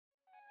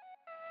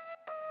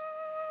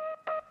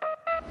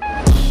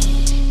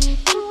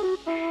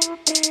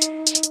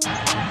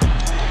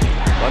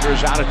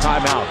is out of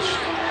timeouts.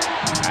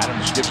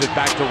 Adams gives it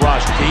back to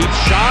Russ. Deep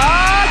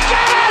shot.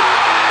 Get it!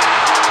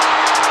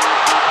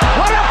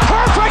 What a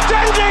perfect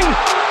ending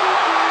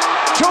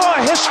to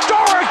a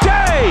historic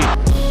day!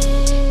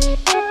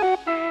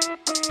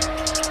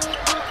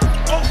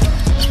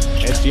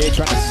 SGA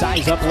trying to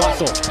size up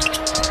Russell.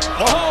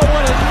 Oh,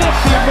 what a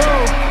nifty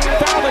move.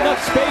 Found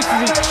enough space as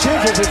he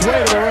chisels his way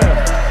to the rim.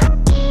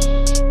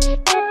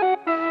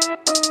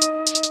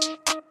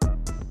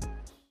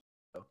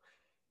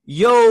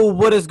 Yo,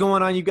 what is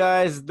going on, you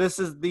guys? This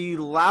is the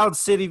Loud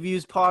City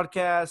Views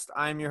podcast.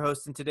 I'm your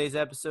host in today's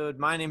episode.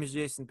 My name is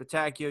Jason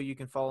Patacchio. You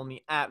can follow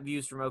me at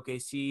Views from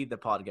OKC, the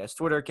podcast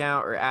Twitter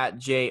account, or at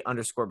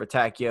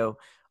J_Patacchio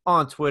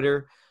on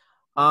Twitter.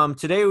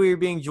 Today we are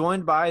being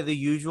joined by the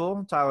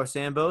usual Tyler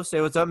Sambo.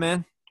 Say what's up,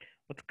 man.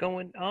 What's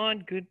going on,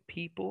 good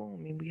people?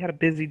 I mean, we had a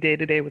busy day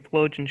today with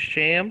Woj and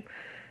Sham.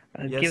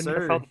 Yes, giving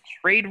sir. us all the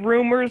trade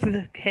rumors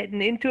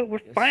heading into it. We're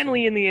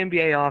finally in the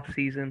NBA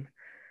offseason.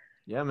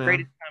 Yeah, man.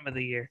 Greatest time of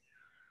the year.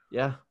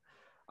 Yeah.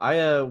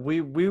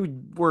 We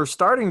were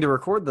starting to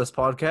record this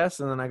podcast,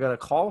 and then I got a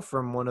call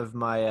from one of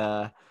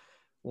my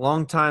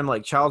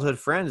longtime childhood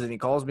friends, and he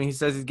calls me. He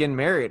says he's getting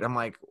married. I'm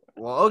like,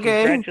 well,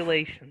 okay.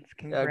 Congratulations.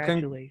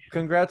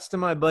 Congrats to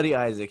my buddy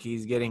Isaac.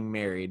 He's getting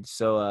married.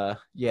 So,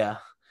 yeah.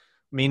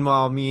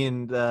 Meanwhile, me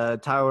and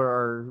Tyler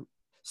are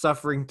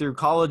suffering through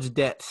college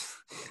debt.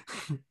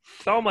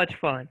 So much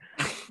fun.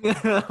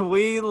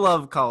 We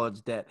love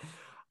college debt.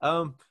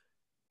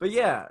 But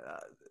yeah,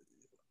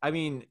 I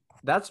mean,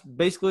 that's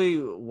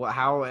basically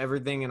how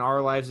everything in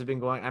our lives have been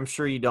going. I'm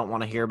sure you don't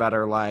want to hear about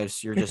our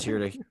lives. You're just here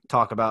to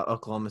talk about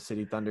Oklahoma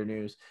City Thunder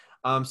news.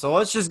 So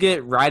let's just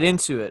get right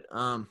into it.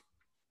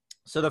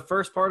 So the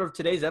first part of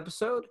today's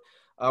episode,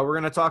 we're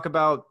going to talk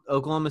about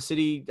Oklahoma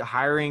City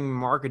hiring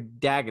Mark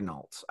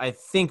Daigneault. I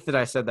think that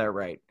I said that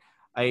right.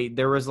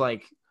 There was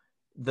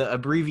the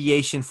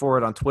abbreviation for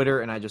it on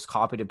Twitter, and I just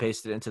copied and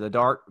pasted it into the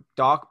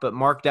doc. But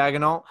Mark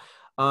Daigneault.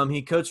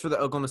 He coached for the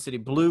Oklahoma City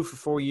Blue for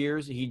 4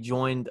 years. He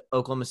joined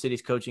Oklahoma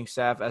City's coaching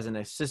staff as an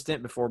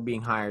assistant before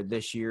being hired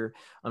this year.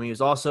 He was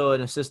also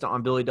an assistant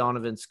on Billy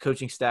Donovan's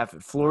coaching staff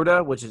at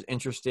Florida, which is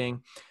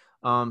interesting.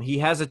 He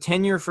has a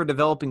tenure for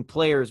developing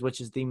players,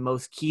 which is the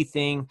most key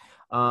thing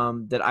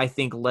that I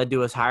think led to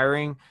his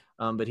hiring.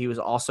 But he was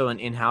also an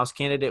in-house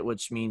candidate,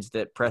 which means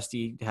that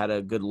Presti had a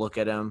good look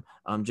at him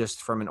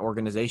just from an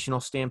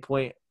organizational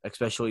standpoint,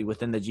 especially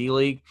within the G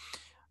League.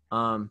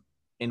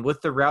 And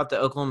with the route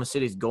that Oklahoma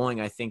City is going,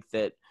 I think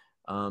that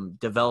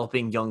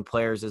developing young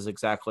players is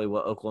exactly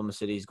what Oklahoma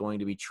City is going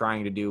to be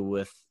trying to do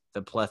with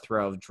the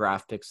plethora of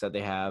draft picks that they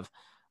have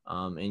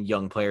and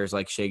young players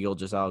like Shai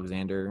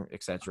Gilgeous-Alexander,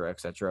 et cetera, et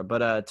cetera.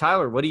 But,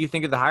 Tyler, what do you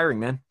think of the hiring,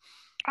 man?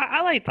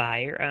 I like the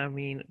hire. I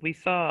mean,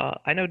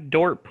 I know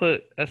Dort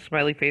put a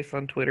smiley face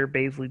on Twitter.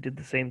 Baisley did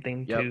the same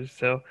thing too.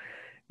 So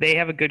they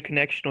have a good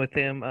connection with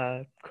him.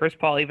 Chris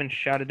Paul even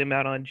shouted him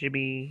out on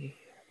Jimmy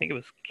 – I think it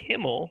was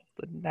Kimmel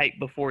the night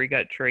before he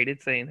got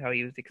traded, saying how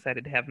he was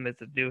excited to have him as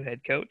a new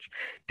head coach.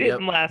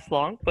 Didn't last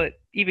long, but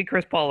even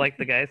Chris Paul liked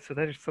the guy, so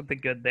there's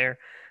something good there.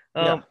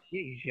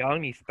 He's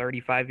young. He's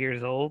 35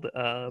 years old.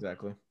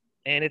 Exactly.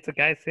 And it's a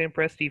guy Sam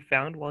Presti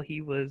found while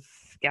he was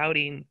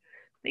scouting.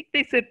 I think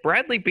they said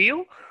Bradley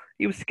Beal.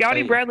 He was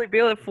scouting Bradley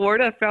Beal at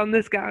Florida, found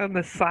this guy on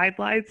the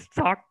sidelines,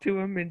 talked to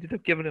him, ended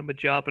up giving him a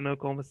job in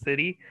Oklahoma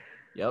City.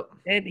 Yep.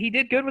 And he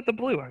did good with the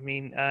Blue. I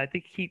mean, I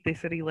think they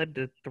said he led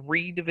to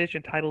 3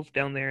 division titles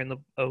down there in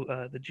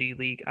the G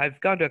League. I've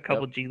gone to a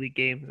couple G League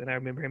games, and I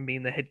remember him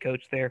being the head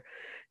coach there.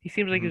 He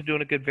seems like he's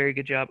doing a very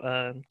good job.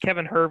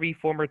 Kevin Hervey,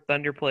 former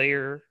Thunder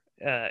player,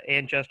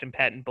 and Justin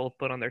Patton both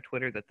put on their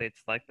Twitter that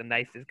it's like the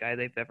nicest guy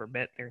they've ever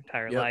met in their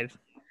entire lives.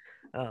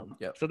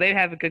 So they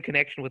have a good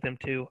connection with him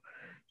too.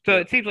 So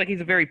it seems like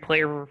he's a very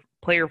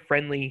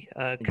player-friendly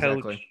coach.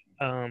 Exactly.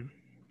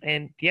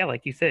 And yeah,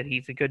 like you said,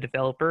 he's a good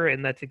developer,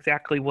 and that's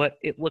exactly what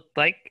it looked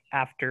like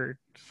after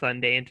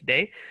Sunday and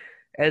today,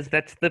 as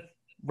that's the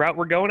route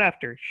we're going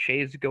after.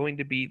 Shai's going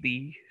to be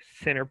the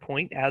center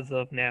point as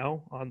of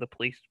now on the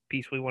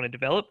piece we want to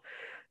develop,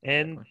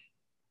 and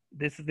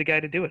this is the guy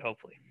to do it,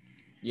 hopefully.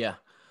 Yeah.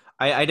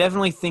 I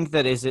definitely think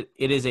that it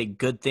is a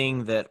good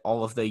thing that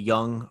all of the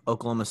young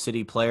Oklahoma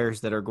City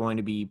players that are going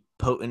to be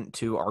potent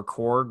to our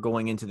core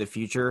going into the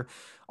future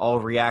all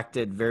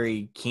reacted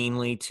very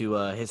keenly to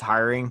his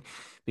hiring,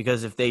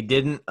 because if they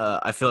didn't,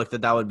 I feel like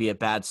that would be a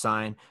bad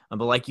sign.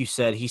 But like you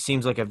said, he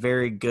seems like a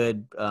very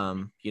good,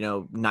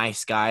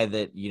 nice guy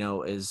that,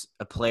 is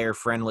a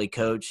player-friendly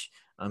coach.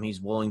 He's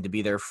willing to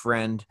be their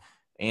friend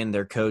and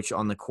their coach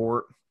on the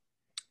court.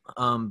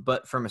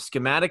 But from a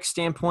schematic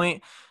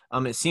standpoint,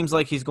 it seems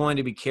like he's going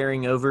to be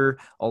carrying over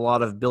a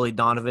lot of Billy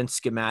Donovan's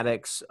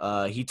schematics.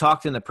 He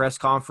talked in the press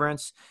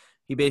conference.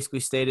 He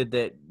basically stated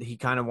that he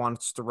kind of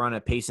wants to run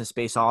a pace and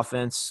space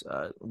offense.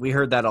 We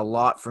heard that a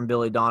lot from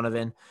Billy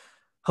Donovan.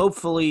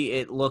 Hopefully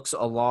it looks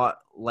a lot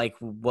like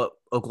what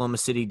Oklahoma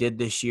City did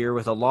this year,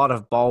 with a lot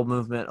of ball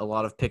movement, a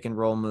lot of pick and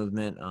roll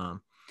movement.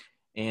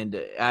 And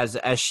as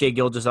Shai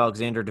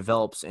Gilgeous-Alexander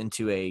develops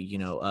into a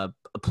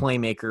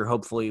playmaker,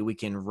 hopefully we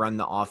can run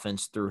the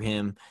offense through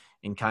him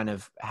and kind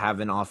of have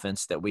an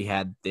offense that we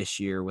had this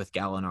year with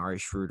Gallinari,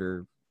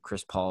 Schröder,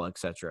 Chris Paul,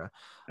 etc.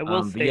 I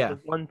will But say yeah, the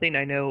one thing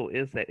I know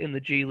is that in the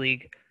G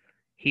League,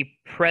 he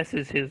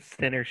presses his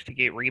centers to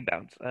get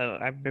rebounds.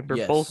 I remember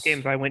both yes,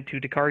 games I went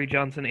to, Dakari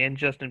Johnson and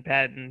Justin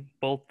Patton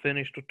both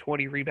finished with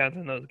 20 rebounds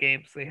in those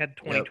games. They had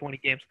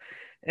 20-20 games.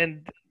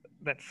 And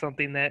that's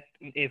something that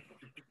if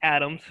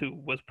Adams, who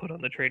was put on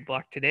the trade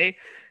block today,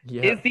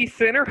 yeah, is the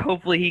center,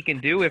 hopefully he can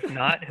do. If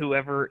not,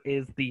 whoever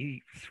is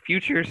the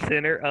future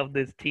center of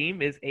this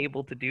team is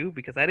able to do,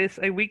 because that is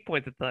a weak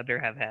point the Thunder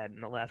have had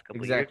in the last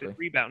couple of years, exactly, is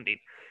rebounding.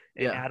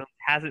 And yeah. Adams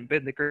hasn't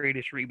been the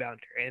greatest rebounder,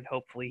 and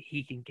hopefully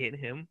he can get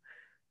him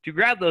to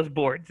grab those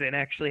boards and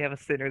actually have a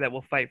center that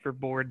will fight for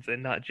boards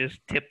and not just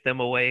tip them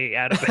away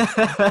out of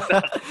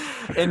it.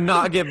 And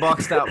not get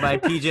boxed out by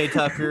PJ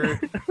Tucker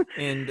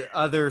and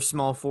other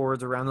small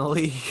forwards around the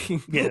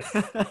league. Yes.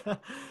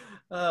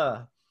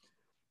 But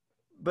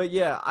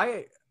yeah,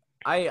 I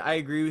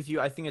agree with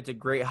you. I think it's a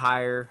great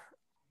hire.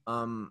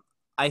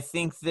 I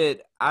think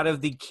that out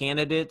of the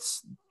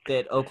candidates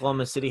that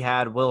Oklahoma City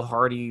had, Will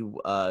Hardy,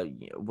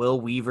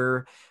 Will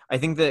Weaver, I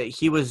think that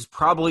he was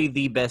probably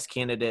the best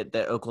candidate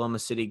that Oklahoma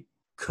City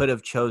could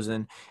have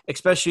chosen,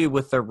 especially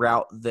with the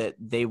route that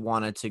they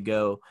wanted to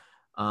go.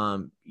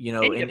 And you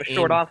have a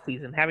short off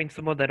season. Having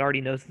someone that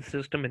already knows the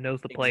system and knows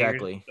the players,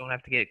 exactly. you don't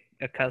have to get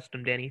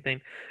accustomed to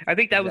anything. I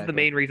think that was the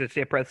main reason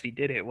Sam Presti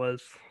did it,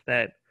 was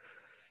that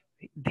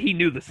he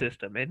knew the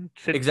system. And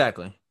since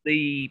exactly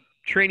the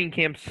training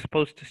camp's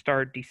supposed to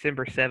start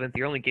December 7th,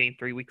 you're only getting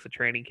 3 weeks of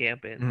training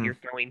camp, and you're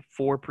throwing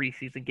 4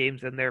 preseason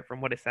games in there from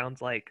what it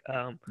sounds like.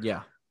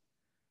 Yeah.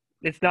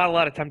 It's not a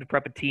lot of time to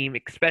prep a team,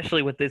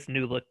 especially with this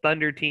new look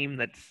Thunder team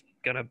that's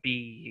going to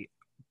be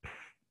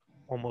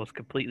almost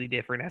completely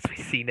different as we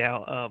see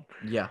now.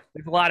 Yeah.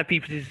 There's a lot of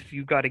pieces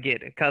you've got to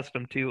get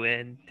accustomed to,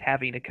 and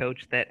having a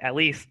coach that at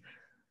least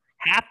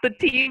half the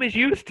team is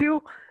used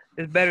to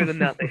is better than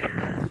nothing.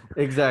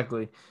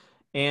 Exactly.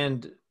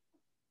 And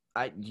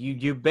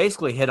you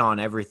basically hit on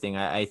everything.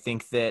 I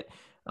think that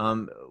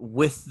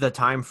with the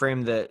time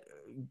frame that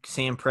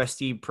Sam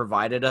Presti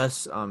provided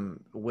us,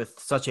 with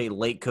such a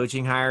late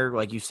coaching hire,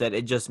 like you said,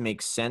 it just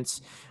makes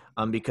sense.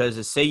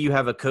 Because say you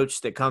have a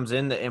coach that comes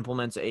in that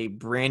implements a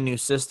brand new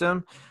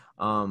system,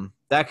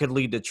 that could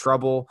lead to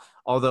trouble.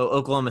 Although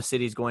Oklahoma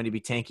City is going to be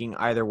tanking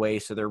either way,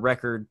 so their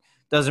record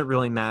doesn't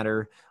really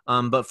matter.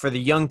 But for the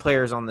young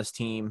players on this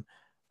team,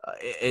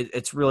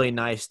 it's really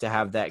nice to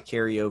have that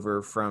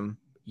carryover from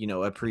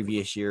a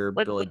previous year.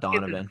 Billy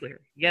Donovan.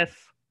 Yes,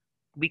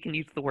 we can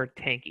use the word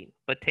tanking,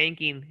 but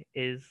tanking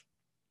is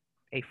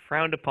a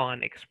frowned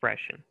upon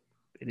expression.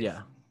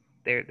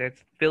 There's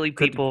Philly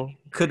people.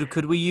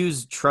 Could we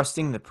use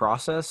trusting the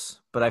process?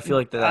 But I feel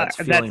like that's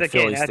feeling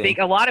Philly. I think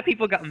a lot of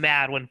people got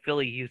mad when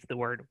Philly used the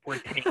word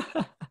tanking.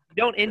 You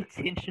don't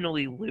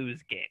intentionally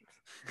lose games.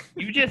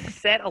 You just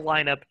set a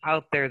lineup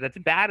out there that's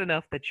bad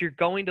enough that you're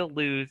going to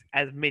lose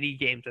as many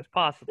games as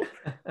possible.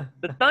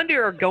 The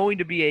Thunder are going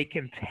to be a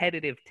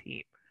competitive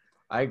team.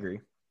 I agree.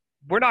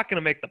 We're not going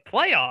to make the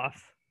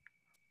playoffs.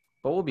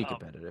 But we'll be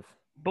competitive.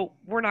 But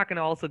we're not going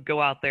to also go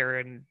out there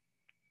and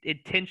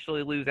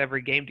intentionally lose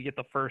every game to get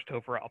the first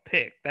overall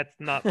pick. That's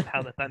not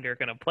how the Thunder are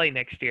going to play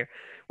next year.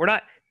 We're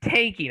not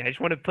tanking. I just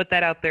want to put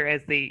that out there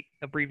as the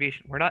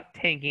abbreviation. We're not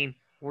tanking.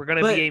 We're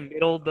going to be a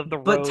middle of the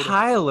road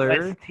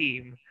West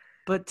team.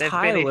 But that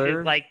Tyler,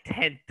 finishes like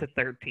 10th to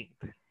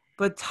 13th.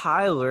 But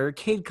Tyler,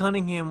 Cade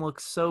Cunningham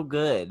looks so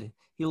good.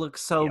 He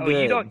looks so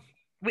good.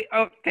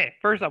 Okay,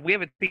 first off, we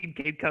haven't seen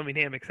Cade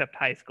Cunningham except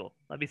high school.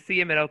 Let me see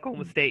him at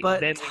Oklahoma State. But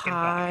then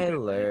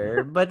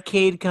Tyler, but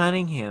Cade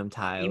Cunningham,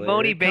 Tyler.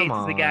 Emoni Bates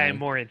is the guy I'm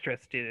more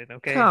interested in,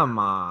 okay? Come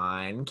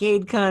on.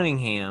 Cade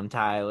Cunningham,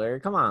 Tyler.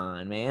 Come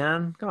on,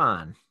 man. Come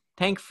on.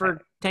 Tank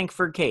for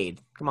Cade.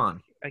 Come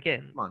on.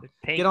 Again, come on.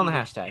 Get on the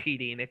hashtag.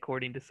 Cheating,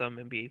 according to some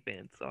NBA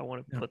fans. So I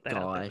want to put that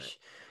out there.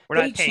 We're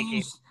not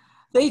tanking.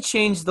 They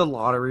changed the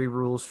lottery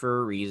rules for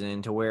a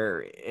reason to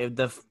where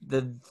the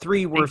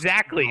 3 worst in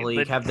the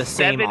league have the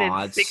same odds. 7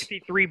 and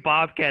 63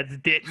 Bobcats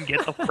didn't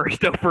get the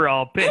first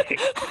overall pick.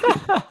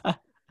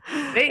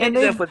 They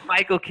ended up with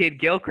Michael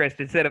Kidd-Gilchrist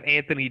instead of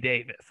Anthony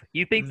Davis.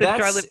 You think the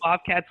Charlotte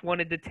Bobcats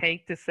wanted to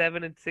tank to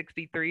 7 and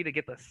 63 to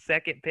get the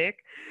second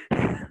pick?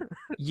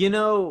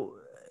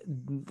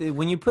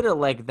 When you put it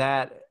like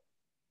that,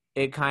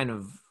 it kind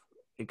of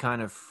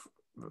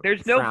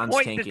there's no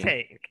point to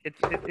tank.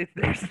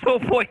 There's no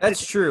point.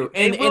 That's true.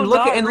 And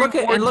look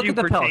at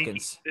the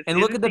Pelicans. And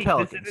look at the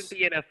Pelicans. This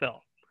isn't the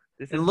NFL.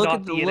 This is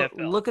not the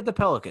NFL. Look at the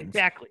Pelicans.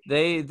 Exactly.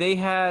 They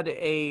had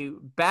a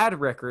bad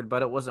record,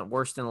 but it wasn't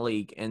worse than the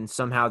league, and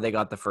somehow they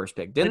got the first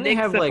pick. Didn't they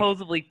have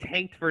supposedly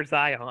tanked for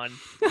Zion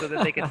so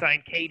that they could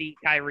sign KD,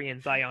 Kyrie,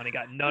 and Zion? And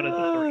got none of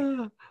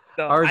the 3.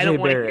 So I don't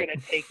want to hear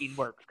that tanking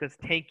works, because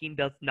tanking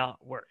does not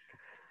work.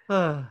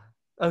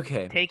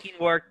 Okay. Tanking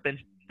worked, then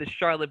the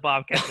Charlotte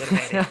Bobcats would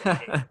have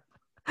had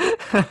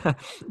it.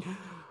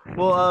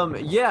 Well,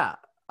 yeah.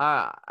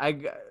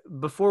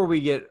 Before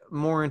we get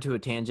more into a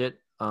tangent,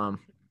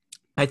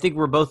 I think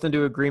we're both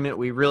into agreement.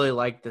 We really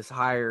like this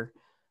hire.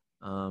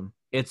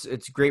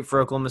 it's great for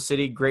Oklahoma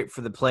City, great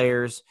for the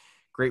players,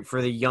 great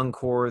for the young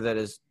core that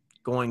is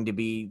going to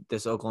be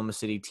this Oklahoma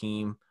City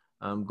team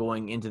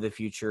going into the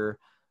future.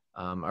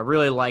 I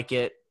really like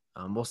it.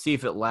 We'll see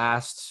if it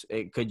lasts.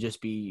 It could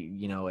just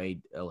be,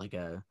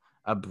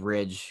 a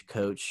bridge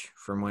coach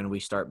from when we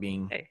start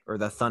being or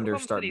the Thunder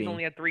Oklahoma start City's being.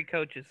 only had 3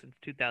 coaches since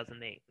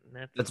 2008. And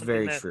That's something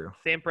very that true.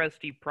 Sam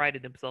Presti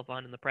prided himself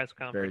on in the press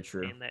Very conference,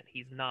 true. saying that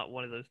he's not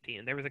one of those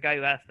teams. There was a guy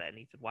who asked that, and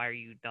he said, "Why are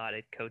you not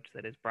a coach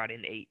that has brought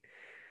in eight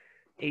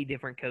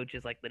different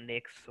coaches like the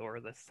Knicks or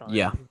the Suns?"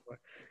 Yeah.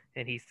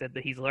 And he said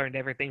that he's learned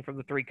everything from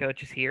the 3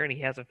 coaches here, and he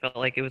hasn't felt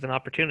like it was an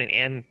opportunity.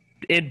 And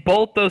in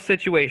both those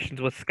situations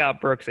with Scott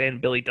Brooks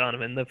and Billy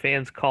Donovan, the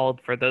fans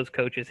called for those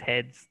coaches'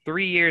 heads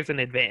 3 years in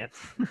advance.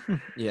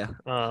 Yeah.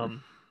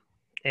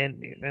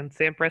 And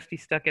Sam Presti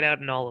stuck it out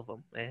in all of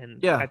them,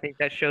 and I think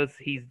that shows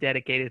he's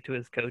dedicated to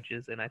his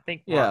coaches. And I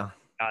think Mark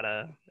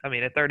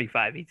at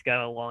 35, he's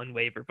got a long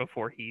waiver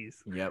before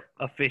he's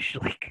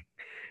officially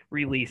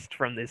released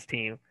from this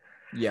team.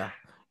 Yeah,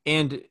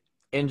 and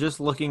just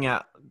looking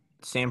at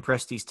Sam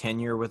Presti's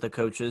tenure with the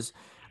coaches,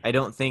 I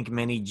don't think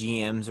many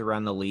GMs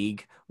around the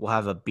league will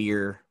have a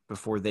beer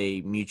before they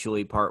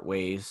mutually part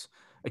ways.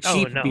 A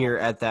cheap beer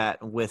at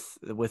that with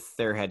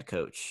their head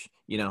coach,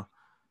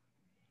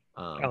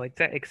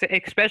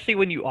 especially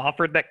when you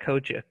offered that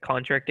coach a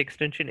contract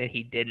extension and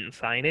he didn't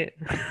sign it.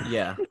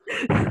 Yeah.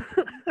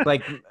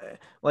 like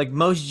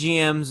most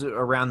GMs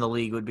around the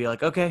league would be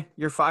like, okay,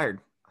 you're fired.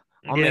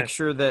 I'll make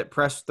sure that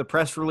the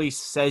press release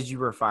says you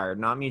were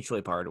fired, not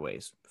mutually parted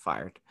ways.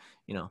 Fired,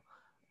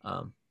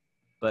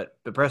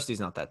 But Presti's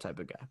not that type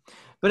of guy.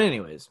 But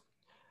anyways,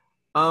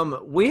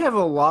 we have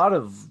a lot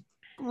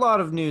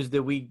of news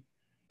that we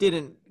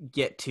didn't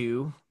get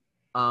to,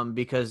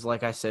 because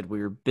like I said, we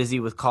were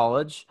busy with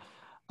college.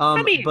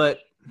 But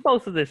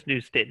most of this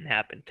news didn't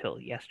happen till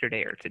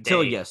yesterday or today.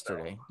 Till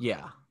yesterday,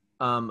 yeah.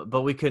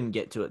 But we couldn't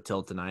get to it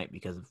till tonight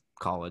because of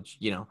college,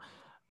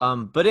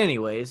 But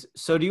anyways,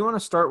 so do you want to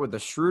start with the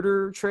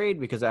Schröder trade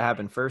because that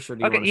happened first, or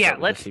do you want to start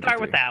with let's the CP3?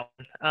 start with that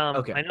one.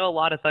 Okay. I know a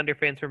lot of Thunder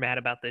fans were mad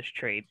about this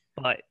trade,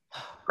 but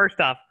first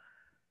off,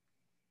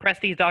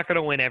 Presti's not going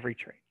to win every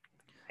trade.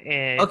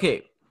 And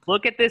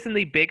look at this in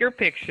the bigger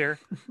picture.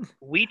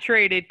 We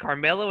traded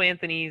Carmelo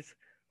Anthony's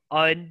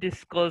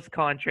undisclosed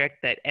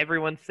contract that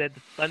everyone said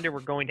the Thunder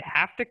were going to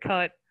have to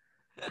cut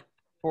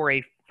for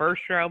a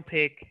first-round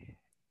pick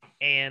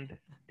and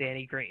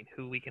Danny Green,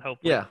 who we can hope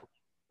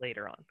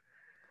later on.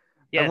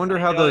 Yes, I wonder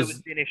how those. It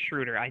was Dennis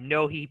Schröder. I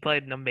know he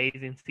played an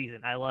amazing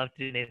season. I love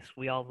Dennis.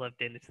 We all love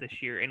Dennis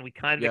this year, and we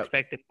kind of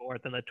expected more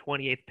than the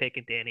 28th pick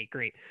and Danny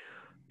Green.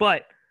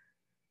 But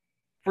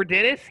for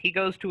Dennis, he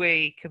goes to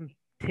a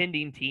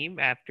contending team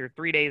after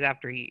 3 days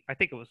after I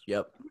think it was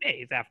 2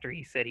 days after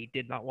he said he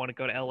did not want to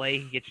go to LA.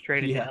 He gets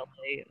traded to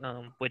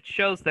LA, which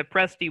shows that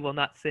Presti will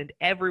not send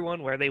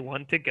everyone where they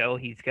want to go.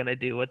 He's going to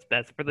do what's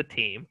best for the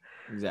team.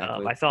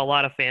 Exactly. I saw a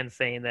lot of fans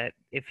saying that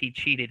if he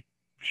cheated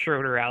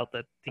Schröder out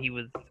that he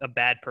was a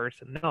bad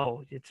person.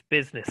 No, it's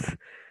business.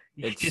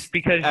 Just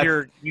because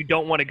you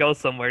don't want to go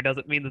somewhere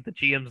doesn't mean that the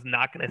GM's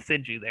not going to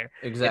send you there.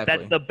 Exactly. If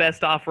that's the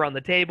best offer on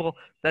the table,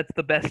 that's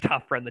the best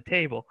offer on the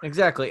table.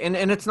 Exactly. And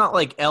it's not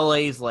like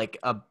LA's like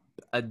a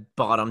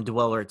bottom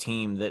dweller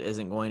team that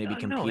isn't going to be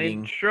competing.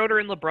 No, and Schröder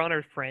and LeBron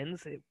are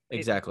friends.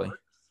 Exactly.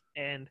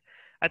 And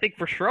I think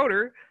for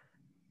Schröder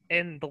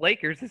and the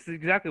Lakers, this is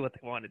exactly what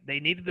they wanted. They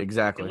needed to.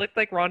 Exactly. It looked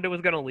like Rondo was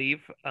going to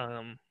leave.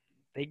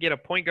 They get a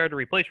point guard to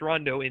replace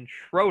Rondo in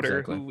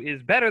Schröder, who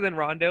is better than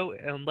Rondo,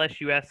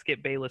 unless you ask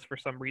Skip Bayless for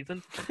some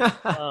reason.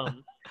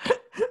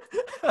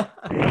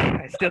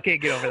 I still can't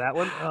get over that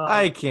one.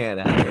 I can't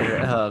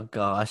either. Oh,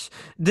 gosh.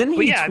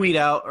 Didn't he tweet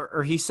out,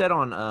 or he said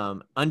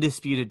on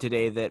Undisputed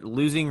today that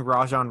losing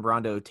Rajon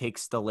Rondo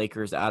takes the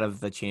Lakers out of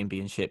the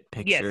championship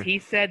picture? Yes, he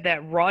said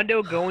that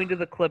Rondo going to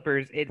the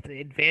Clippers, it's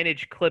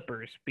advantage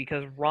Clippers,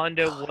 because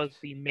Rondo was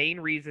the main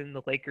reason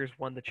the Lakers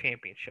won the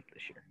championship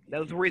this year.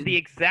 Those were the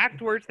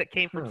exact words that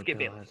came from Skip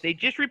Bayless. They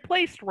just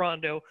replaced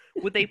Rondo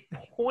with a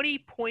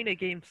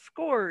 20-point-a-game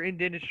scorer in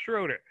Dennis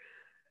Schröder.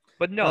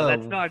 But no,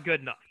 that's not good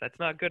enough. That's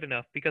not good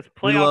enough because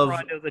playoff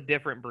Rondo's a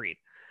different breed.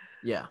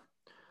 Yeah.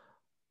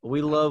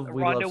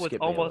 Rondo was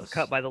Skip almost Bayless.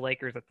 cut by the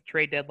Lakers at the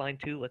trade deadline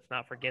too. Let's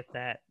not forget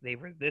that. They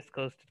were this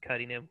close to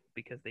cutting him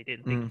because they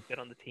didn't think he fit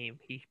on the team.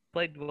 He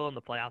played well in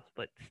the playoffs,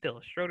 but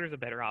still, Schröder's a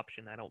better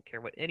option. I don't care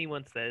what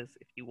anyone says.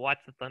 If you watch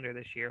the Thunder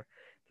this year,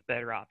 it's a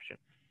better option.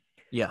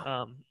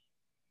 Yeah.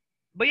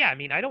 But yeah,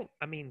 I don't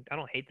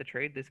hate the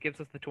trade. This gives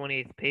us the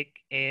 28th pick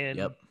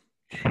and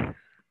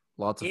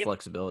lots of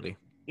flexibility.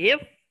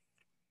 If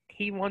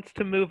he wants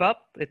to move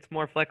up, it's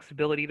more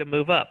flexibility to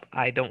move up.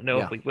 I don't know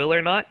if we will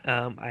or not.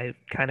 I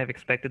kind of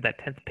expected that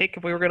 10th pick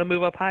if we were going to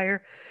move up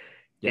higher.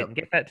 Didn't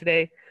get that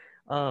today.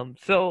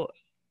 So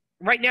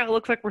right now it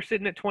looks like we're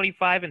sitting at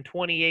 25 and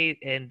 28,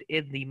 and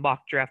in the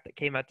mock draft that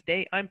came out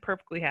today, I'm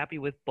perfectly happy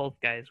with both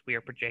guys we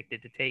are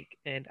projected to take,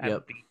 and I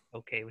would be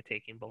okay with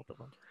taking both of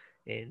them.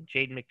 And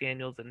Jaden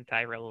McDaniels and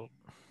Tyrell,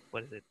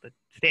 the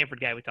Stanford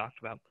guy we talked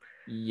about.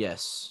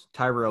 Yes,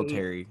 Tyrell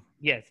Terry.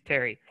 Yes,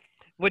 Terry.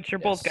 which are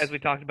both Yes. guys we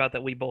talked about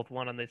that we both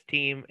want on this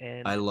team,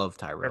 and I love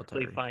Tyrell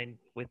perfectly Terry. fine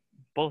with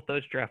both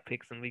those draft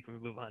picks, and we can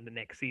move on to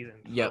next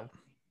season. Yep. So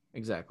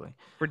Exactly.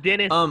 for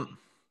Dennis,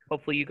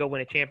 hopefully you go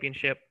win a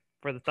championship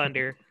for the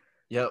Thunder.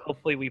 Yep.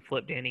 Hopefully we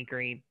flip Danny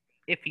Green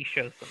if he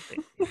shows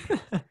something.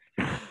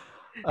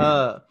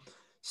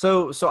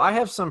 So I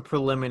have some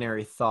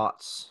preliminary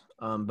thoughts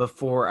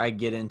before I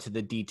get into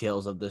the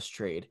details of this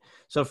trade.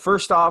 So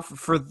first off,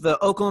 for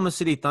the Oklahoma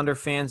City Thunder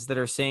fans that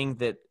are saying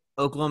that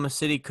Oklahoma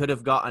City could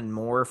have gotten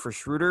more for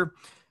Schröder,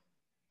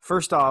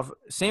 first off,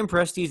 Sam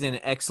Presti's an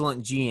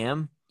excellent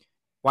GM.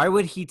 Why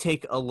would he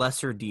take a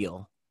lesser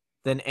deal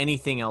than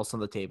anything else on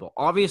the table?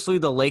 Obviously,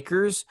 the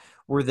Lakers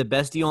were the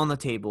best deal on the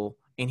table,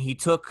 and he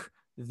took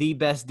the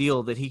best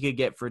deal that he could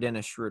get for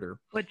Dennis Schröder.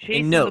 But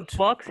Jason, note, the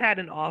Bucks had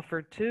an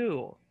offer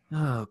too.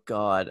 Oh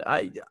God,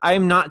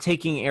 I'm not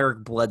taking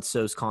Eric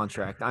Bledsoe's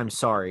contract. I'm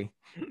sorry.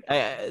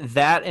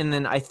 That and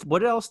then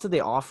what else did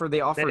they offer?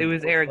 They offered It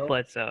was Eric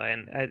Bledsoe,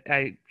 and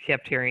I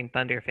kept hearing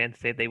Thunder fans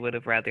say they would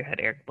have rather had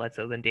Eric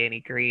Bledsoe than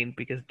Danny Green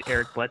because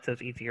Eric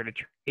Bledsoe's easier to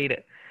trade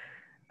it.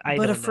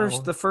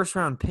 The first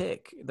round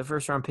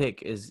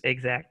pick is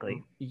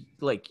exactly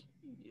like,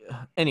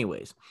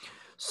 anyways.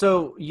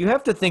 So you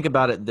have to think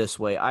about it this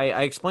way.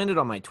 I explained it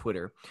on my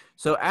Twitter.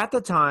 So at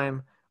the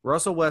time,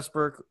 Russell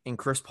Westbrook and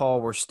Chris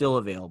Paul were still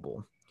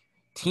available.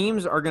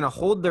 Teams are going to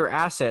hold their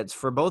assets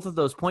for both of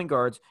those point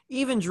guards.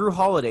 Even Drew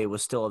Holiday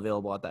was still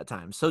available at that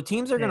time. So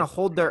teams are going to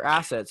hold their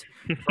assets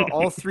for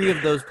all three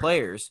of those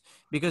players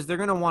because they're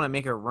going to want to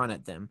make a run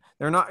at them.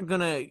 They're not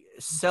going to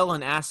sell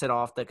an asset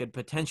off that could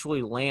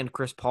potentially land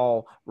Chris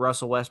Paul,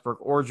 Russell Westbrook,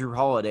 or Drew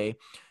Holiday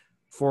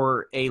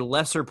for a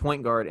lesser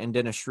point guard and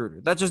Dennis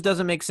Schröder. That just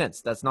doesn't make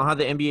sense. That's not how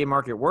the NBA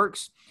market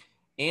works.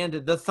 And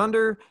the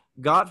Thunder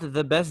got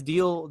the best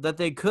deal that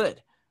they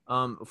could.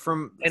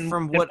 From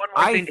what one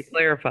more thing to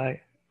clarify,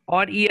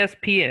 on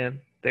ESPN,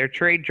 their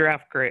trade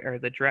draft grade or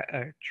the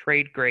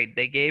trade grade,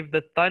 they gave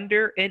the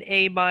Thunder an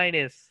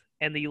A-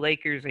 and the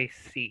Lakers a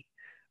C.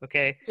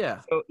 Okay. Yeah.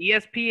 So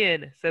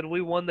ESPN said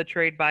we won the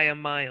trade by a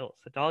mile.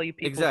 So to all you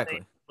people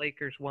saying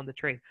Lakers won the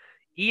trade,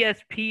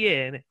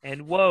 ESPN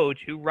and Woj,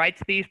 who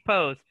writes these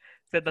posts,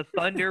 said the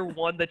Thunder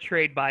won the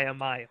trade by a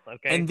mile.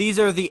 Okay. And these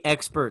are the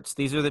experts.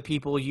 These are the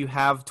people you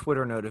have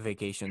Twitter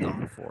notifications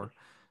on for.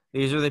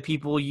 These are the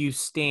people you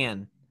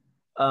stan.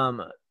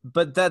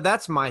 But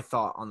that's my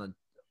thought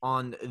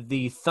on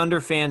the Thunder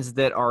fans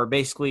that are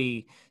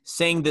basically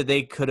saying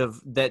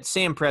that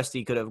Sam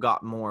Presti could have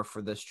got more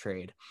for this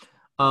trade.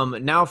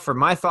 Now for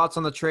my thoughts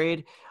on the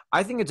trade,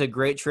 I think it's a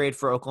great trade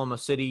for Oklahoma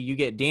City. You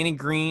get Danny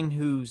Green,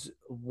 who's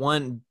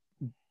won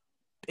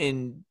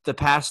in the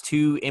past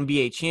 2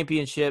 NBA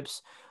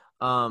championships.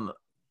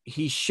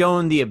 He's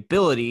shown the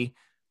ability,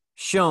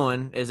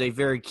 shown is a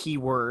very key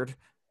word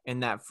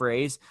in that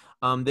phrase,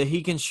 that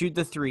he can shoot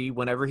the three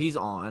whenever he's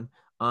on.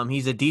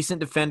 He's a decent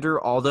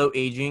defender, although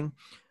aging.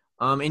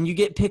 And you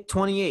get pick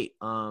 28.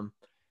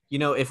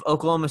 If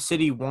Oklahoma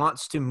City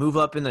wants to move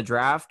up in the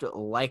draft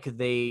like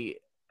they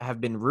have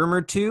been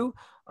rumored to,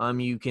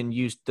 you can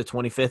use the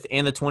 25th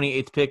and the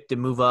 28th pick to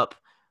move up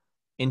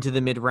into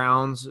the mid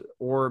rounds,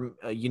 or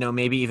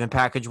maybe even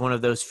package one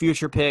of those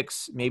future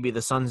picks, maybe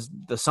the Suns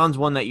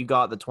one that you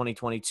got, the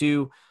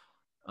 2022,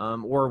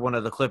 or one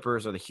of the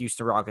Clippers or the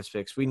Houston Rockets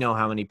picks. We know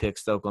how many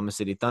picks the Oklahoma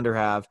City Thunder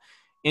have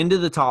into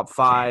the top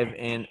 5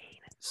 and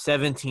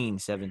 17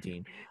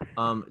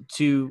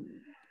 to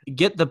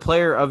get the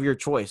player of your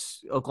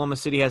choice. Oklahoma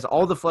City has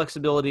all the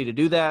flexibility to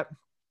do that,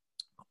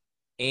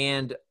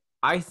 and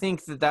I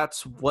think that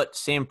that's what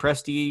Sam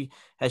Presti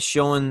has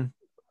shown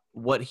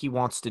what he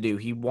wants to do.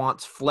 He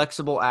wants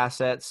flexible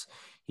assets.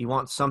 He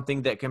wants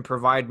something that can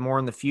provide more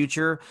in the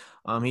future.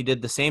 He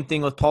did the same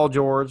thing with Paul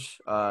George.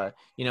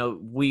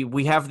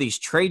 We have these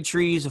trade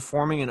trees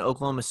forming in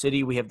Oklahoma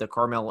City. We have the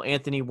Carmelo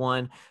Anthony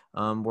one,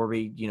 where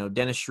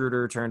Dennis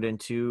Schröder turned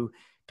into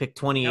pick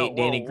 28,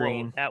 Danny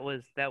Green. That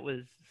was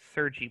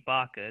Serge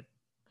Ibaka.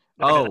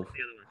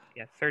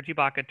 Yeah, Serge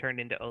Ibaka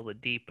turned into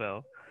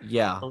Oladipo.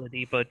 Yeah.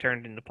 Oladipo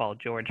turned into Paul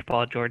George.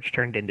 Paul George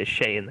turned into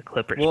Shea in the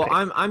Clippers. Well,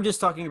 I'm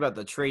just talking about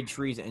the trade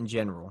trees in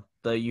general.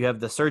 You have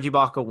the Serge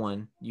Ibaka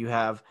one, you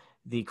have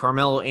the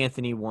Carmelo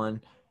Anthony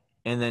one,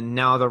 and then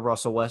now the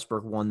Russell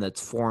Westbrook one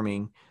that's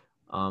forming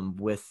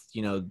with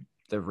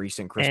the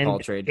recent Chris Paul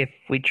trade. If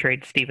we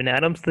trade Steven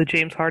Adams, the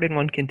James Harden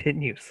one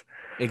continues.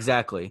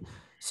 Exactly.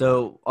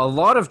 So a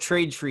lot of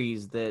trade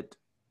trees that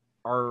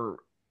are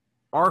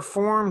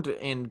formed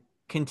and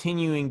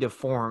continuing to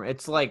form.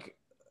 It's like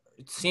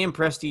Sam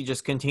Presti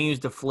just continues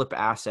to flip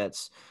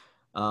assets,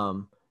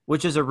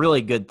 which is a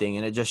really good thing,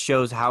 and it just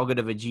shows how good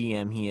of a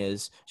GM he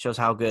is, shows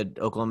how good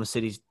Oklahoma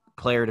City's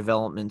player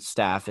development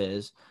staff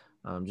is,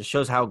 just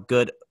shows how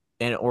good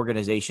an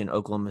organization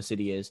Oklahoma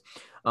City is.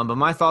 But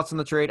my thoughts on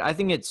the trade,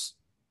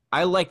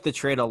 I like the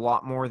trade a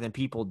lot more than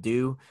people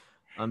do,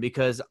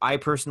 because I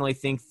personally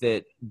think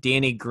that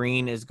Danny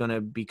Green is going to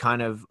be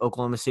kind of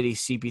Oklahoma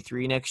City's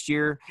CP3 next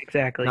year.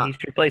 Exactly. He's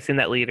replacing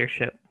that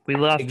leadership. We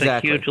lost a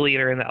huge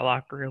leader in that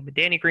locker room, but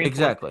Danny Green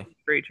won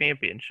great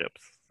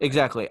championships.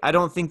 Exactly. I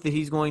don't think that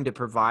he's going to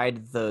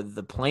provide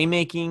the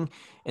playmaking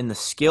and the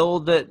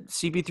skill that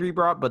CP3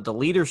 brought, but the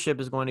leadership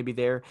is going to be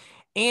there,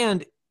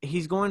 and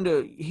he's going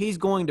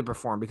to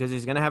perform because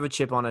he's going to have a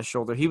chip on his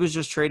shoulder. He was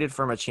just traded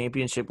from a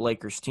championship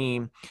Lakers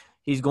team.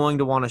 He's going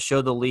to want to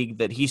show the league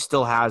that he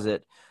still has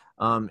it.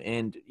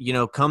 And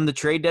come the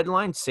trade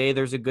deadline, say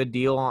there's a good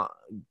deal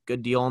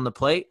on the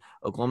plate,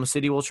 Oklahoma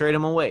City will trade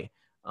him away.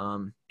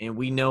 And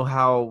we know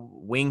how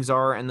wings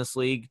are in this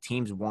league.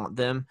 Teams want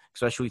them,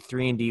 especially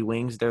 3-and-D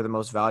wings. They're the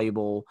most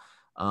valuable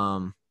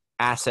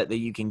asset that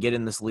you can get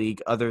in this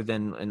league, other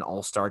than an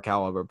all-star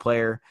caliber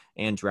player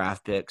and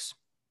draft picks.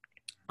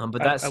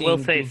 But I will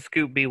say,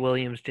 Scoop B.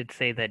 Williams did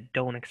say that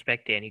don't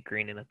expect Danny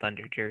Green in a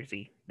Thunder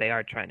jersey. They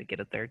are trying to get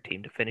a third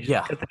team to finish.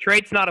 Yeah. Because the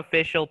trade's not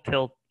official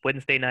till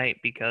Wednesday night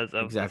because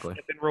of Exactly. the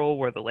step-in rule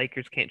where the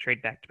Lakers can't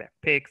trade back-to-back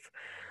picks.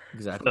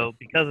 Exactly. So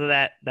because of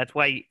that, that's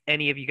why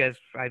any of you guys,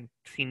 I've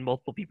seen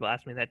multiple people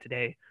ask me that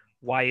today.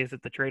 Why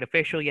isn't the trade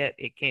official yet?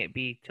 It can't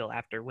be till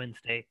after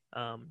Wednesday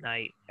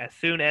night. As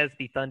soon as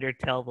the Thunder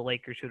tell the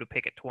Lakers who to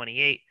pick at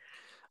 28,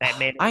 that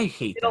man I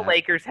hate in a that.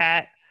 Lakers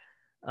hat.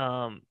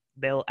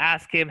 They'll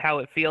ask him how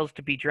it feels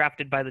to be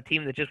drafted by the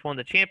team that just won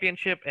the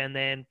championship, and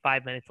then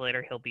 5 minutes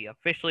later, he'll be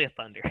officially a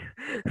Thunder.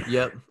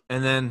 Yep.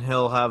 And then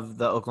he'll have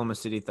the Oklahoma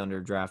City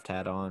Thunder draft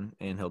hat on,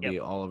 and he'll be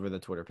all over the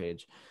Twitter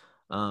page.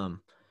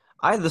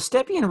 The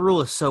stepping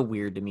rule is so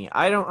weird to me.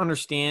 I don't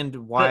understand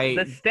why.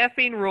 The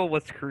stepping rule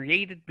was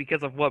created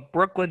because of what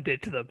Brooklyn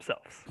did to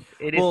themselves.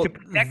 It is to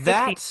protect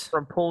the team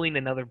from pulling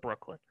another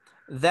Brooklyn.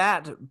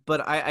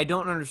 But I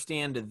don't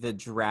understand the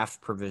draft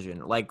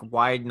provision. Like,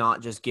 why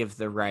not just give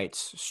the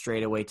rights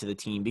straight away to the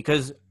team?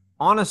 Because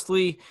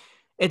honestly,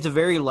 it's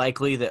very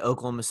likely that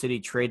Oklahoma City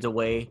trades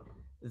away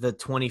the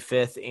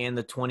 25th and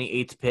the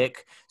 28th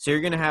pick. So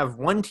you're going to have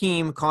one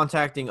team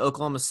contacting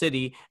Oklahoma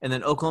City, and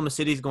then Oklahoma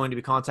City is going to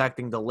be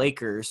contacting the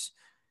Lakers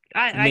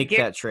to make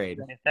that trade.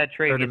 That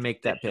trade or to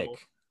make that pick.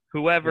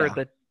 Whoever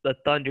the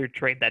Thunder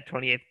trade that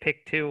 28th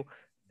pick to,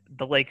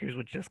 the Lakers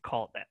would just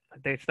call that.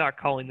 They're not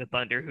calling the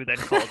Thunder, who then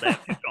calls that,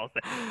 who calls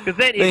that. Because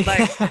then it's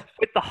like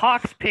with the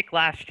Hawks pick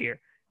last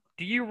year,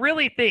 do you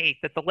really think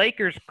that the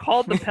Lakers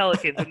called the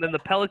Pelicans and then the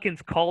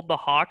Pelicans called the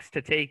Hawks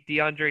to take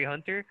DeAndre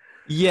Hunter?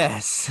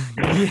 Yes.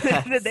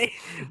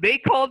 They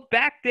called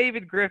back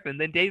David Griffin.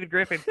 Then David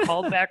Griffin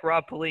called back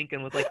Rob Pelinka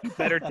and was like, you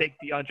better take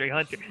DeAndre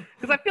Hunter.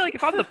 Because I feel like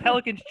if I'm the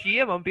Pelicans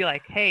GM, I'm going to be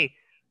like, hey,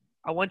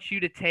 I want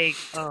you to take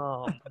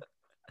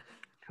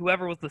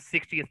whoever was the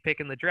 60th pick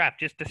in the draft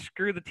just to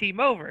screw the team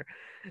over.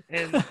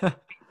 And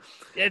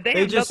they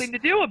have nothing to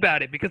do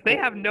about it because they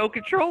have no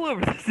control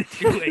over the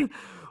situation.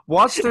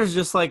 Watch, there's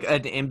just like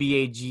an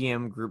NBA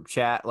GM group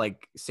chat.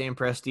 Like Sam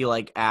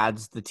Presti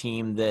adds the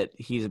team that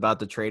he's about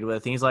to trade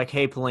with. And he's like,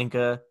 "Hey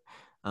Pelinka,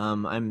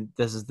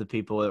 this is the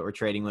people that we're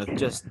trading with.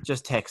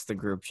 Just text the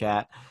group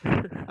chat."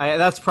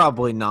 That's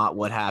probably not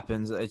what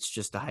happens. It's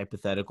just a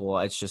hypothetical.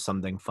 It's just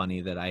something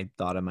funny that I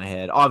thought in my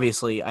head.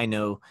 Obviously, I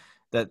know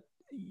that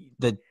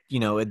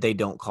they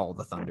don't call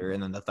the Thunder,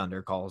 and then the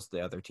Thunder calls the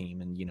other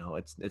team, and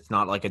it's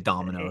not like a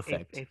domino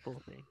effect. A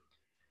full thing.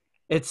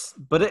 It's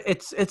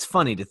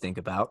funny to think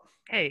about.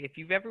 Hey, if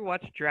you've ever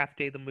watched Draft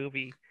Day, the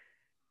movie,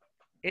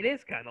 it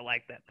is kind of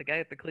like that. The guy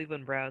at the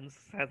Cleveland Browns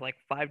has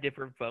 5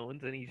 different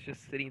phones, and he's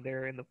just sitting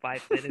there in the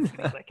 5 minutes,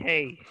 and he's like,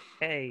 hey.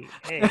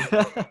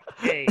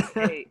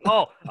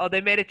 Oh, they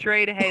made a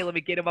trade. Hey, let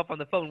me get him up on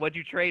the phone. What'd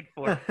you trade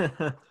for?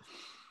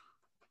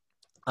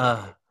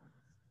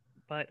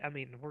 But, I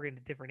mean, we're in a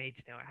different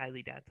age now. I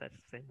highly doubt that's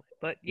the same way.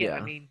 But, yeah,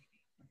 I mean,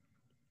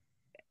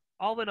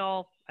 all in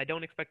all, I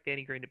don't expect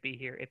Danny Green to be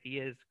here. If he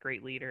is,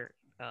 great leader.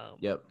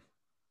 Yep.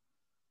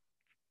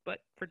 But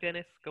for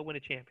Dennis, go win a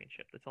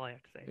championship. That's all I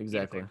have to say.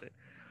 Exactly.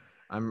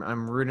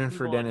 I'm rooting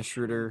for Dennis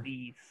Schröder.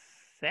 The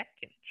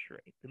second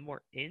trade, the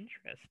more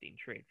interesting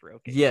trade for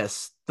OKC.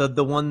 Yes,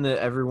 the one that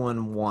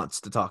everyone wants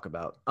to talk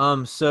about.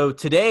 So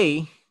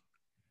today,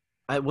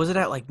 was it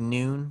at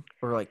noon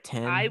or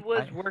 10? I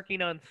was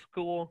working on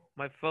school.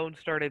 My phone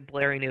started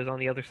blaring. It was on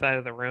the other side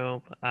of the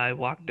room. I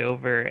walked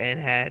over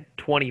and had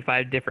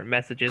 25 different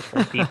messages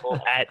from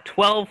people at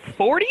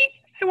 12:40.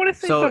 I want to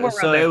say somewhere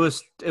around there. it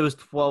was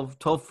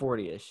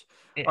 12:40ish.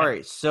 Yeah. All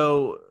right,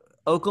 so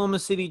Oklahoma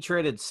City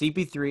traded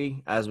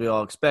CP3 as we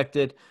all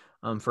expected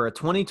for a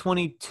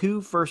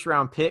 2022 first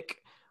round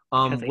pick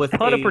with a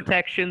ton of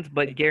protections,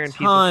 but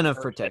guaranteed ton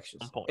of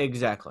protections.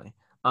 Exactly.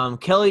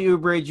 Kelly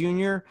Oubre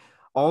Jr.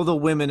 All the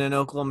women in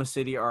Oklahoma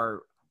City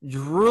are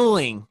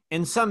drooling,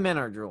 and some men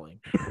are drooling.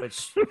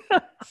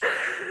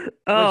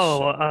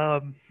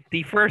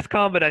 The first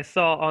comment I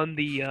saw on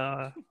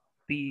the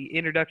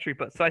introductory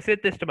post. So I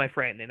sent this to my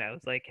friend, and I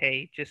was like,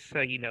 "Hey, just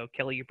so you know,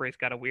 Kelly Oubre's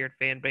got a weird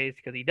fan base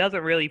because he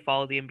doesn't really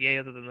follow the NBA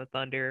other than the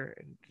Thunder."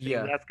 And so he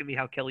was asking me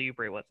how Kelly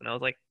Oubre was, and I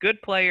was like,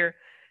 "Good player,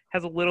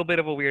 has a little bit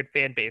of a weird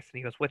fan base." And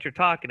he goes, "What you're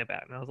talking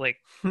about?" And I was like,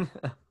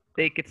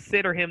 "They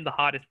consider him the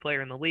hottest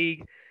player in the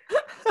league."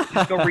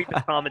 Just go read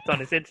the comments on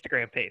his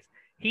Instagram page.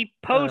 He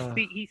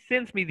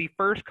sends me the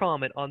first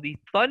comment on the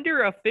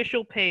Thunder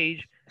official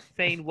page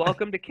saying,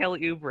 "Welcome to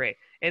Kelly Oubre."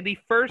 And the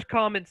first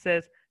comment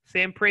says,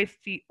 Sam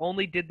Presti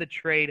only did the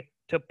trade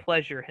to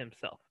pleasure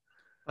himself.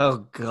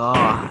 Oh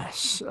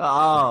gosh.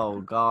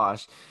 Oh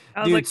gosh. I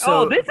was Dude, like,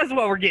 oh, so this is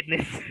what we're getting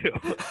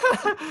into.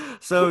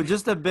 so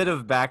just a bit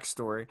of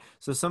backstory.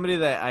 So somebody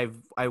that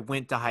I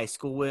went to high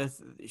school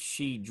with,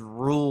 she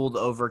drooled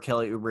over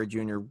Kelly Oubre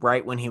Jr.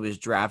 right when he was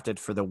drafted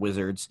for the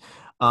Wizards.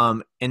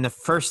 And the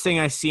first thing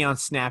I see on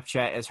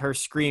Snapchat is her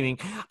screaming,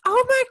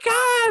 "Oh my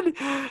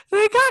God,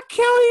 they got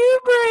Kelly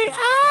Oubre!"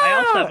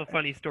 I also have Ah! a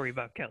funny story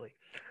about Kelly.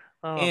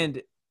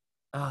 And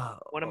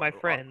One of my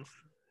friends,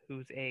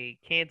 who's a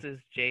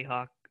Kansas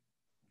Jayhawk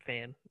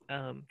fan,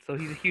 so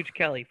he's a huge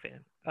Kelly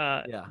fan.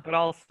 Yeah. But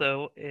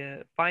also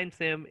finds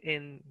him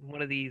in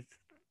one of these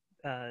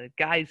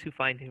guys who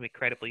find him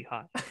incredibly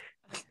hot.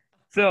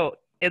 So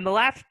in the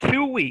last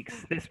 2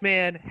 weeks, this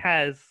man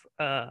has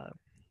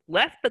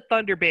left the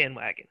Thunder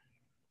bandwagon.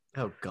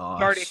 Oh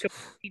Started gosh.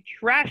 completely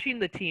trashing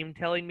the team,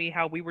 telling me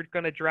how we were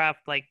going to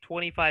draft like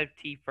 25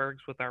 T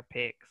Fergs with our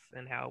picks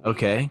and how we had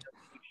Okay.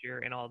 no future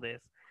and all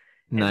this.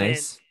 And then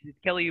Nice. the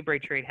Kelly Oubre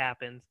trade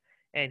happens,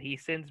 and he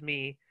sends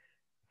me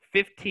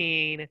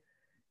 15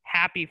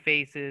 happy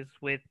faces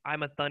with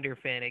 "I'm a Thunder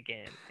fan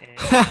again,"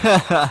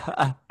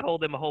 and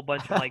told him a whole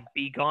bunch of like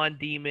 "Be gone,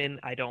 demon!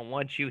 I don't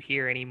want you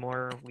here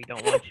anymore. We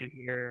don't want you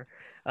here."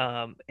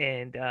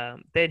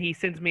 Then he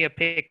sends me a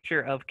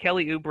picture of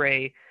Kelly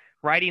Oubre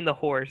riding the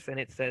horse, and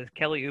it says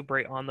Kelly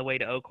Oubre on the way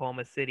to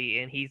Oklahoma City,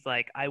 and he's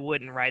like, "I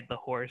wouldn't ride the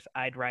horse.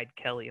 I'd ride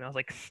Kelly." And I was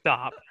like,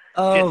 "Stop!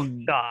 Oh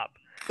Just stop!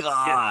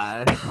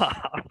 God. Just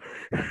stop!"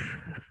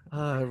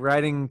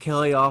 Riding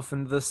Kelly off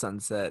into the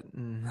sunset.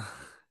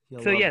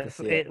 You'll So love to yes,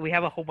 see it. we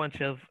have a whole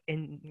bunch of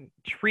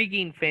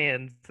intriguing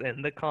fans,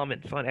 and the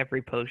comments on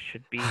every post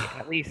should be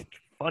at least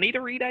funny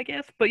to read, I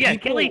guess. But yeah,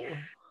 People-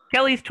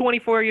 Kelly's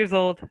 24 years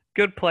old,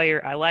 good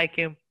player. I like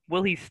him.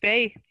 Will he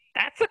stay?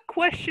 That's a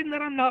question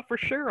that I'm not for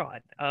sure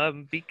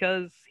on,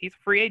 because he's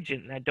a free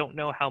agent, and I don't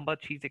know how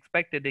much he's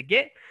expected to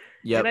get,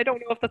 and I Yep. don't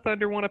know if the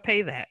Thunder want to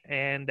pay that.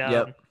 And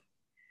Yep.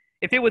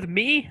 if it was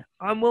me,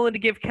 I'm willing to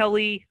give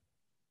Kelly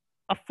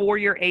a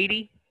 4-year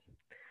 80.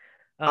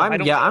 I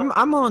don't know.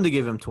 I'm willing to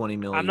give him 20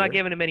 million. I'm not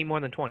giving him any more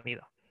than 20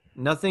 though.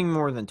 Nothing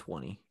more than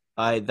 20.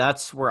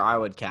 That's where I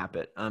would cap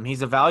it.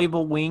 He's a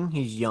valuable wing.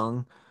 He's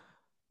young.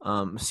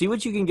 See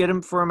what you can get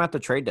him for him at the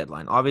trade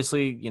deadline.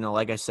 Obviously,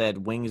 like I said,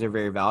 wings are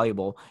very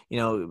valuable.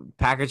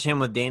 Package him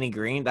with Danny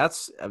Green.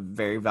 That's a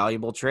very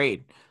valuable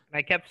trade.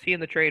 I kept seeing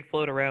the trade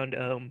float around.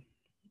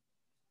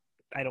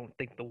 I don't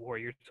think the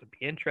Warriors would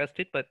be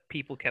interested, but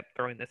people kept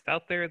throwing this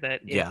out there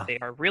that if Yeah. they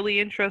are really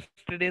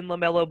interested in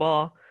LaMelo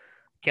Ball,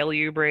 Kelly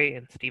Oubre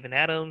and Steven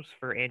Adams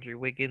for Andrew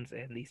Wiggins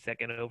and the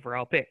second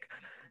overall pick.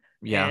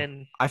 Yeah.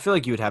 And I feel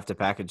like you would have to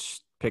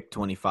package pick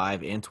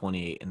 25 and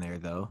 28 in there,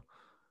 though.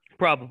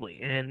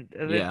 probably. And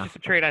that's Yeah. just a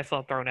trade I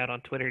saw thrown out on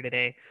Twitter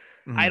today.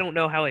 Mhm. I don't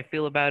know how I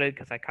feel about it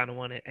because I kind of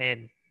want it.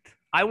 And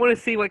I want to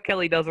see what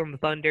Kelly does on the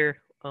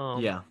Thunder.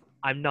 Yeah.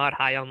 I'm not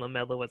high on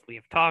LaMelo as we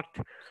have talked.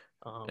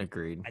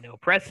 Agreed. I know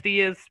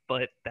Presti is,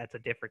 but that's a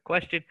different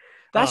question.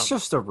 That's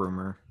just a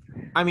rumor.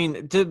 I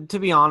mean, to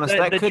be honest,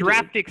 The that could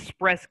Draft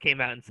Express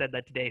came out and said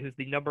that today. Who's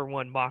the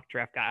 #1 mock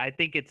draft guy? I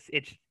think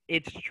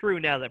it's true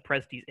now that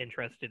Presti's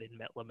interested in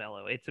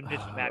LaMelo. It's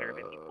just a matter of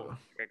if he pulls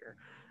the trigger.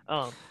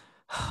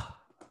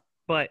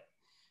 But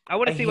I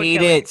want to see what hate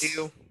Kelly it. can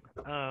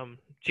do.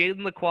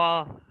 Jaden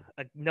Lacroix,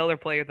 another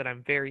player that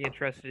I'm very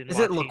interested in. Is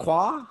it watching.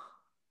 Lacroix?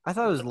 I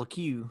thought it was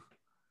LaQ.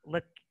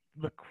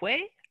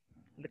 Lacroix?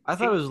 I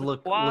thought it was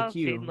Lacroix, LaQ.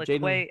 Jaden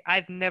Lacroix.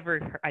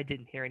 I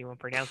didn't hear anyone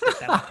pronounce it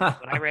that way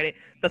when I read it.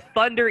 The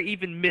Thunder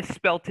even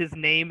misspelt his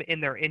name in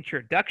their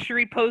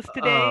introductory post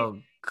today. Oh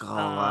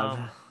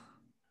God.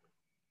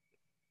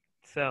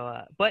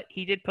 But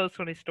he did post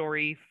on his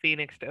story,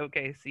 Phoenix to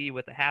OKC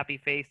with a happy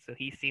face, so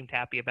he seemed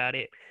happy about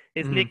it.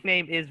 His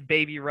nickname is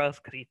Baby Russ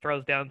because he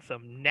throws down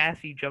some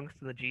nasty junks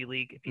in the G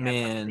League. If you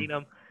haven't seen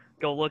him,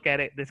 go look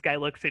at it. This guy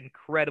looks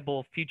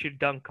incredible. Future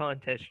dunk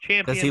contest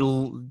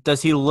champion.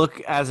 Does he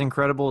look as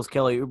incredible as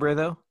Kelly Oubre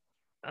though?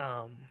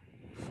 No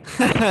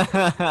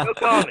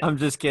comment. I'm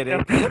just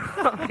kidding.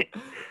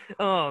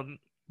 No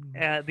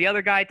the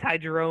other guy, Ty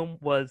Jerome,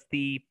 was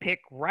the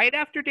pick right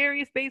after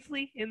Darius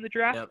Baisley in the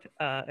draft.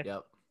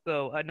 Yep.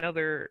 So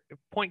another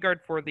point guard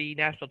for the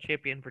national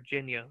champion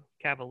Virginia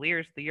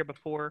Cavaliers the year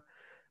before.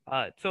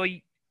 So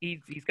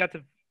he's got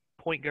some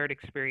point guard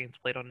experience,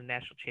 played on the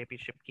national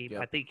championship team.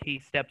 Yep. I think he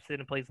steps in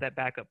and plays that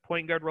backup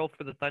point guard role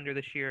for the Thunder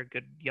this year. A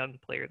good young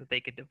player that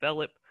they could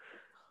develop,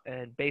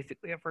 and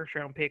basically a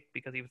first-round pick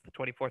because he was the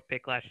 24th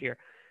pick last year.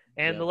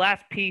 And the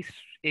last piece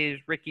is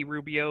Ricky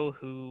Rubio,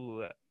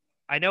 who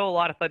I know a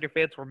lot of Thunder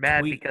fans were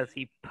mad because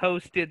he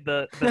posted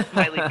the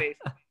smiley face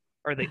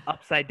or the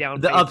upside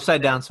down. The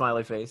upside down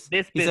smiley face.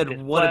 He said,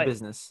 "What a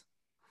business."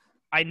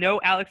 I know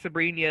Alex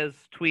Abrines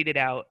tweeted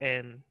out,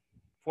 and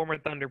former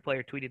Thunder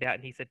player tweeted out,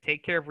 and he said,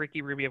 "Take care of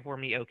Ricky Rubio for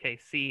me,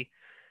 OKC."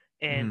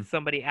 And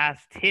somebody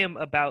asked him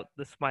about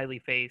the smiley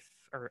face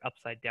or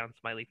upside down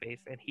smiley face,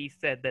 and he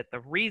said that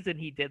the reason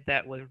he did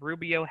that was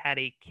Rubio had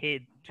a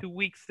kid 2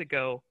 weeks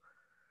ago,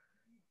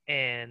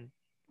 and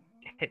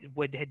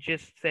had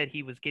just said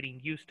he was getting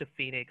used to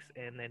Phoenix,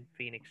 and then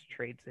Phoenix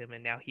trades him,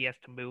 and now he has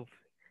to move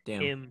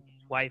him,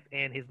 his wife,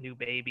 and his new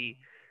baby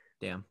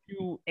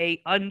to a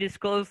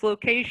undisclosed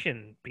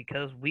location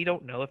because we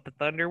don't know if the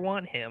Thunder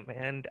want him,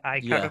 and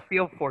I kind of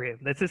feel for him.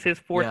 This is his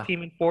fourth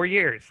team in 4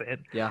 years,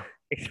 and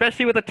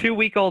especially with a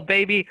 2-week-old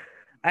baby,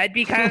 I'd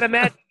be kind of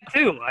mad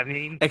too. I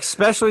mean,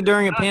 especially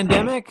during a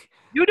pandemic.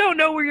 You don't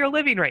know where you're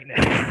living right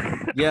now.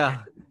 Yeah.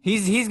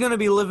 He's going to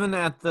be living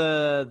at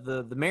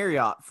the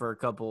Marriott for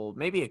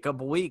maybe a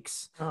couple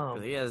weeks.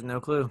 He has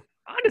no clue.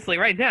 Honestly,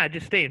 right now, I'd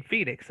just stay in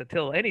Phoenix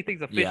until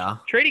anything's official. Yeah.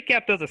 Trading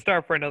cap doesn't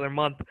start for another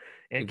month.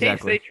 In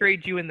case they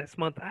trade you in this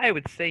month, I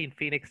would stay in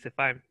Phoenix if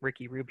I'm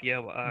Ricky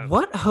Rubio.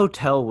 What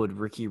hotel would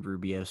Ricky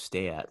Rubio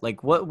stay at?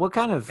 Like, what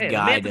kind of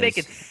guy man's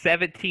making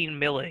 $17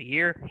 million a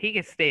year. He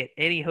can stay at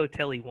any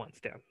hotel he wants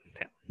downtown.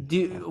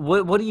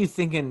 What are you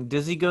thinking?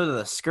 Does he go to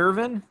the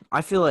Skirvin?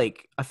 I feel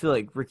like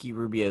Ricky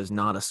Rubio is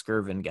not a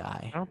Skirvin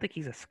guy. I don't think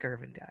he's a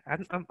Skirvin guy.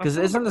 Because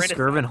isn't the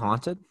Skirvin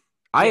haunted?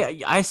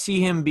 I see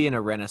him being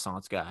a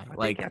Renaissance guy.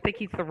 I think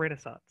he's the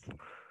Renaissance.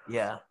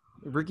 Yeah,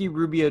 Ricky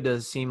Rubio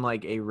does seem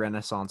like a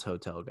Renaissance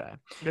hotel guy,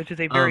 which is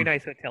a very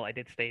nice hotel. I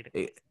did stay at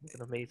it. It's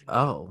an amazing.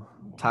 Oh,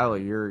 Tyler,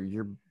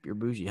 you're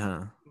bougie,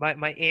 huh?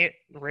 My aunt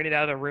rented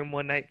out a room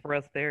one night for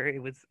us there.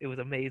 It was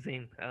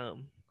amazing.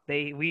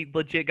 We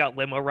legit got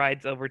limo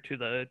rides over to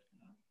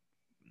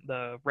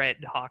the Red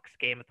Hawks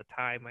game at the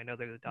time. I know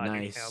they're the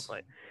Dodgers now,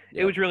 but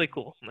it was really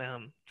cool.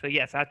 So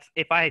yes,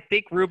 if I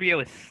think Rubio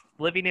is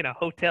living in a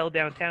hotel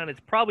downtown, it's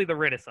probably the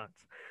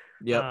Renaissance.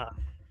 Yep.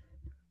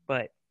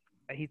 But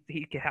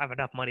he could have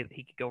enough money that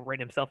he could go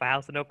rent himself a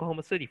house in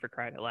Oklahoma City for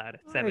crying out loud.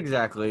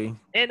 Exactly.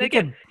 And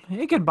again,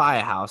 he could buy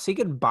a house. He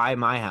could buy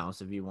my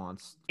house if he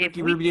wants.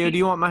 Ricky Rubio, do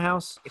you want my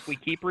house? If we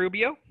keep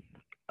Rubio,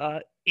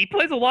 he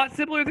plays a lot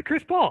similar to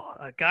Chris Paul,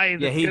 a guy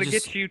that's going to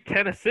get you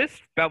 10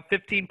 assists, about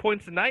 15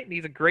 points a night, and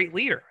he's a great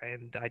leader.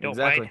 And I don't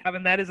mind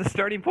having that as a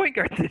starting point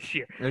guard this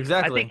year.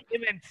 Exactly. I think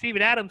him and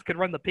Steven Adams could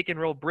run the pick and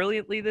roll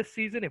brilliantly this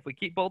season if we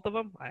keep both of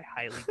them. I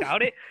highly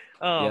doubt it.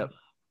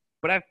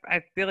 But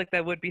I feel like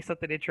that would be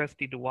something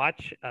interesting to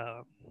watch.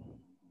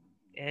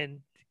 And,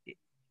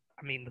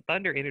 I mean, the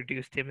Thunder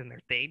introduced him in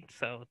their thing,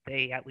 so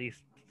they at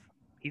least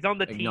 – he's on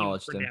the team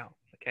for now.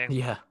 Okay.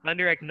 Yeah.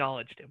 Thunder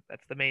acknowledged him.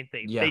 That's the main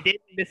thing. Yeah. They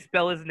didn't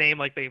misspell his name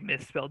like they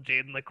misspelled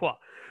Jaden Lacroix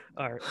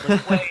or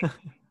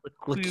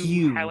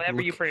LeCue,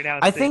 however you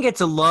pronounce it. I think it's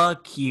a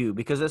LeCue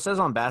because it says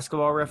on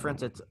Basketball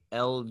Reference it's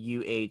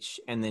LUH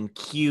and then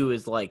Q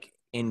is like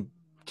in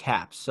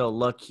caps. So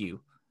LeCue,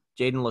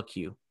 Jaden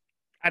LeCue.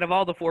 Out of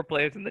all the 4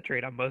 players in the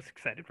trade, I'm most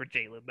excited for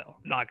Jalen Bell.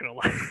 Not gonna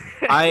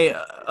lie.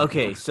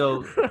 Okay.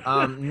 So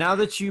now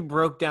that you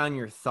broke down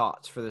your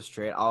thoughts for this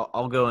trade,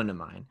 I'll go into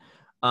mine.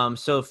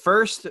 So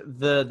first,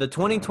 the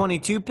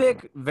 2022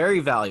 pick, very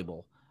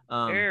valuable.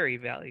 Very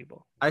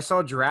valuable. I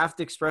saw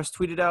Draft Express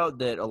tweeted out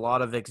that a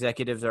lot of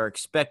executives are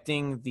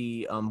expecting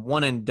the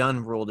one and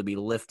done rule to be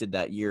lifted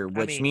that year,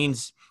 which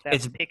means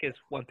that pick is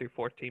 1 through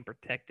 14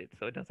 protected,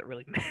 so it doesn't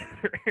really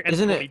matter.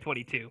 Isn't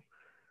 2022?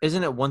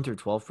 Isn't it 1 through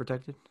 12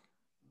 protected?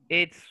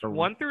 It's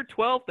 1 through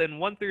 12, then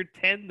 1 through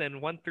 10, then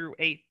 1 through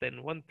 8,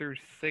 then 1 through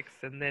 6,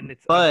 and then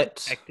it's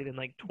protected in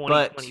like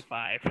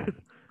 2025.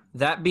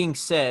 That being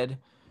said,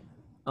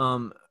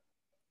 I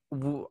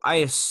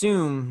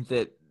assume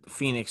that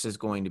Phoenix is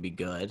going to be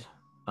good.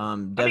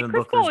 Devin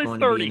Booker is going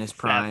to be in his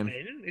prime.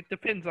 It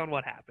depends on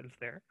what happens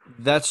there.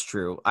 That's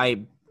true.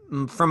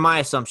 From my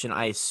assumption,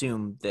 I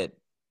assume that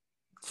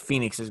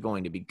Phoenix is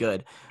going to be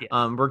good.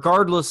 Yeah.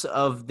 Regardless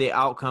of the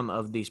outcome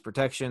of these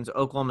protections,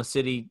 Oklahoma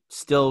City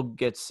still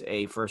gets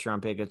a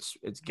first-round pick. It's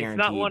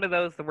guaranteed. It's not one of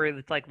those where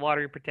it's like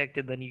lottery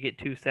protected, then you get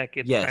 2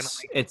 seconds. Yes,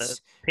 like the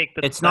pick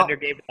that the Thunder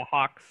gave to the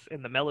Hawks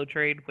in the Melo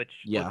trade, which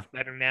looks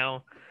better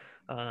now.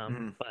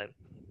 But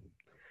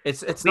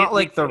it's not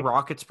like the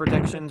Rockets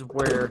protections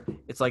where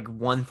it's like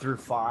 1 through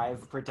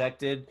 5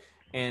 protected,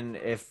 and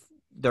if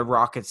the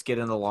Rockets get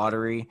in the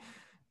lottery,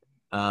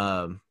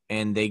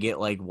 and they get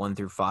like 1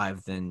 through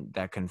 5, then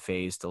that can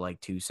phase to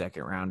like 2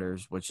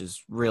 second-rounders, which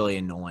is really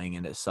annoying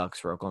and it sucks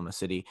for Oklahoma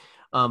City.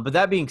 But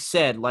that being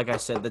said, like I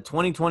said, the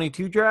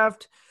 2022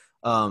 draft,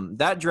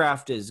 that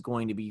draft is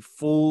going to be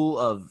full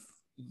of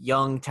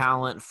young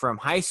talent from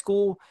high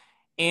school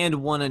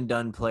and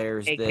one-and-done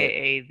players.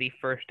 AKA the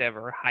first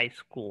ever high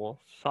school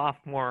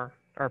sophomore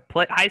or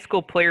high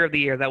school player of the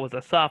year. That was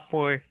a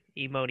sophomore,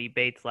 Imoni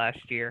Bates,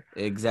 last year.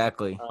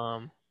 Exactly.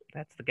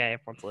 That's the guy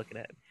everyone's looking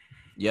at.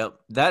 Yep,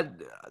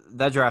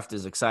 that draft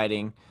is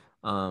exciting.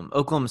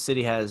 Oklahoma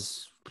City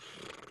has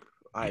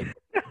I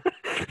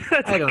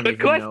don't even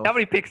know. How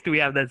many picks do we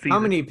have that season? How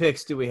many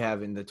picks do we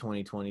have in the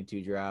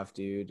 2022 draft,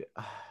 dude?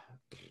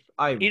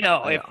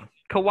 If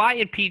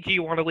Kawhi and PG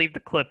want to leave the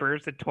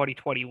Clippers in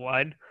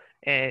 2021,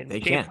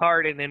 and James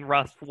Harden and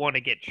Russ want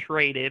to get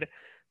traded,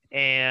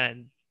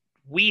 and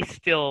we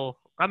still.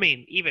 I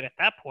mean, even at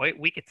that point,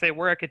 we could say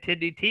we're a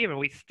contending team, and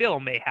we still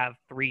may have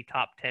 3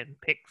 top 10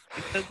 picks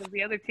because of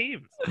the other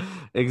teams.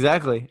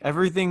 Exactly.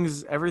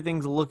 Everything's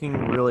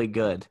looking really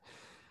good.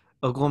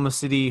 Oklahoma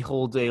City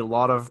holds a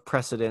lot of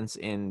precedence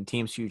in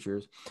teams'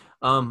 futures.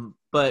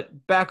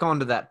 But back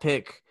onto that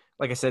pick,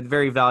 like I said,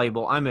 very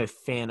valuable. I'm a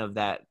fan of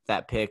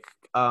that pick.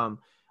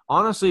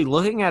 Honestly,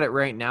 looking at it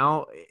right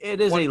now,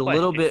 it is One a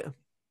little question. bit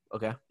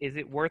okay. Is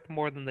it worth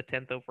more than the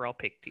 10th overall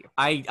pick to you?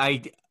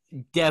 I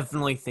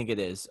definitely think it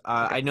is.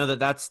 Okay. I know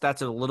that's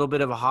a little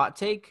bit of a hot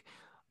take.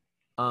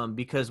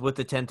 Because with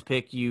the 10th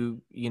pick,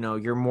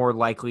 you're more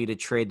likely to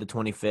trade the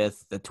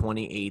 25th, the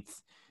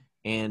 28th,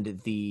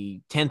 and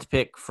the 10th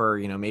pick for,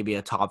 maybe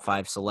a top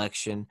 5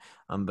 selection.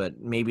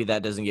 But maybe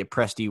that doesn't get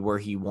Presti where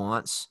he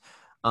wants.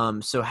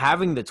 So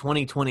having the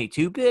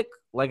 2022 pick,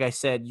 like I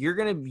said, you're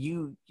going to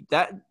view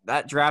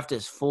that draft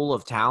is full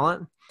of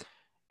talent,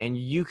 and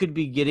you could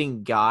be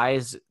getting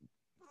guys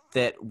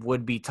that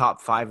would be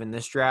top 5 in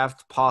this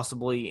draft,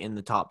 possibly in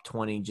the top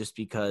 20, just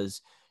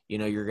because,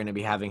 you're going to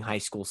be having high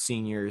school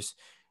seniors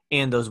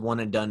and those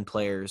one and done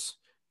players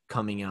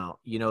coming out.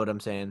 You know what I'm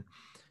saying?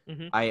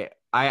 Mm-hmm.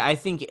 I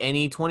think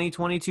any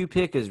 2022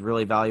 pick is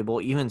really valuable,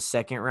 even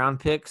second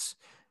round picks,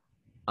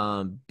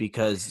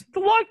 because It's a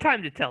long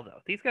time to tell, though.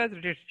 These guys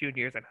are just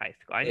juniors in high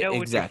school. I know what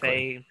you're exactly.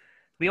 saying.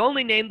 The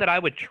only name that I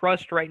would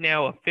trust right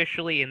now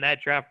officially in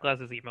that draft class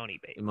is Imoni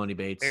Bates. Imoni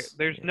Bates.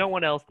 There's no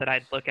one else that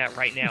I'd look at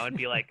right now and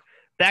be like,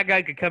 that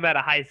guy could come out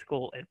of high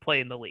school and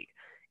play in the league.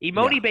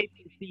 Imoni Bates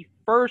is the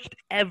first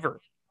ever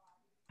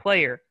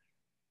player,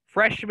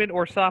 freshman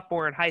or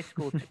sophomore in high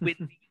school, to win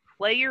the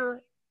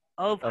player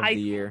of high the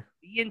school, year.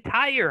 the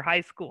entire high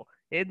school,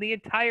 in the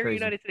entire Crazy.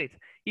 United States.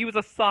 He was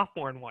a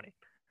sophomore and won it.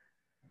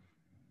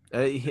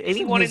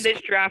 Anyone in this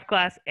draft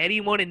class,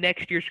 anyone in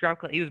next year's draft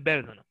class, he was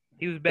better than him.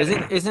 He was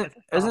better.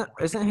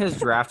 Isn't his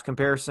draft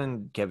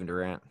comparison Kevin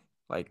Durant?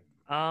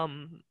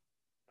 I'm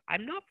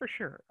not for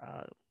sure.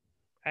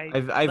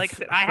 I've like I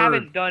said, I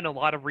haven't done a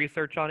lot of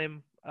research on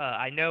him.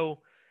 I know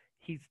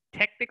he's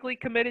technically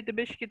committed to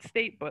Michigan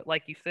State, but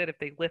like you said, if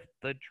they lift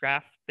the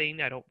draft thing,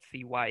 I don't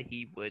see why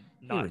he would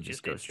not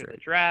just go straight to the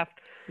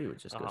draft. He would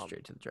just go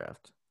straight to the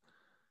draft.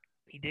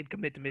 He did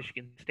commit to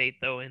Michigan State,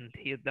 though, and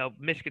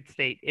Michigan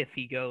State, if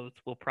he goes,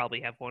 will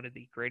probably have one of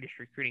the greatest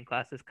recruiting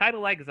classes, kind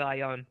of like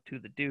Zion to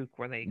the Duke,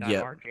 where they got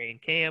RJ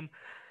and Cam.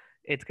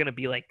 It's going to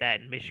be like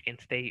that, and Michigan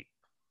State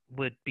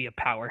would be a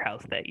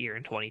powerhouse that year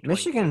in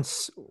 2020.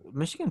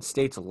 Michigan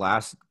State's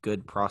last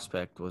good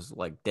prospect was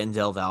like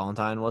Denzel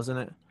Valentine, wasn't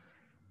it?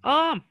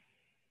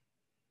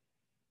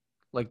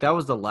 That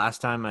was the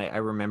last time I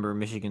remember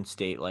Michigan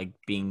State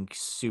being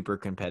super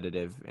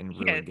competitive and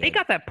really good. They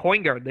got that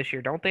point guard this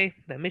year, don't they?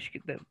 That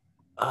Michigan,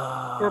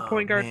 or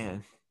point guard.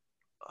 Man,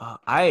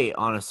 I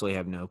honestly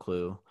have no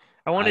clue.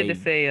 I wanted to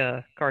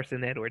say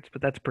Carson Edwards,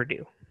 but that's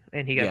Purdue,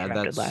 and he got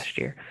drafted last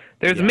year.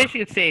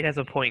 Michigan State has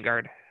a point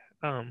guard.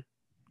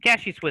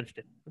 Cassius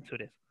Winston. That's who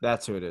it is.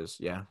 That's who it is.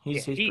 Yeah,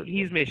 he's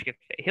Michigan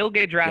State. He'll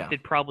get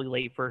drafted probably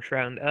late first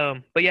round.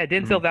 But yeah,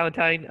 Denzel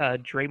Valentine,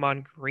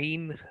 Draymond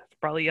Green is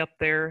probably up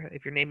there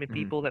if you're naming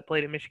people that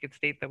played at Michigan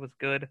State that was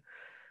good.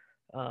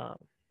 I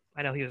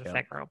know he was a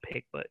second round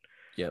pick, but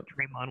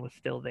Draymond was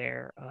still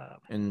there.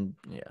 And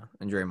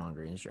Draymond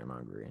Green is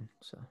Draymond Green.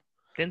 So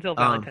Denzel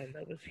Valentine,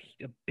 that was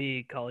a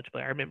big college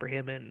player. I remember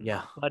him and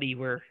Buddy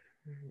were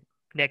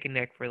neck and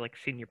neck for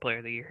senior player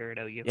of the year here at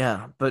OU.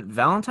 Yeah, but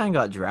Valentine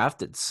got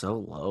drafted so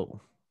low.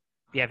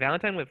 Yeah,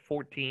 Valentine went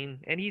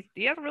 14, and he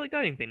hasn't really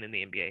done anything in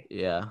the NBA.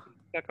 Yeah.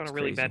 He's stuck on a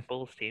really bad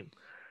Bulls team.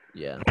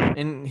 Yeah,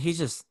 and he's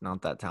just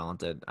not that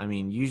talented. I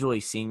mean, usually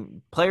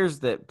seeing players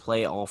that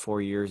play all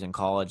 4 years in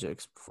college,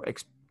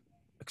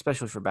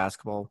 especially for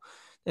basketball,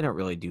 they don't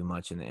really do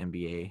much in the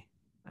NBA.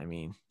 I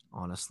mean,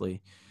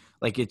 honestly.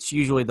 It's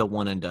usually the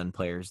one-and-done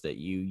players that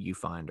you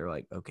find are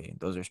okay,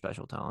 those are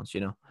special talents,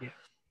 Yeah.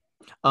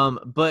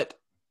 But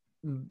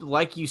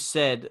like you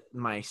said,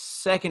 my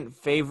second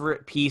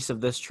favorite piece of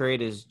this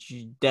trade is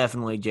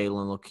definitely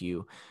Jalen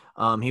LeCue.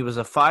 He was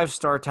a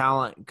 5-star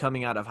talent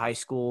coming out of high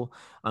school.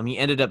 He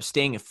ended up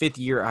staying a 5th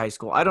year at high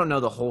school. I don't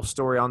know the whole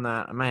story on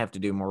that. I might have to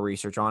do more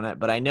research on it,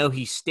 but I know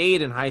he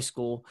stayed in high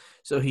school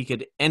so he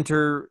could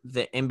enter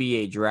the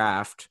NBA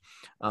draft.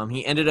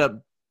 He ended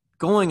up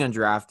going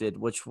undrafted,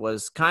 which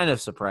was kind of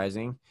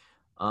surprising.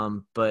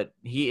 But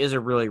he is a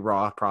really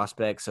raw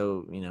prospect,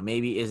 so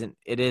maybe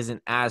it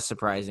isn't as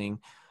surprising.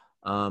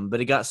 But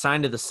he got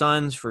signed to the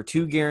Suns for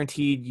 2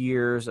 guaranteed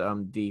years.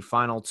 The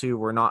final 2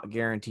 were not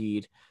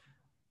guaranteed.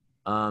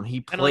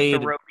 He played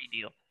the Roby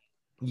deal.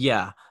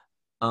 Yeah.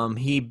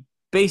 He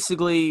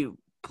basically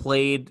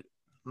played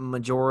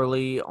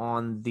majorly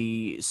on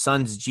the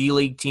Suns G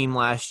League team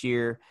last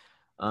year.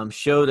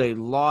 Showed a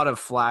lot of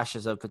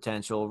flashes of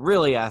potential.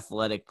 Really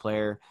athletic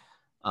player.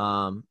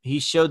 He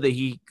showed that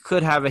he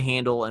could have a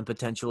handle and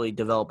potentially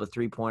develop a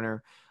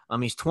 3-pointer.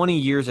 He's 20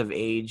 years of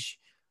age.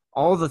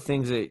 All the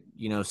things that,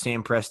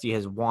 Sam Presti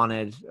has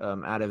wanted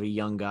out of a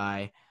young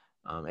guy.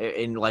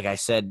 And like I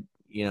said,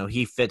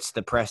 he fits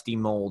the Presti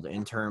mold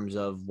in terms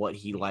of what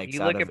he likes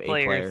out of a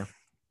player.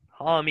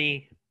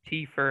 Hami,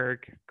 T. Ferg,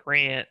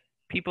 Grant,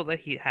 people that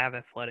have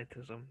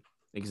athleticism.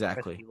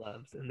 Exactly. Presti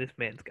loves, and this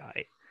man's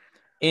guy.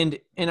 And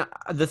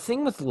the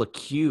thing with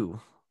LeCue,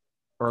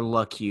 or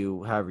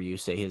Luck-Yu, however you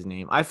say his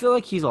name. I feel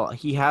like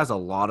he has a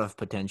lot of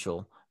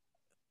potential.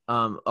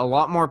 A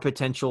lot more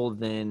potential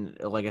than,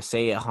 like I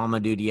say, a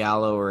Hamidou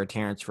Diallo or a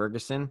Terrence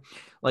Ferguson.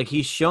 Like,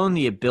 he's shown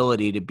the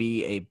ability to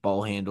be a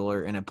ball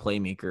handler and a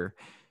playmaker.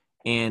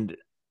 And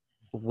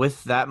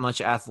with that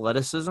much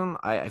athleticism,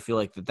 I feel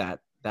like that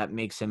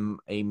makes him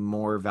a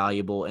more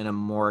valuable and a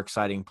more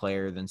exciting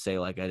player than, say,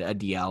 like a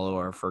Diallo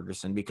or a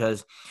Ferguson.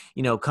 Because,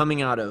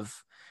 coming out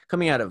of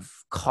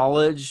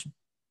college,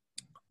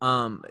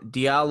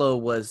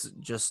 Diallo was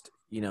just,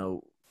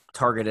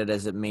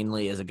 targeted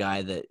mainly as a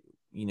guy that,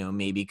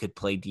 maybe could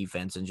play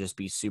defense and just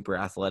be super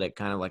athletic,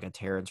 kind of like a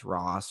Terrence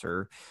Ross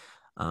or,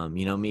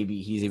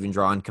 maybe he's even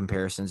drawn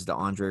comparisons to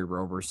Andre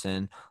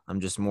Roberson. I'm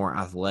just more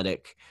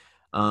athletic.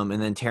 And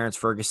then Terrence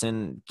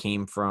Ferguson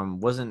came from,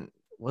 wasn't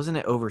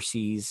it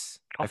overseas?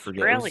 I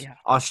forget. It was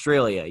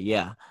Australia.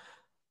 Yeah.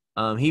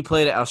 He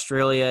played at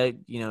Australia.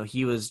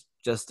 He was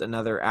just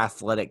another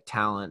athletic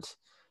talent.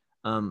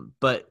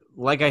 But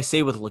like I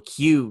say with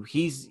Luck-Yu,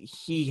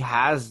 he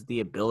has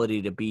the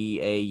ability to be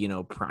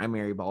a,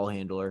 primary ball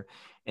handler.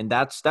 And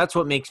that's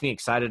what makes me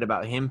excited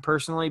about him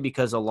personally,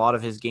 because a lot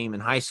of his game in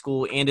high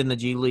school and in the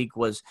G League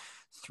was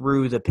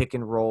through the pick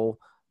and roll.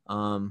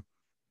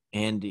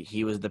 And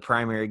he was the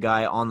primary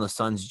guy on the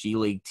Suns G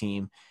League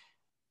team.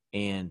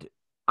 And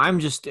I'm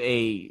just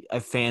a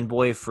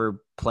fanboy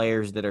for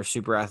players that are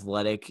super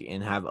athletic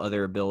and have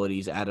other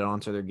abilities added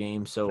onto their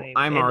game. So Same.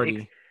 I'm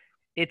already...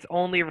 It's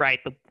only right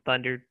the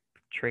Thunder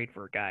trade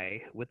for a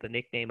guy with the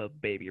nickname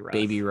of Baby Russ.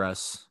 Baby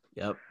Russ.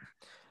 Yep.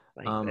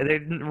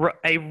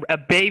 A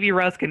Baby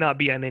Russ cannot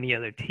be on any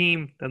other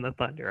team than the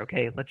Thunder,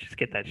 okay? Let's just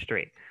get that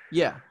straight.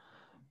 Yeah.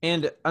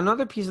 And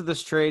another piece of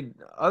this trade,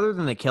 other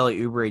than the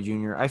Kelly Oubre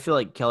Jr., I feel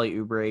like Kelly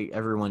Oubre,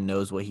 everyone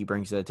knows what he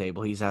brings to the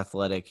table. He's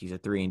athletic. He's a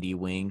 3-and-D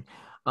wing.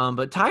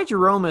 But Ty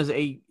Jerome is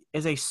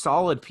a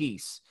solid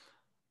piece.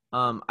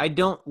 I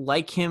don't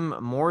like him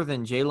more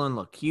than Jalen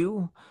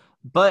Luck-Yu,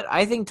 but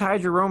I think Ty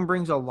Jerome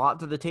brings a lot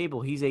to the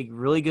table. He's a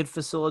really good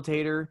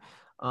facilitator.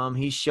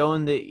 He's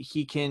shown that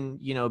he can,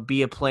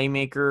 be a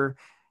playmaker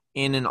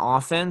in an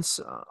offense.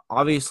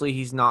 Obviously,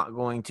 he's not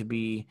going to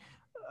be,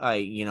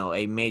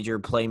 a major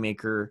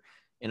playmaker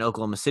in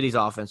Oklahoma City's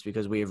offense,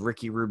 because we have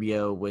Ricky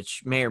Rubio,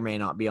 which may or may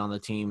not be on the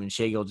team, and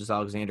Shai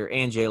Gilgeous-Alexander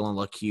and Jalen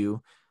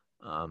Luck-Yu.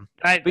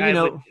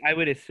 I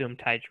would assume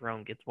Ty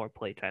Jerome gets more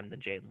playtime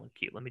than Jalen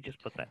Luck-Yu. Let me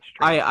just put that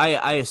straight.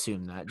 I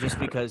assume that just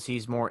because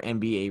he's more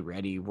NBA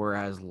ready,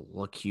 whereas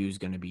Luck-Yu's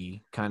going to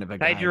be kind of a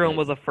guy. Ty Jerome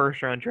was a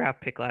first-round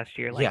draft pick last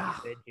year. Like you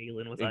said,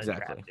 Jalen was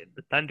exactly. undrafted.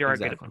 The Thunder are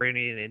going to bring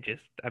in and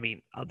just,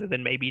 other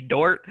than maybe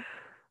Dort,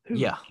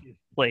 who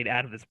played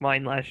out of his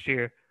mind last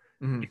year,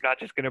 you're not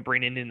just going to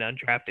bring in an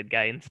undrafted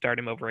guy and start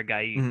him over a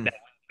guy that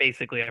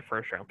basically a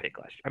first-round pick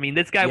last year.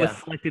 This guy was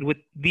selected with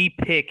the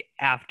pick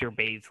after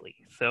Baisley.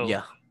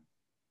 So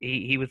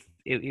he was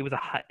it was a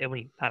high,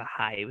 not a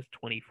high, it was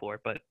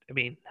 24, but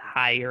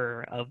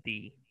higher of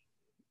the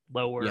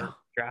lower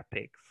draft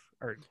picks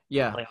or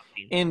playoff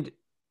teams.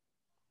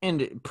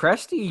 And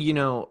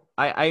Presti,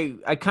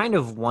 I kind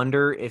of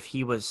wonder if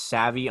he was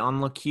savvy on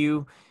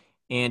Luck-Yu,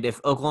 and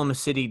if Oklahoma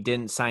City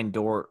didn't sign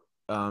Dort,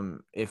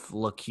 if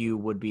Luck-Yu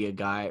would be a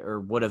guy, or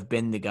would have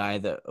been the guy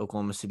that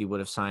Oklahoma City would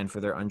have signed for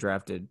their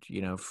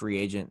undrafted, free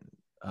agent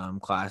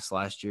class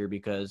last year,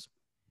 because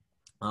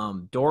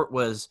Dort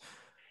was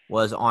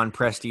on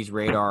Presti's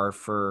radar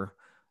for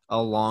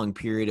a long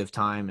period of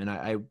time, and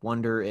I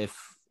wonder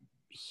if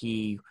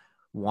he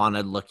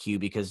wanted Luck-Yu,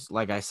 because,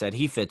 like I said,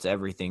 he fits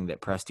everything that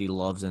Presti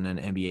loves in an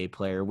NBA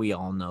player. We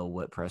all know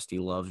what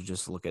Presti loves.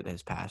 Just look at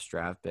his past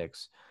draft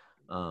picks.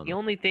 The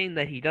only thing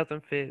that he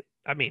doesn't fit,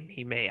 I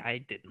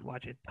didn't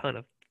watch a ton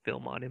of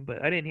film on him,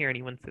 but I didn't hear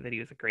anyone say that he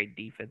was a great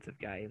defensive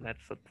guy, and that's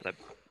something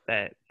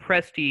that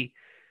Presti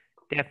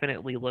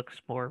definitely looks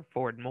more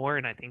forward more,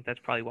 and I think that's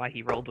probably why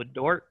he rolled with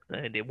Dort,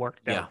 and it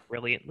worked out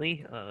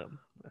brilliantly. I'm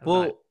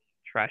not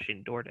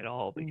trashing Dort at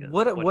all, because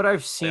what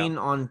I've seen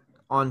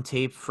on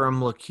tape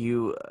from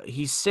Luck-Yu,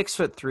 he's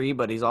 6'3",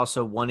 but he's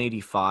also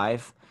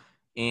 185,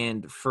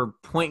 and for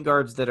point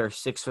guards that are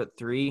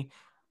 6'3",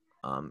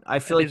 I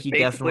feel like he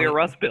definitely a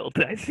Russ build.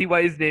 I see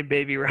why he's named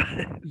Baby Russ.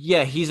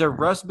 Yeah, he's a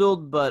Russ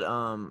build, but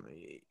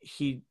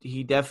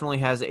he definitely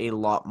has a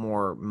lot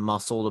more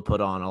muscle to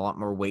put on, a lot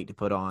more weight to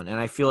put on, and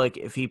I feel like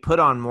if he put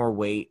on more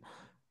weight,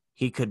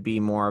 he could be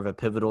more of a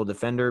pivotal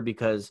defender,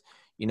 because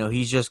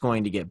he's just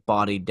going to get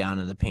bodied down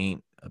in the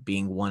paint,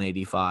 being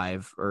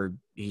 185, or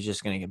he's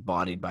just going to get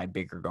bodied by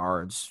bigger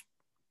guards.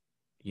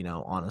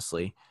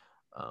 Honestly.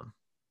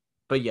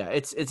 But yeah,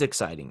 it's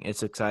exciting.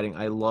 It's exciting.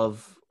 I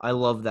love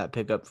that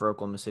pickup for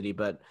Oklahoma City,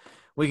 but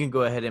we can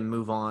go ahead and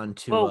move on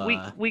to.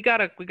 Well, we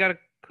gotta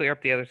clear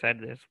up the other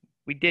side of this.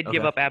 We did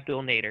give up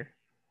Abdul Nader.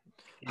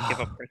 Give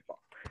up Chris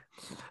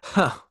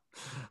Paul.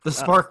 The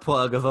spark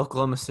plug of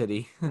Oklahoma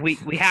City. we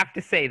have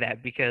to say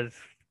that, because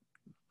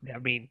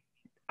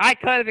I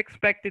kind of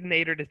expected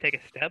Nader to take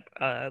a step.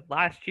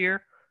 Last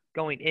year,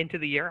 going into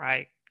the year,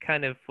 I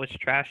kind of was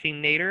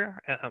trashing Nader.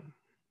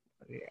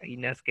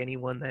 He ask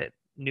anyone that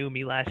knew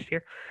me last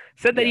year,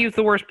 said that he was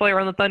the worst player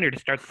on the Thunder to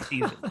start the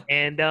season.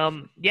 And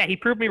he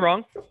proved me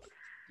wrong.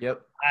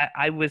 Yep.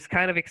 I was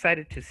kind of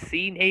excited to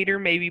see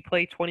Nader maybe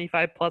play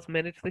 25 plus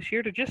minutes this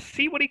year to just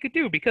see what he could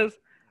do, because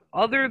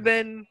other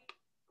than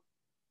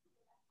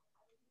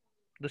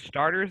the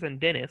starters and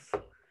Dennis,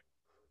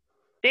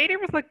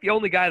 Nader was like the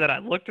only guy that I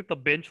looked at the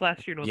bench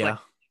last year and was like, I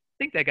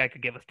think that guy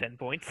could give us 10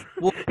 points.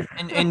 Well,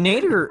 and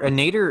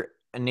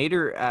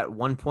Nader at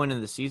one point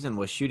in the season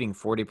was shooting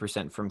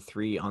 40% from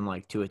 3 on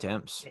like 2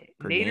 attempts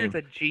per Nader's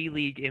game. a G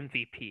League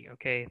MVP,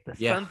 okay? The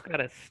Yeah. Suns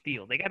got a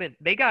steal. They got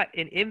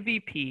an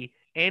MVP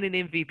and an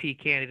MVP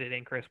candidate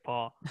in Chris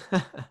Paul.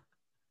 I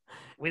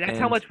mean, that's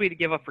how much we had to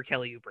give up for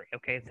Kelly Oubre,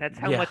 okay? That's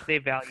how much they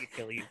valued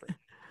Kelly Oubre.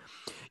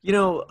 You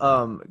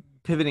know,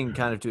 pivoting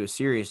kind of to a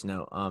serious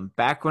note,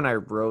 back when I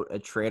wrote a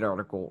trade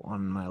article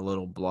on my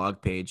little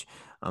blog page,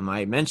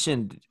 I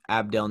mentioned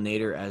Abdel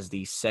Nader as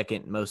the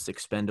second most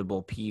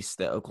expendable piece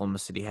that Oklahoma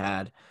City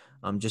had,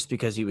 just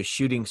because he was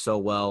shooting so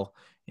well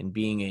and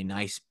being a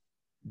nice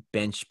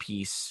bench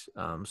piece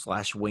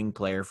 / wing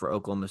player for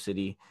Oklahoma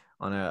City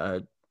on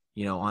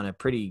a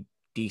pretty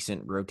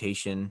decent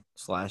rotation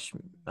 /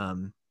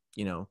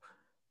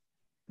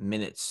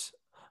 minutes.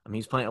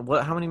 He's playing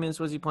how many minutes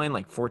was he playing?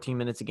 Like 14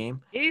 minutes a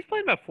game? Yeah, he's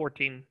playing about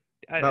 14.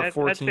 About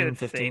 14, I'd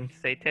say 15.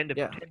 Say 10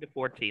 to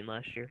 14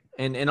 last year.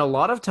 And a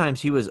lot of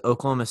times he was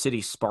Oklahoma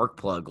City's spark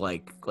plug.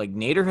 Like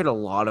Nader hit a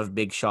lot of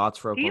big shots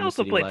for Oklahoma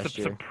City last year. He also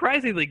played some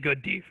surprisingly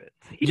good defense.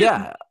 He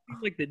didn't seem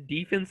like the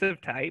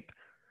defensive type.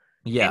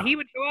 Yeah. And he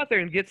would go out there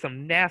and get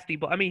some nasty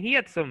ball. I mean, he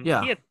had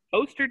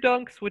poster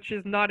dunks, which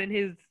is not in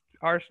his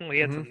arsenal. He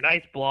had some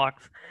nice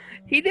blocks.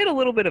 He did a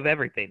little bit of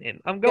everything.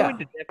 And I'm going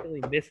to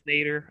definitely miss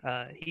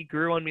Nader. He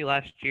grew on me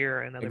last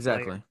year.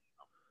 Exactly.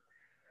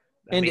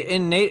 And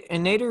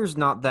Nader's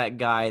not that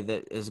guy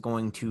that is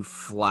going to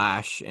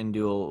flash and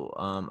do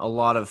a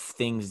lot of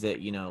things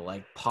that,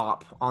 like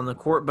pop on the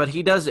court, but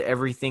he does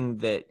everything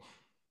that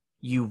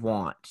you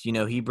want.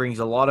 He brings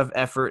a lot of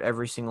effort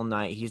every single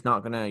night. He's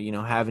not going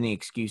to, have any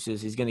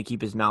excuses. He's going to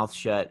keep his mouth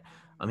shut.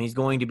 He's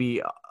going to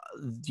be,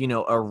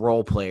 a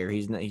role player.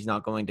 He's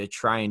not going to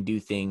try and do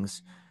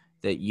things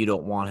that you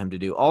don't want him to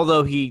do.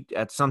 Although he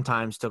at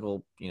sometimes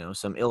took,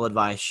 some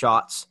ill-advised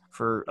shots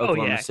for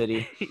Oklahoma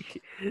City,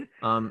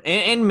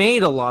 and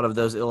made a lot of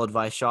those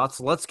ill-advised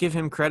shots. Let's give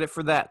him credit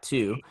for that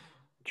too.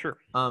 Sure.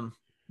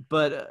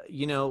 But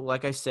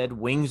like I said,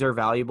 wings are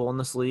valuable in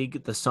this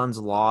league. The Suns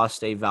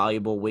lost a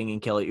valuable wing in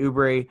Kelly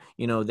Oubre.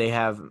 They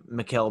have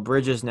Mikal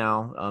Bridges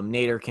now.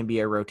 Nader can be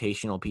a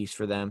rotational piece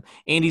for them,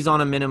 and he's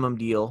on a minimum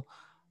deal.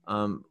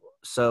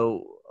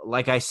 So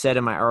like I said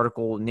in my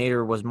article,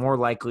 Nader was more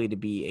likely to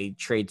be a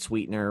trade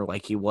sweetener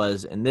like he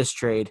was in this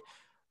trade.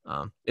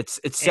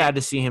 It's sad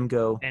to see him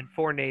go. And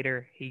for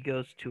Nader, he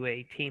goes to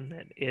a team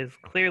that is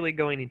clearly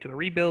going into a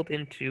rebuild,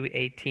 into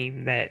a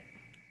team that,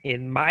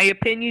 in my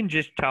opinion,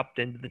 just topped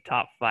into the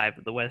top 5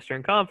 of the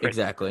Western Conference.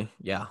 Exactly.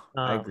 Yeah,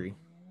 I agree.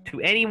 To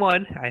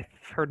anyone, I've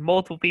heard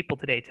multiple people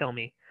today tell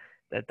me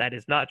that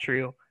is not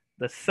true.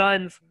 The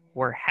Suns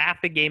were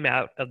half a game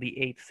out of the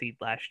 8th seed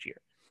last year.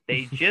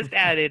 They just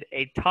added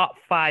a top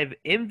 5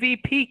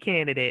 MVP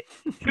candidate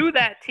to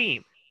that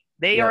team.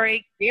 They are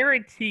a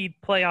guaranteed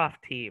playoff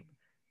team.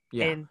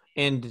 Yeah.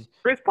 And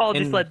Chris Paul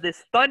just led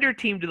this Thunder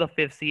team to the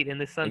 5th seed,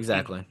 and the Suns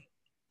team.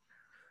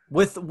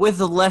 With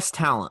less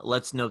talent,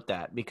 let's note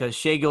that, because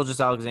Shai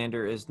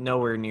Gilgeous-Alexander is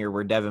nowhere near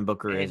where Devin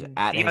Booker is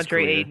at his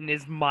career. DeAndre Ayton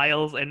is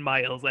miles and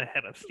miles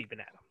ahead of Steven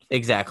Adams.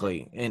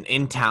 Exactly, and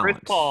in talent. Chris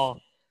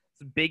Paul's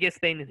biggest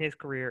thing in his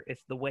career is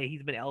the way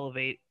he's been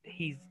elevated.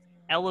 He's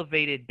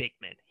elevated big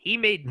men. He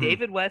made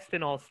David West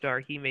an all-star.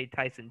 He made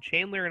Tyson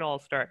Chandler an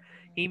all-star.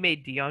 He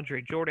made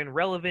DeAndre Jordan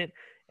relevant,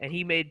 and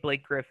he made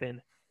Blake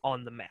Griffin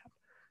on the map.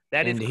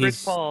 That is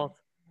Chris Paul.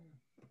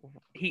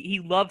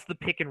 He loves the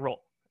pick and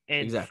roll.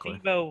 And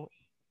Steve-O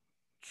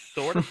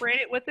sort of ran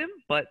it with him,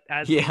 but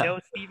as we know,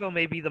 Steve-O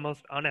may be the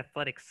most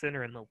unathletic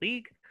center in the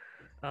league,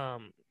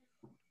 and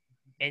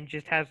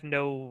just has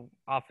no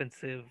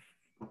offensive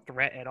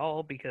threat at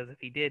all, because if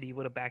he did, he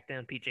would have backed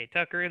down P.J.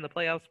 Tucker in the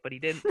playoffs, but he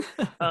didn't.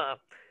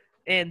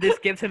 And this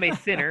gives him a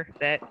center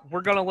that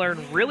we're going to learn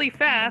really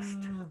fast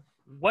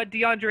what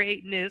DeAndre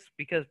Ayton is,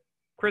 because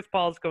Chris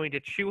Paul is going to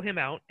chew him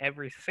out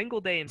every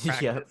single day in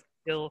practice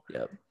until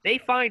they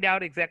find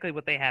out exactly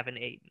what they have in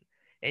Ayton.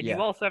 And you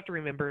also have to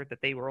remember that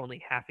they were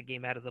only half a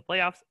game out of the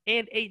playoffs,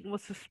 and Ayton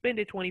was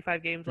suspended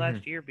 25 games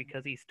last year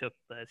because he took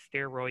the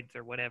steroids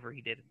or whatever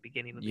he did at the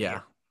beginning of the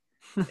year.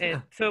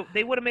 And so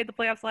they would have made the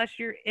playoffs last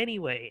year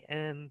anyway.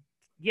 And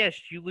yes,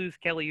 you lose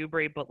Kelly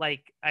Oubre, but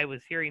like I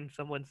was hearing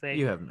someone say,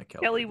 you have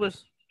Mikal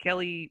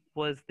Kelly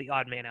was the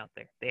odd man out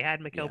there. They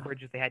had Mikal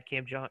Bridges, they had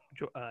Cam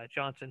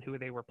Johnson, who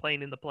they were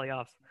playing in the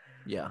playoffs.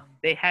 Yeah,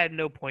 they had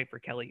no point for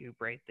Kelly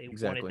Oubre. They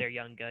wanted their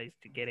young guys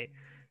to get it.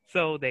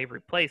 So they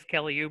replaced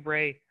Kelly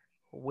Oubre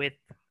with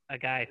a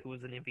guy who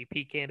was an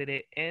MVP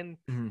candidate. And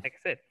like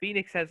I said,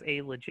 Phoenix has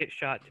a legit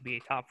shot to be a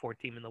top 4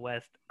 team in the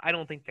West. I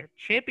don't think they're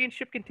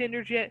championship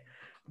contenders yet,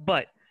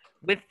 but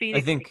with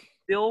Phoenix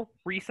still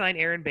re-sign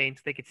Aaron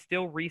Baines. They could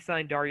still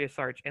re-sign Dario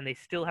Saric, and they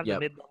still have the Yep.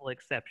 mid-level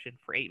exception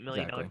for $8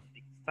 million. Exactly. They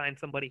can sign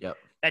somebody. Yep.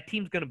 That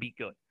team's going to be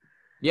good.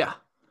 Yeah.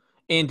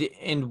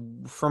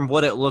 And from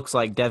what it looks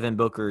like, Devin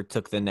Booker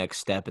took the next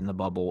step in the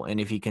bubble. And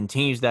if he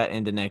continues that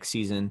into next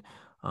season,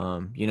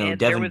 And Devin.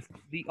 there was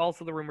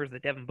also the rumors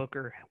that Devin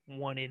Booker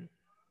wanted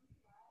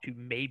to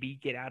maybe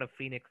get out of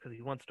Phoenix because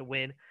he wants to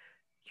win.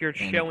 You're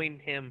showing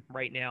him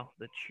right now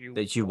that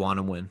you want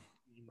to win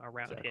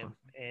around him.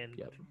 And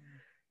Yep.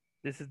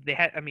 this is they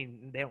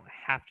don't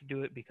have to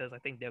do it because I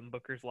think Devin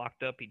Booker's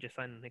locked up. He just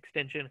signed an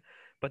extension.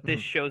 But this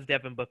shows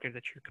Devin Booker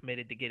that you're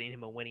committed to getting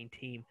him a winning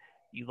team.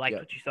 You liked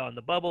what you saw in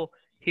the bubble.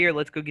 Here,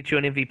 let's go get you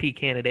an MVP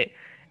candidate.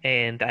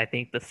 And I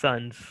think the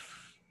Suns,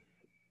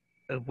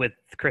 with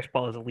Chris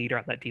Paul as a leader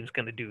on that team, is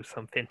going to do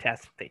some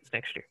fantastic things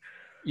next year.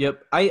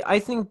 Yep. I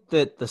think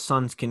that the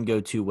Suns can go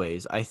two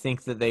ways. I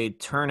think that they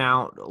turn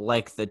out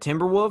like the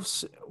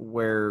Timberwolves,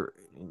 where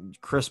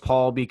Chris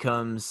Paul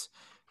becomes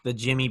the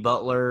Jimmy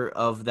Butler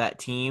of that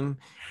team,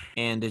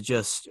 and it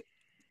just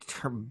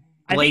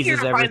blazes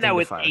everything find that to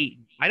with fire.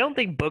 Ayton. I don't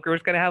think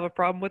Booker's going to have a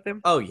problem with him.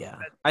 Oh yeah,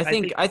 I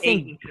think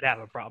Ayton should have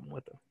a problem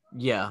with him.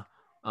 Yeah,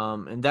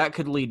 and that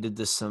could lead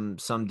to some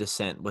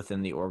dissent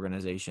within the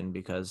organization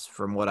because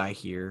from what I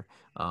hear,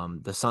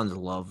 the Suns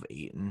love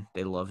Ayton.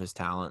 They love his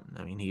talent.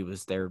 I mean, he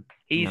was their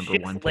number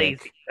one pick.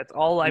 Lazy. That's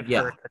all I've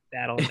heard.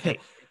 That on tape.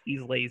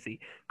 He's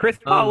lazy. Chris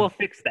Paul will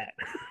fix that.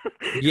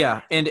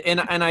 Yeah, and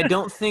I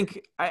don't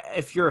think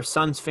if you're a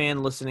Suns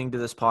fan listening to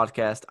this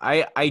podcast,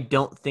 I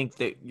don't think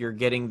that you're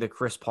getting the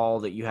Chris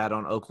Paul that you had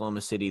on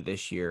Oklahoma City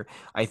this year.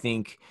 I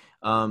think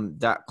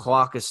that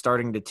clock is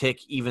starting to tick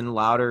even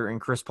louder in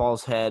Chris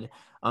Paul's head.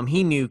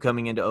 He knew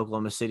coming into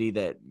Oklahoma City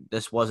that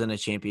this wasn't a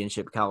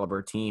championship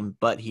caliber team,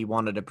 but he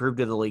wanted to prove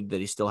to the league that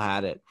he still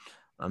had it.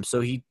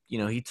 So he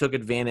took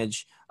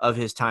advantage of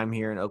his time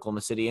here in Oklahoma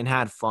City and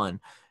had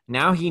fun.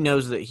 Now he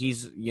knows that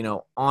he's,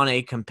 on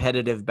a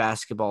competitive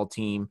basketball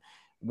team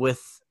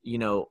with,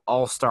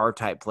 all-star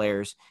type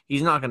players.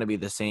 He's not going to be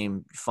the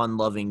same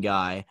fun-loving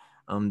guy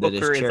that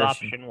Booker is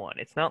option one.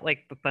 It's not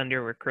like the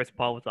Thunder where Chris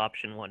Paul was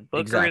option one.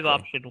 Booker is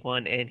option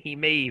one, and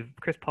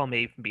Chris Paul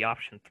may even be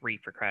option 3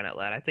 for crying out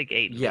loud. I think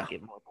Ayton may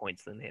get more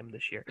points than him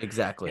this year.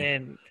 Exactly.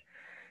 And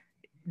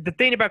the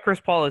thing about Chris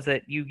Paul is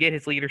that you get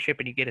his leadership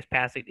and you get his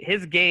passing.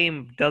 His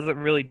game doesn't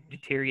really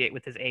deteriorate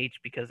with his age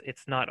because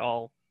it's not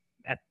all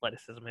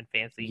athleticism and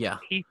fancy. Yeah.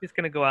 He's just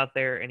going to go out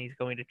there and he's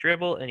going to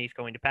dribble and he's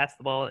going to pass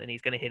the ball and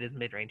he's going to hit his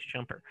mid-range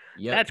jumper.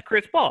 Yep. That's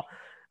Chris Paul.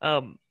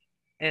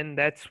 And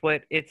that's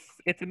what it's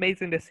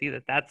amazing to see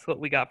that that's what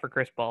we got for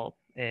Chris Paul.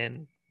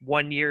 And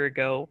 1 year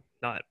ago,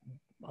 not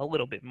a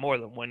little bit more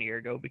than 1 year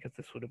ago, because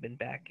this would have been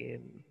back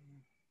in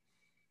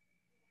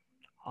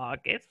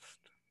August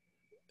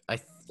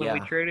when we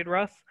traded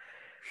Russ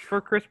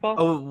for Chris Paul.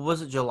 Oh,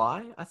 was it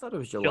July? I thought it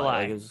was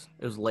July. Like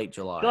it was late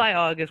July.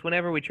 August,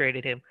 whenever we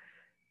traded him.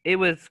 It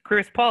was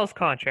Chris Paul's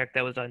contract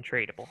that was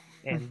untradeable,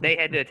 and they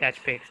had to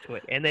attach picks to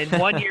it. And then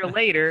 1 year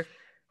later,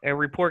 a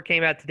report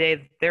came out today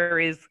that there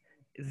is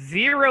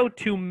 0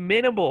 to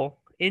minimal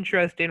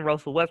interest in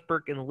Russell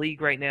Westbrook in the league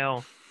right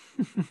now.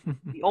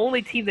 The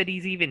only team that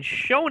he's even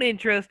shown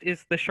interest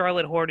is the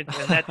Charlotte Hornets,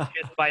 and that's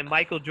just by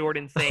Michael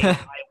Jordan saying, I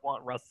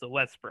want Russell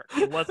Westbrook.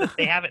 It wasn't,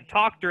 they haven't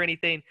talked or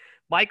anything.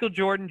 Michael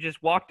Jordan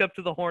just walked up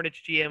to the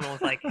Hornets GM and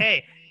was like,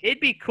 hey, it'd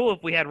be cool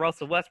if we had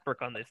Russell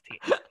Westbrook on this team.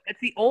 That's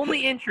the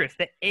only interest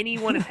that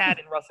anyone has had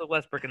in Russell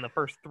Westbrook in the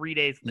first 3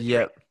 days of the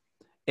trade.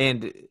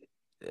 And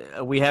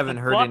we haven't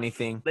heard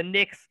anything. The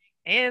Knicks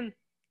and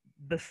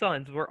the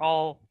Suns were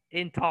all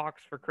in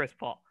talks for Chris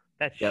Paul.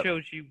 That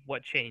shows you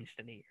what changed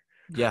in a year.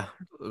 Yeah,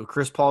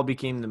 Chris Paul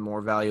became the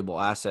more valuable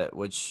asset,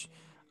 which,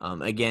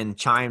 again,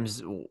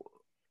 chimes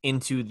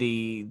into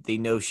the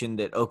notion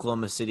that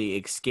Oklahoma City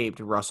escaped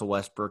Russell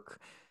Westbrook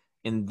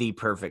in the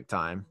perfect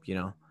time,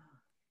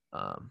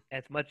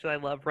 As much as I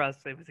love Russ,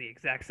 it was the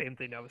exact same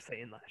thing I was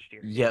saying last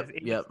year.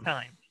 It's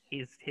time.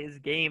 His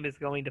game is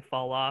going to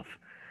fall off.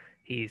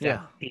 He's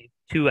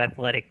too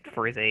athletic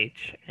for his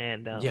age.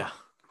 And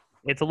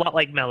it's a lot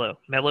like Melo.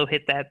 Melo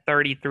hit that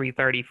 33,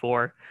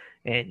 34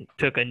 and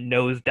took a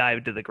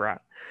nosedive to the ground.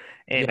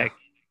 And I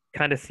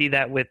kind of see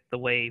that with the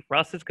way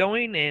Russ is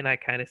going, and I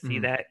kind of see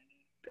that.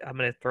 I'm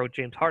going to throw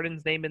James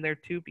Harden's name in there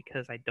too,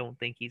 because I don't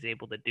think he's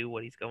able to do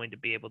what he's going to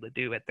be able to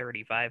do at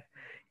 35.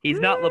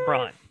 He's not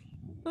LeBron.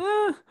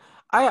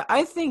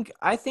 I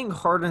think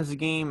Harden's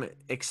game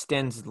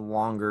extends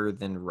longer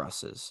than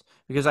Russ's,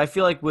 because I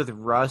feel like with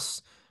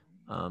Russ,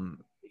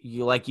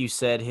 like you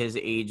said, his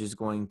age is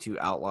going to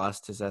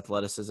outlast his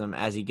athleticism.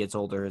 As he gets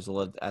older, his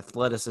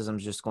athleticism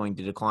is just going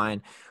to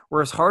decline.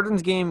 Whereas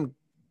Harden's game,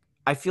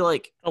 I feel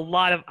like a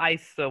lot of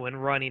ISO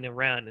and running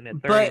around, and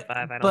at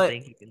 35, I don't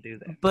think he can do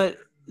that. But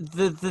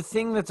the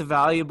thing that's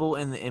valuable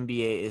in the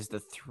NBA is the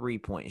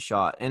 3-point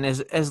shot. And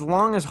as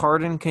long as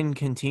Harden can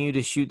continue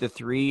to shoot the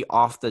 3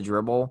 off the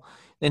dribble,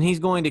 then he's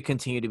going to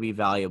continue to be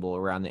valuable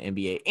around the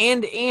NBA.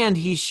 And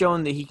he's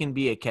shown that he can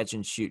be a catch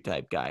and shoot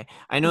type guy.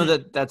 I know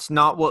that that's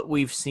not what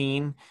we've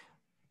seen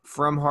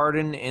from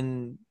Harden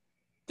in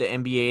the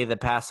NBA the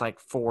past 4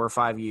 or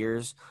 5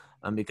 years.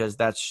 because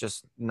that's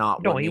just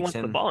not No, what he makes wants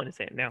the him. ball in his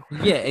hand now.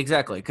 Yeah,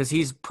 exactly, because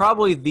he's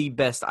probably the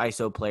best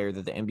ISO player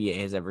that the NBA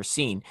has ever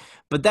seen.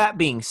 But that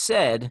being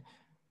said,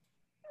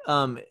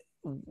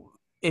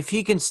 if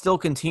he can still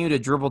continue to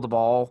dribble the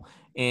ball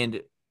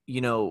and,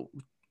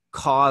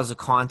 cause a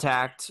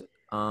contact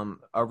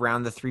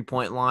around the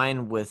 3-point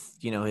line with,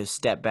 his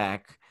step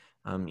back,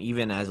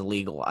 even as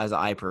illegal as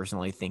I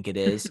personally think it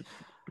is.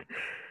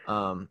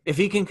 If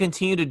he can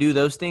continue to do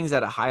those things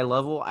at a high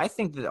level, I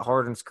think that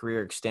Harden's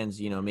career extends,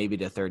 maybe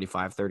to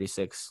 35,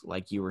 36,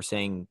 like you were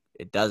saying.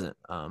 It doesn't.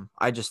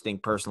 I just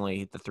think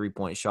personally the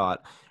 3-point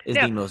shot is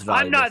the most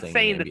valuable I'm not thing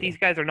saying in the that NBA. these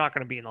guys are not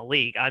going to be in the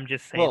league. I'm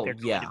just saying they're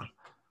going to be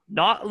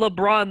not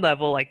LeBron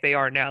level like they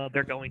are now.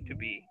 They're going to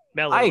be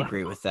Melo I level.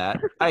 agree with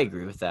that.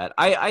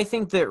 I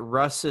think that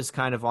Russ is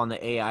kind of on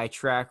the AI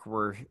track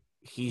where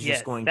he's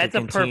just going to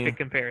continue. That's a perfect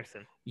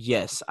comparison.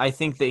 Yes, I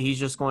think that he's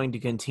just going to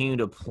continue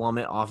to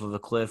plummet off of a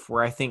cliff,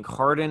 where I think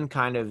Harden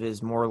kind of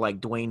is more like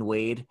Dwayne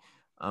Wade,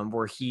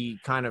 where he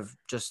kind of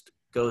just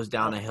goes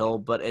down a hill,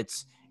 but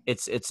it's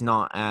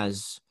not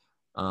as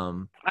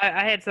I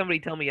had somebody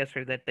tell me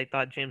yesterday that they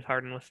thought James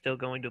Harden was still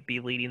going to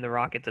be leading the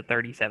Rockets at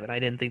 37. I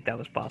didn't think that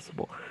was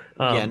possible.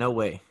 no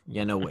way.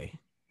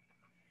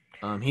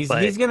 He's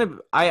gonna.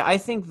 I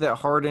think that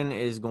Harden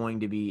is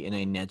going to be in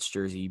a Nets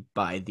jersey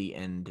by the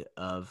end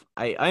of.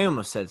 I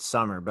almost said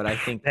summer, but I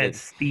think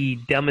that's the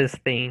dumbest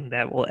thing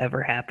that will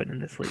ever happen in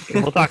this league.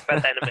 And we'll talk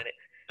about that in a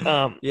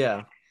minute.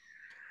 Yeah.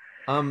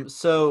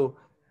 So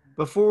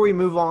before we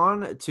move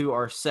on to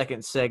our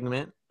second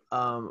segment,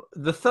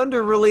 the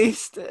Thunder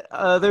released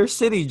their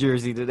city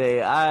jersey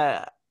today.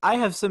 I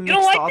have some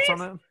mixed thoughts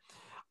on it.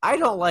 I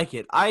don't like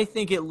it. I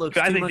think it looks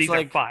too much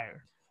like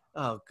fire.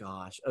 Oh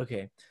gosh.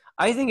 Okay.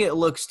 I think it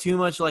looks too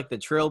much like the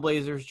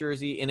Trailblazers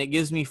jersey, and it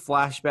gives me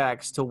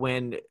flashbacks to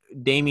when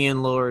Damian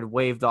Lillard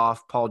waved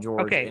off Paul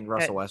George and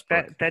Russell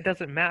Westbrook. That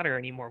doesn't matter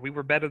anymore. We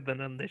were better than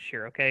them this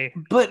year, okay?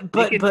 But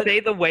they can say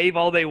the wave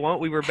all they want.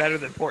 We were better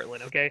than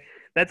Portland, okay?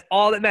 That's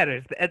all that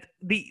matters.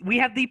 We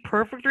have the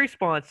perfect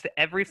response to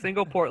every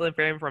single Portland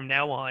fan from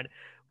now on.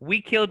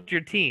 We killed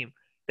your team.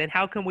 Then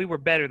how come we were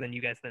better than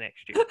you guys the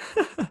next year?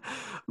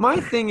 My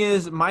thing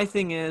is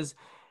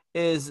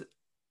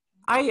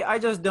I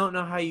just don't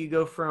know how you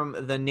go from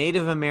the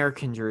Native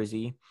American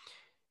jersey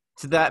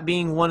to that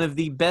being one of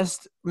the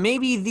best,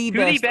 maybe the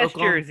best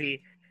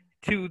jersey,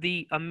 to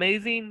the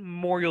amazing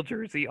memorial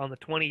jersey on the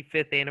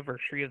 25th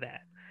anniversary of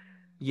that.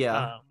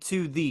 Yeah,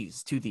 to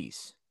these.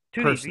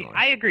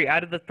 I agree.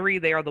 Out of the three,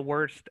 they are the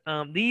worst.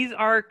 These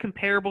are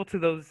comparable to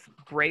those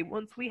gray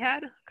ones we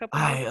had a couple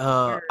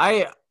of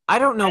I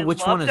don't know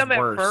which one is worse. I loved them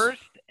at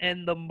first,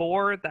 and the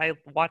more I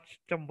watched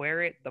them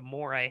wear it, the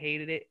more I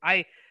hated it.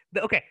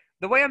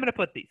 The way I'm going to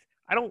put these,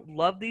 I don't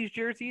love these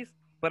jerseys,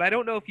 but I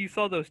don't know if you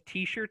saw those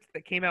T-shirts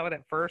that came out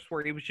at first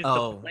where it was just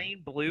the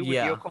plain blue with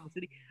the Oklahoma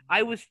City.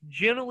 I was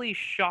genuinely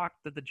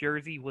shocked that the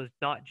jersey was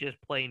not just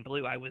plain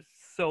blue.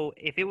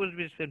 If it would have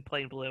just been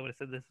plain blue, I would have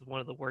said this is one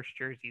of the worst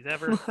jerseys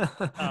ever.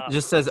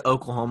 Just says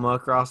Oklahoma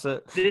across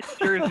it. This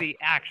jersey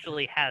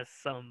actually has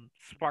some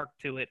spark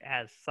to it,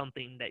 has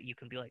something that you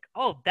can be like,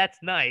 oh, that's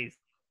nice.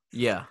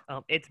 Yeah.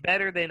 It's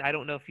better than, I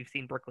don't know if you've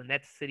seen Brooklyn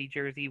Nets City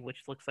jersey, which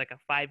looks like a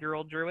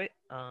 5-year-old drew it.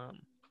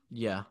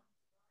 Yeah.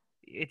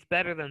 It's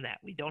better than that.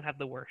 We don't have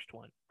the worst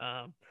one.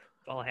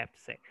 That's all I have to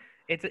say.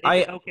 It's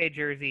an okay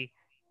jersey.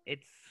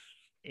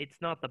 It's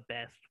not the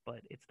best,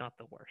 but it's not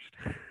the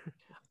worst.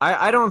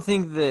 I don't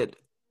think that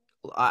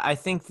 – I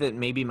think that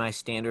maybe my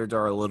standards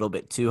are a little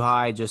bit too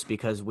high just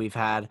because we've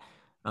had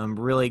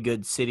really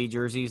good city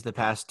jerseys the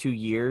past 2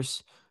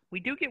 years. We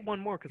do get one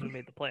more because we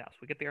made the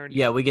playoffs. We get the earned.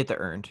 Yeah, we get the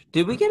earned.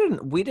 Did we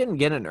get we didn't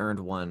get an earned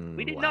one.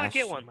 We did not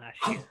get one last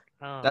year.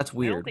 That's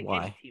weird. I don't think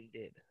Why? any team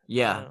did.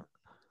 Yeah.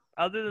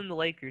 Other than the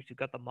Lakers, who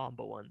got the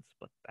Mamba ones,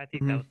 but I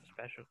think that was a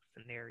special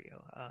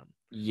scenario.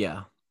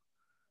 Yeah.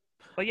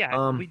 But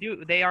yeah, we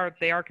do. They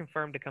are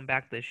confirmed to come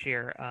back this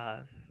year.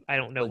 I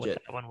don't know what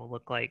that one will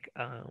look like.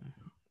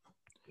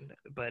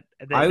 But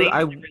they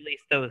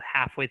released those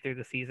halfway through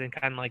the season,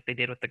 kind of like they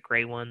did with the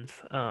gray ones.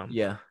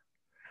 Yeah.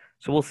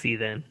 So we'll see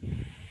then.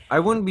 I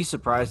wouldn't be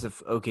surprised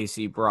if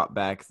OKC brought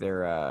back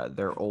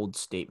their old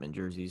statement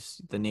jerseys,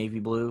 the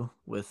navy blue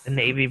with the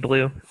navy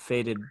blue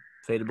faded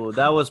blue.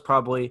 That was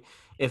probably,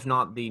 if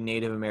not the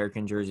Native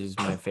American jerseys,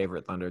 my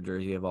favorite Thunder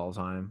jersey of all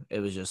time.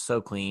 It was just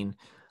so clean.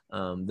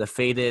 The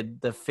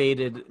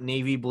faded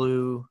navy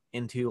blue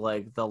into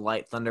like the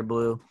light Thunder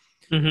blue.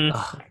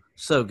 Mm-hmm.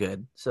 So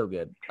good.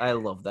 I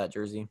love that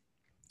jersey.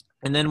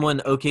 And then when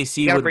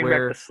OKC would bring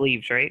wear back the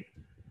sleeves, right?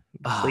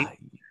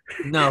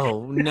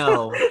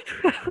 No.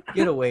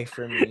 Get away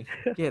from me.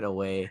 Get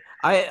away.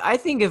 I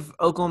think if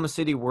Oklahoma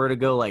City were to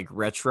go like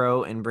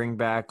retro and bring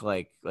back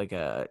like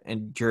a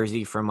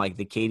jersey from like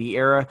the Katie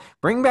era,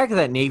 bring back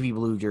that navy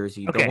blue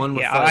jersey. Okay, the one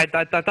with I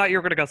thought you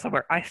were going to go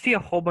somewhere. I see a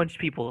whole bunch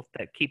of people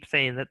that keep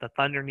saying that the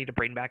Thunder need to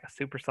bring back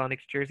a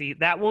Supersonics jersey.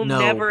 That will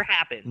never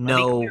happen. Let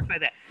me clarify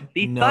that.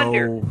 The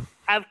Thunder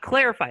have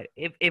clarified.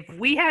 If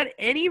we had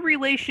any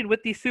relation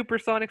with the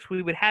Supersonics,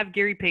 we would have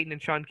Gary Payton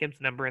and Sean Kemp's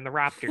number in the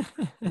Raptors.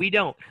 We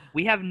don't.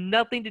 We have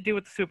nothing to do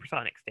with the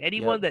Supersonics. To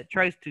anyone that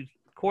tries to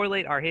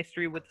correlate our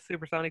history with the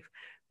Supersonics,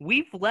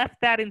 we've left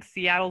that in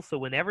Seattle, so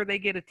whenever they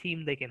get a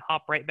team, they can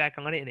hop right back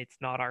on it, and it's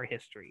not our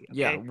history.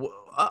 Okay?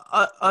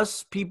 Yeah,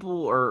 us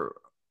people are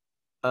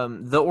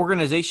the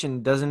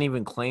organization doesn't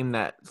even claim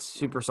that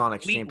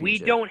Supersonics championship. We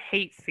don't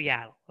hate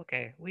Seattle,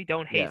 okay? We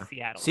don't hate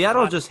Seattle.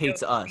 Seattle just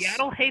hates us.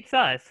 Seattle hates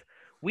us.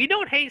 We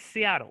don't hate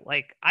Seattle.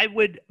 Like, I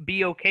would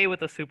be okay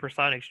with a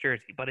Supersonics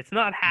jersey, but it's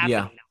not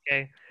happening,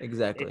 okay?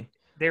 Exactly.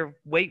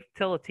 Wait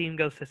till a team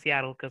goes to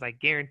Seattle, because I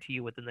guarantee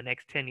you within the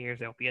next 10 years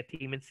there'll be a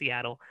team in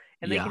Seattle,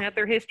 and they can have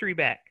their history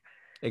back.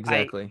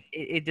 Exactly.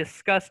 It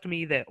disgusts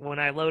me that when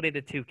I loaded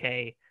a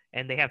 2K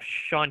and they have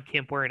Sean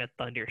Kemp wearing a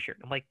Thunder shirt,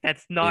 I'm like,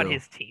 that's not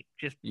his team.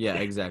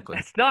 Exactly.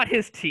 That's not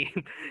his team.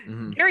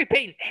 Mm-hmm. Gary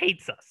Payton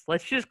hates us.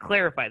 Let's just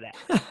clarify that.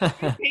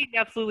 Gary Payton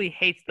absolutely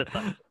hates the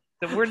Thunder.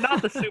 So we're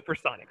not the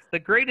Supersonics. The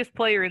greatest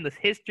player in the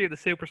history of the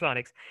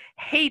Supersonics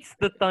hates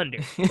the Thunder.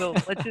 So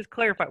let's just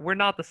clarify, we're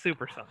not the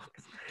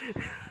Supersonics.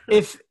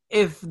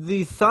 If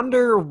the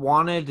Thunder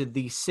wanted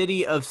the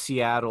city of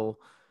Seattle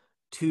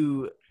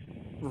to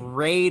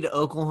raid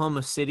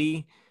Oklahoma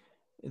City,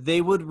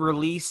 they would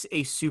release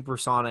a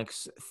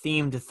Supersonics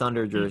themed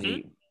Thunder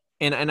jersey.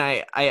 Mm-hmm. And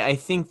I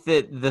think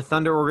that the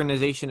Thunder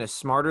organization is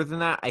smarter than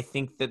that. I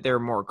think that they're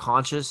more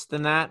conscious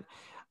than that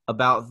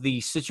about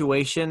the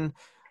situation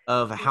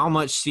of how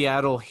much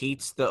Seattle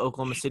hates the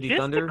Oklahoma City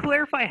Thunder. Just to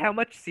clarify how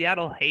much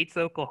Seattle hates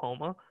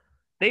Oklahoma,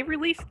 they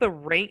released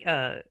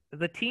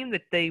the team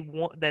that they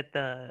want, I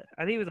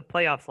think it was the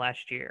playoffs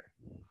last year,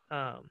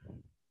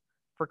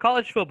 for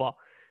college football.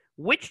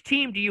 Which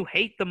team do you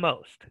hate the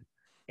most?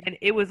 And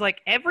it was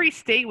like every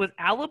state was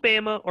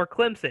Alabama or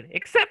Clemson,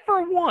 except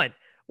for one.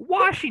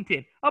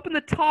 Washington, up in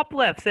the top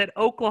left, said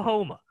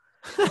Oklahoma.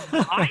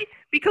 Why?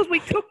 Because we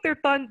took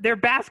their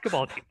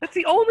basketball team. That's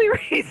the only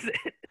reason.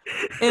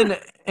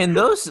 and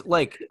those,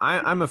 like,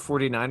 I'm a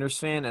 49ers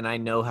fan, and I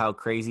know how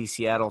crazy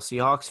Seattle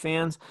Seahawks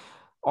fans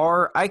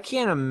are. I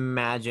can't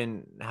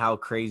imagine how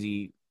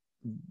crazy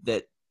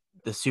that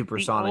the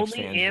Supersonics fans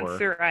were. The only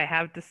answer I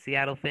have to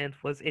Seattle fans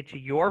was, it's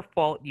your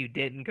fault you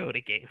didn't go to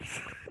games.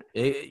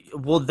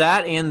 Well,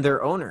 that and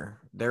their owner.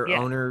 Their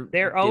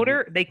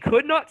owner, they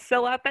could not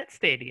sell out that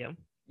stadium.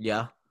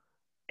 Yeah.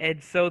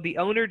 And so the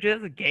owner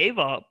just gave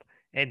up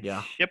and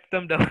shipped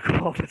them to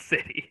Oklahoma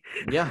City.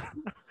 Yeah.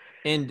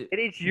 And it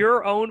is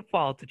your own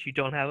fault that you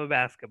don't have a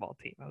basketball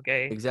team,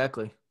 okay?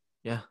 Exactly.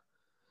 Yeah.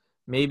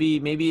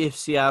 Maybe if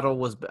Seattle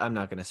was – I'm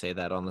not going to say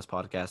that on this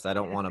podcast. I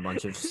don't want a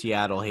bunch of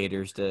Seattle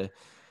haters to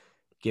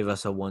give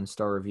us a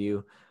 1-star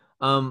review.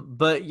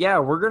 But, yeah,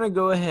 we're going to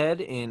go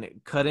ahead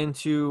and cut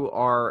into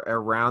our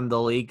Around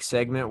the League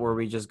segment where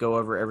we just go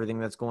over everything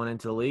that's going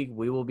into the league.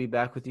 We will be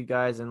back with you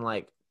guys in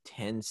like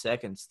 10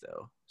 seconds,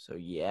 though. So,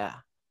 yeah,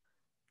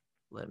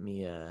 let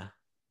me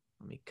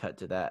cut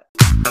to that.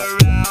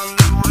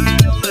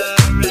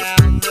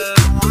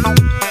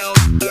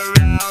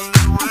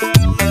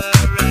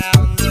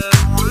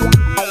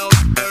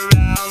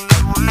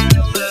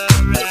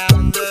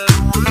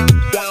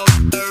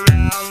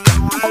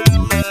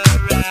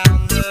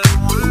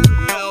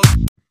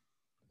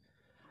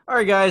 All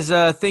right, guys,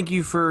 thank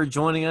you for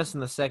joining us in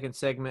the second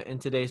segment in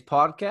today's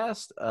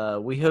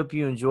podcast. We hope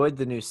you enjoyed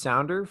the new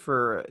sounder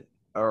for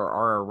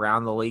our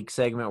Around the League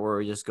segment where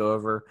we just go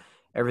over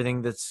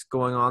everything that's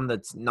going on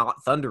that's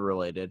not Thunder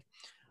related.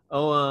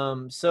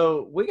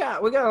 So we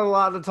got a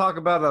lot to talk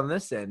about on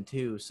this end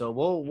too. So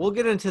we'll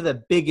get into the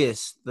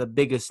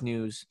biggest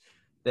news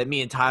that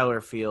me and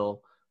Tyler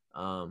feel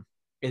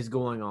is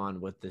going on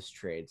with this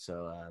trade.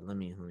 So let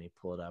me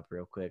pull it up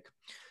real quick.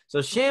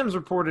 So Shams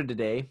reported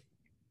today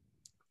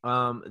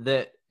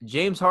that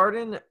James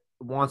Harden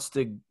wants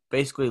to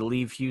basically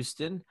leave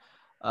Houston,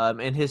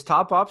 and his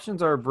top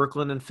options are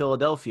Brooklyn and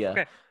Philadelphia.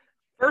 Okay.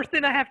 First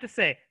thing I have to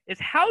say is,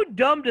 how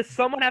dumb does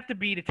someone have to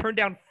be to turn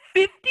down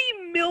 $50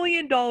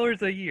 million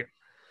a year?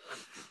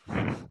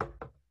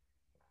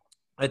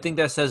 I think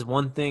that says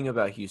one thing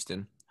about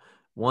Houston.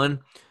 One,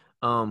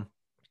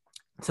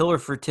 Tiller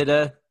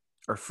Fertitta,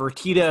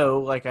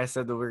 like I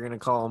said that we're going to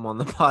call him on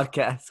the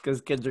podcast because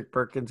Kendrick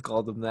Perkins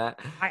called him that.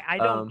 I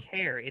don't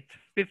care. It's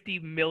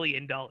 $50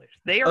 million.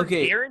 They are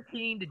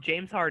guaranteeing to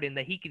James Harden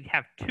that he could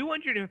have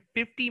 $250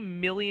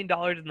 million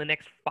in the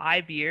next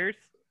 5 years.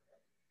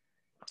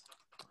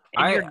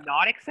 And you're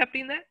not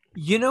accepting that?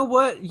 You know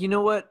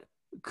what?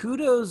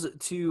 Kudos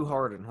to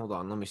Harden. Hold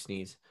on, let me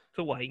sneeze.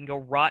 So what? He can go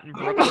rot in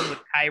Brooklyn with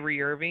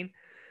Kyrie Irving?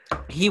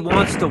 He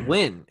wants to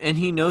win, and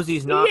he knows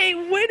he's not. He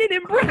ain't winning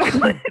in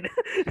Brooklyn.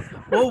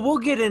 Well, we'll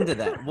get into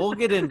that.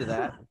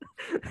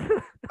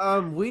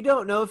 We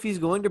don't know if he's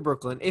going to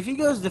Brooklyn. If he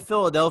goes to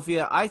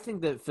Philadelphia, I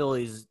think that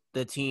Philly's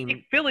the team. I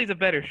think Philly's a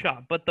better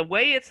shot, but the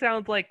way it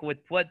sounds like with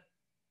what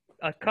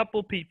a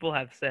couple people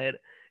have said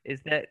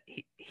is that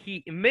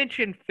he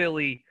mentioned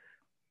Philly,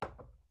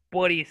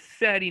 but he's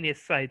setting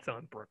his sights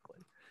on Brooklyn.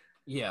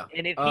 Yeah.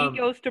 And if he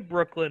goes to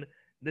Brooklyn,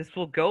 this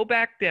will go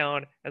back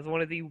down as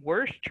one of the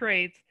worst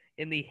trades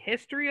in the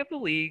history of the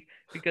league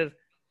because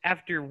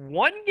after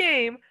one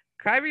game,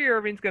 Kyrie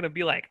Irving's going to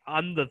be like,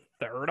 I'm the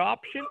third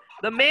option.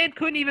 The man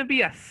couldn't even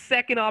be a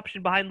second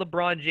option behind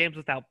LeBron James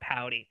without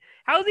pouting.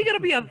 How is he going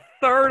to be a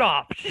third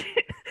option?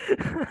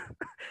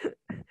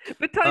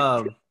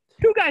 Besides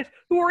two guys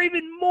who are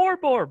even more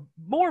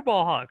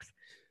ball hogs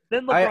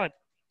than LeBron.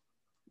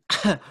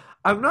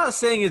 I'm not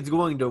saying it's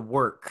going to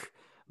work,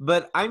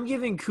 but I'm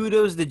giving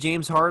kudos to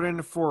James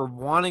Harden for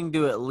wanting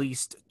to at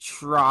least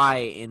try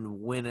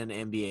and win an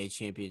NBA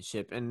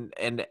championship and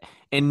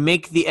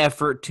make the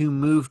effort to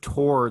move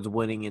towards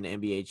winning an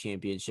NBA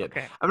championship.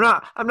 Okay.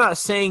 I'm not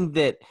saying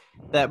that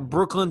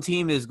Brooklyn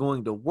team is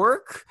going to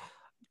work,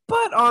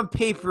 but on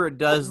paper it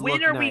does look nice.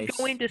 When are we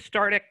going to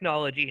start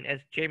acknowledging as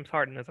James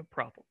Harden as a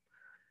problem?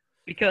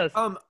 Because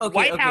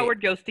Dwight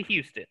Howard goes to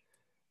Houston,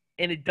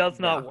 and it does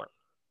not work.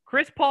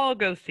 Chris Paul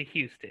goes to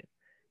Houston,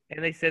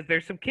 and they said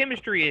there's some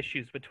chemistry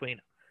issues between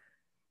them.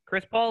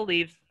 Chris Paul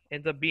leaves,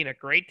 ends up being a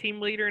great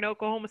team leader in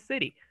Oklahoma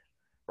City.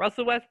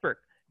 Russell Westbrook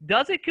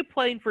doesn't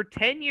complain for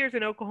 10 years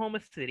in Oklahoma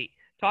City.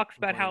 Talks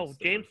about how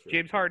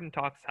James Harden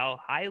talks how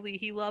highly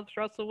he loves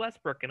Russell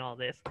Westbrook and all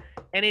this.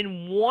 And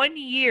in 1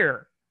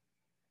 year,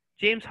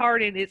 James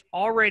Harden is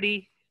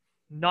already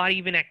not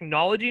even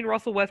acknowledging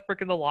Russell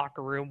Westbrook in the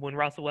locker room when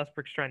Russell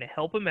Westbrook's trying to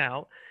help him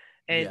out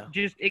and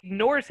just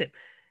ignores him.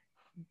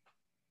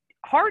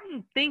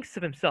 Harden thinks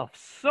of himself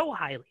so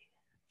highly.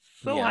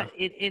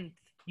 And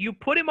you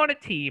put him on a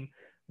team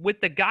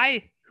with the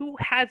guy who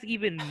has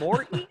even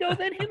more ego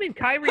than him in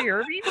Kyrie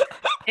Irving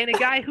and a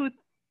guy who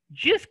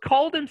just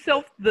called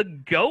himself the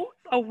GOAT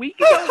a week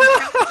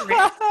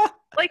ago.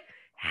 Like,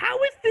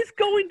 how is this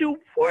going to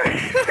work?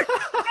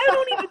 I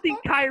don't even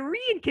think Kyrie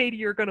and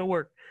Katie are going to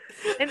work.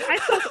 And I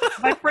saw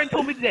my friend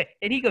told me today,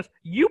 and he goes,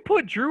 you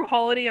put Drew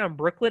Holiday on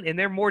Brooklyn, and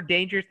they're more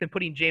dangerous than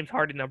putting James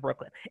Harden on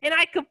Brooklyn. And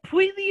I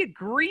completely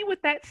agree with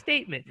that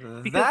statement.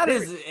 Because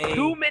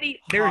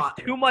there's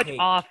too much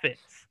offense.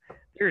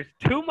 There's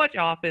too much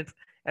offense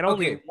and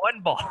only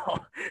one ball.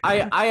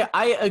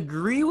 I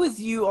agree with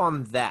you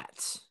on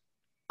that.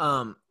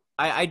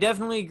 I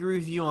definitely agree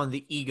with you on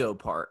the ego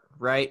part,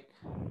 right?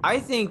 I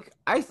think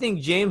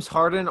James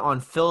Harden on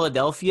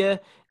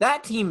Philadelphia,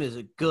 that team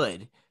is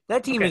good.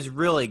 That team is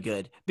really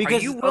good.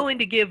 Because are you willing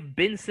to give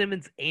Ben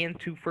Simmons and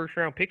 2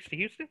 first-round picks to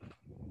Houston?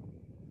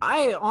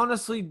 I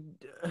honestly,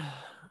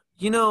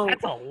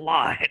 that's a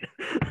lot.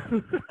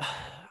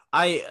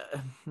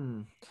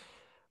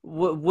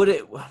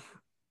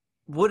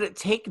 Would it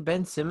take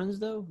Ben Simmons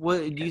though?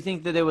 Do you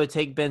think that it would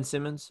take Ben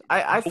Simmons?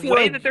 I feel the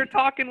way that they're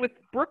talking with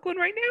Brooklyn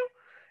right now,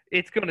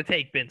 it's going to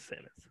take Ben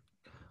Simmons.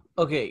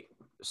 Okay,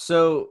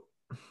 so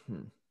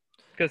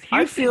because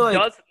Houston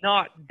does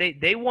not,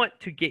 they want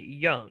to get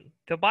young.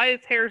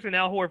 Tobias Harris and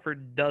Al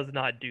Horford does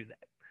not do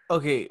that.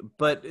 Okay,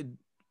 but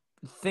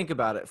think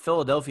about it.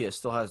 Philadelphia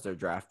still has their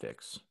draft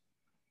picks,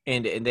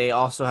 and they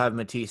also have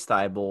Matisse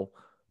Thybulle.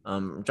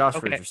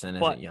 Josh Richardson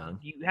isn't young.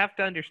 You have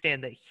to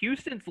understand that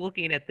Houston's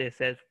looking at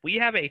this as we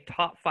have a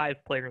top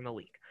 5 player in the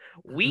league.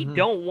 We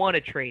don't want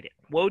to trade it.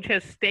 Woj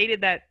has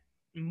stated that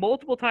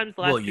multiple times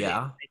last year.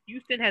 That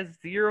Houston has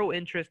zero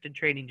interest in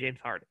trading James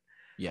Harden.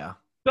 Yeah.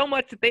 So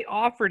much that they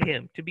offered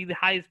him to be the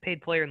highest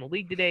paid player in the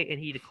league today, and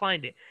he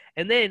declined it.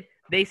 And then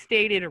they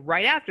stated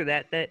right after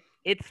that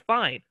it's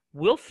fine.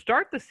 We'll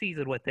start the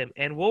season with him,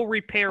 and we'll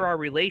repair our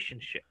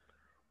relationship.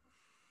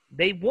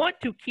 They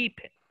want to keep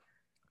him.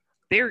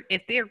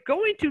 If they're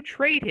going to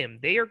trade him,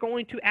 they are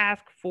going to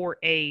ask for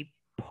a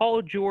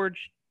Paul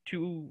George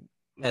to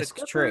the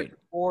Clippers trade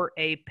or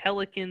a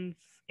Pelicans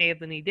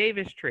Anthony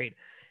Davis trade.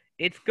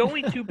 It's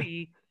going to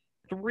be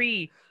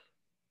 2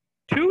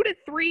 to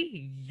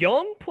 3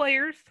 young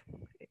players,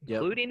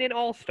 including an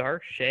all-star,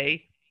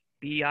 Shea,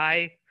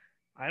 B.I.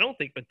 I don't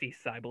think Matisse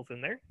Thybulle's in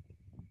there.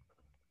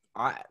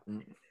 I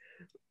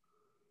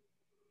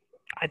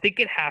think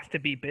it has to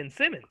be Ben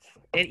Simmons.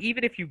 And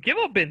even if you give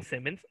up Ben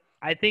Simmons,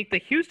 I think the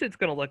Houston's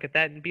going to look at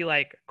that and be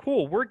like,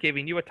 cool, we're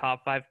giving you a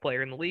top 5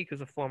 player in the league who's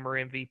a former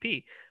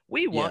MVP.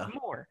 We want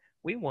more.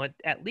 We want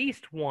at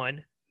least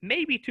 1,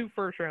 maybe 2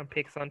 first-round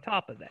picks on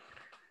top of that.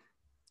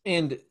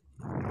 And,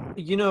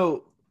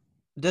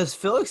 does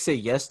Felix say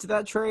yes to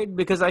that trade?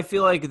 Because I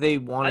feel like they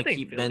want to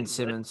keep Ben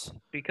Simmons.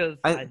 Because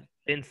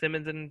Ben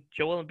Simmons and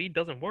Joel Embiid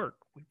doesn't work.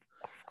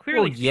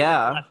 Clearly, the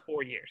last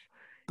 4 years.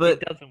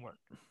 But it doesn't work.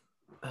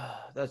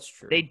 That's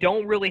true. They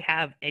don't really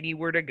have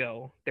anywhere to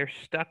go. They're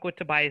stuck with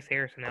Tobias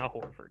Harris and Al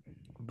Horford.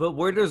 But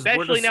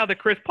especially now that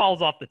Chris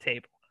Paul's off the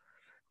table.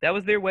 That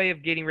was their way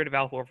of getting rid of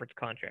Al Horford's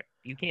contract.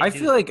 You can't. I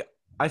feel like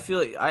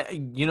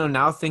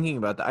now thinking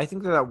about that, I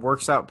think that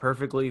works out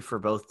perfectly for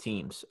both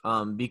teams.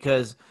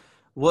 Because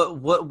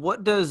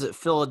what does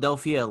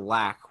Philadelphia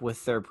lack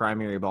with their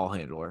primary ball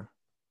handler?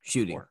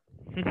 Shooting.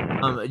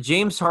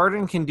 James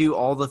Harden can do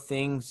all the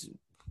things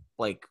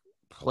like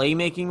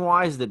playmaking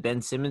wise that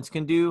Ben Simmons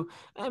can do,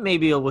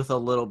 maybe with a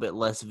little bit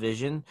less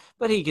vision,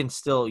 but he can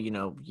still,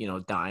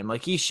 dime.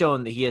 Like he's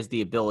shown that he has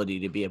the ability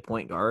to be a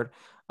point guard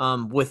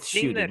with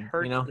shooting. The thing that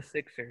hurts the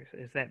Sixers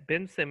is that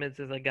Ben Simmons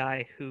is a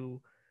guy who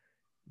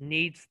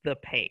needs the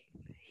paint.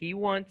 He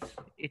wants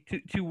it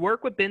to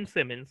work with Ben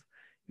Simmons.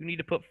 You need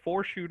to put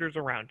 4 shooters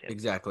around him.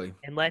 Exactly.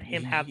 And let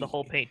him have the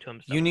whole paint to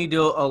himself. You need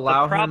to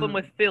allow him. The problem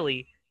with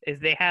Philly is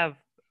they have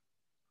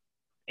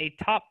a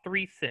top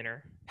 3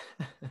 center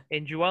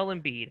in Joel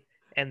Embiid,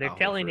 and they're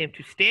telling him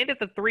to stand at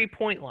the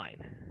 3-point line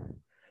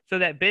so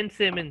that Ben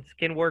Simmons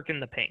can work in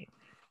the paint.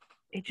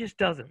 It just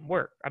doesn't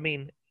work. I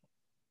mean,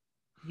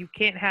 you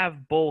can't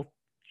have both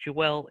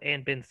Joel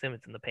and Ben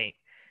Simmons in the paint.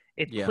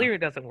 It's clear it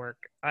doesn't work.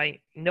 I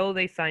know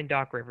they signed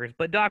Doc Rivers,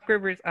 but Doc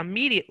Rivers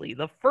immediately,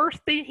 the first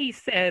thing he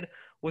said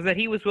was that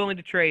he was willing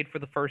to trade for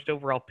the first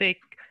overall pick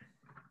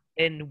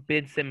and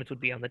Ben Simmons would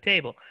be on the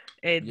table.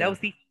 And that was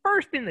the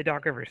first thing that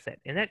Doc Rivers said.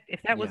 And that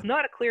if that was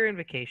not a clear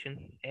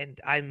invocation, and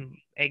I'm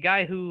a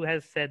guy who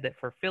has said that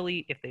for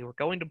Philly, if they were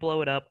going to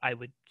blow it up, I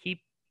would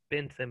keep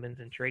Ben Simmons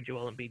and trade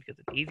Joel Embiid because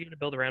it's easier to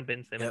build around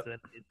Ben Simmons than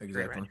it is to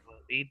trade around Joel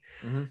Embiid.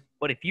 Mm-hmm.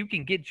 But if you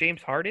can get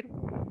James Harden,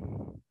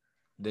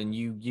 then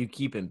you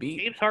keep Embiid.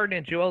 James Harden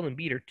and Joel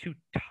Embiid are 2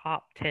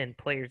 top 10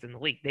 players in the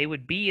league. They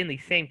would be in the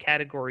same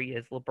category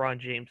as LeBron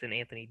James and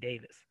Anthony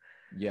Davis.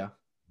 Yeah.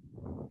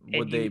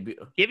 Would they be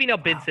giving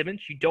up Ben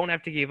Simmons? You don't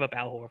have to give up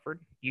Al Horford.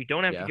 You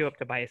don't have to give up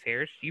Tobias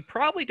Harris. You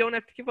probably don't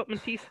have to give up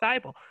Matisse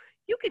Thybulle.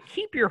 You could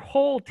keep your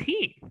whole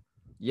team.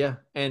 Yeah,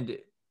 and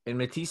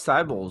Matisse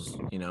Thybulle's,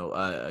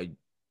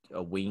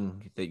 a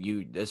wing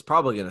that's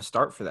probably going to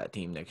start for that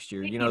team next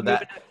year.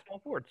 That small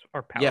forwards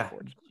or power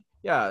forwards.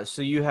 Yeah.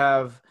 So you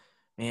have,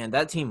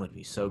 that team would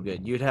be so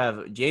good. You'd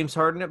have James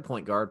Harden at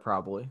point guard,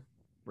 probably,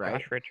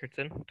 right? Josh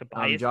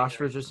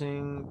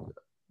Richardson,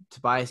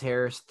 Tobias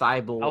Harris,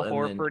 Thybulle, Al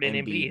Horford, and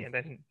Embiid, and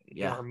then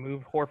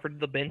remove Horford to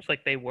the bench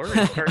like they were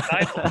and start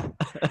Thybulle.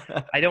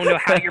 I don't know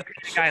how you're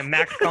putting a guy a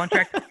max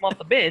contract to come off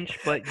the bench,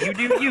 but you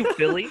do you,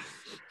 Philly.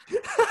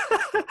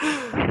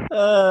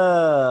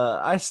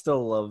 I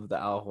still love the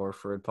Al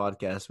Horford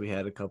podcast we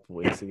had a couple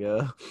weeks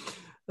ago.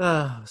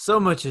 So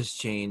much has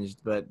changed,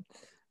 but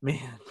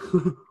man,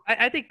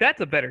 I think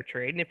that's a better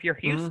trade. And if you're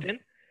Houston,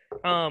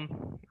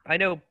 I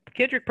know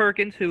Kendrick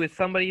Perkins, who is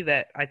somebody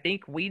that I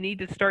think we need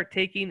to start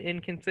taking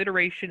in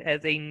consideration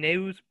as a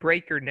news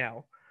breaker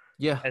now.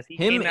 Yeah,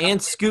 him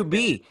and Scoot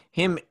B.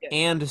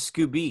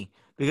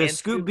 Because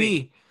Scoot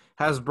B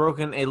has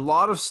broken a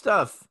lot of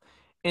stuff,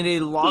 and a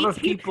lot of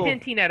people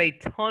hinting at a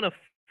ton of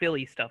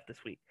Philly stuff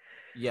this week.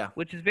 Yeah,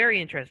 which is very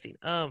interesting.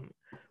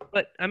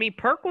 But I mean,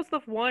 Perk was the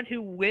one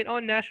who went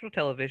on national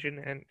television,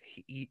 and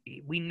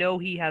we know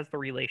he has the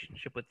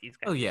relationship with these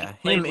guys. Oh yeah,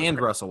 him and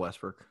Russell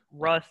Westbrook,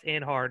 Russ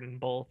and Harden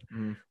both.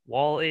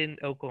 Wall in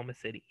Oklahoma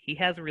City, he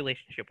has a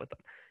relationship with them,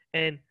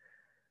 and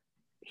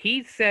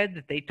he said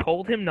that they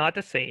told him not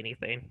to say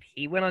anything.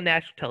 He went on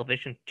national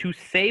television to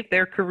save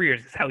their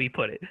careers, is how he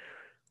put it.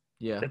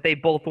 Yeah, that they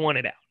both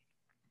wanted out,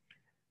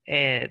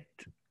 and.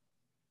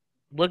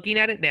 Looking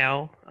at it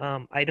now,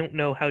 I don't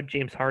know how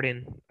James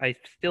Harden – I'm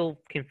still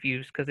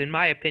confused because in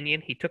my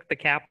opinion, he took the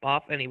cap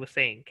off and he was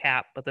saying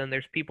cap, but then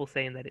there's people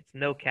saying that it's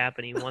no cap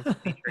and he wants to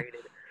be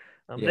traded.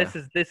 This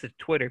is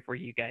Twitter for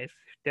you guys.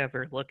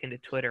 Never look into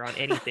Twitter on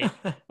anything.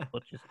 It'll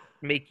just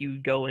make you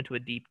go into a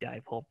deep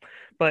dive hole.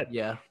 But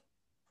yeah,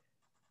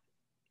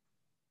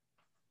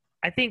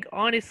 I think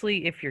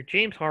honestly, if you're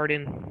James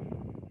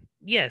Harden,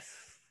 yes,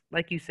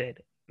 like you said,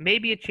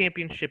 maybe a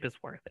championship is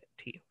worth it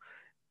to you.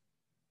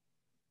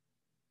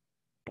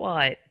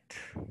 But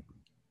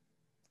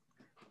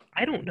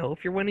I don't know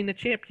if you're winning the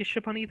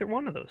championship on either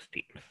one of those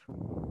teams.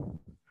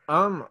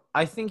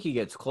 I think he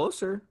gets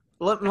closer.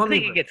 I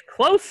think he gets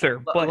closer,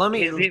 but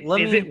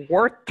is it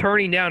worth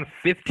turning down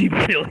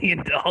 $50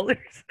 million?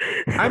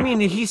 I mean,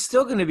 he's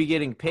still going to be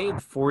getting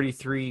paid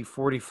 43,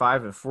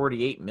 45, and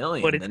 48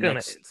 million. But it's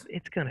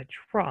gonna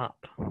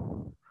drop.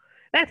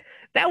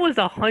 That was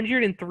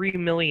 $103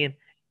 million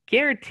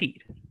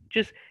guaranteed.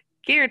 Just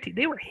guaranteed.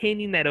 They were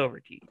handing that over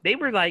to you. They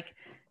were like,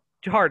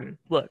 Harden,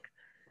 look,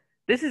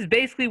 this is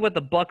basically what the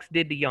Bucks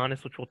did to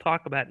Giannis, which we'll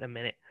talk about in a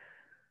minute.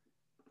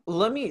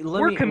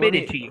 We're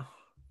committed to you.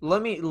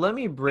 Let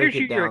me break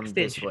it down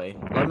this way.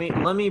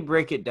 Let me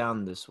break it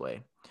down this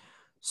way.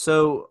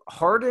 So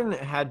Harden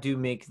had to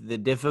make the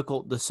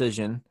difficult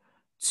decision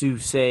to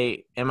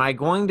say, am I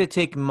going to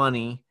take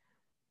money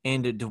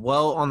and to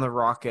dwell on the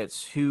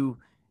Rockets, who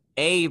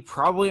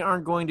probably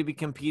aren't going to be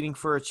competing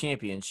for a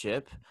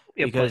championship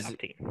because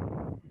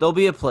they'll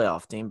be a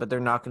playoff team, but they're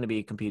not going to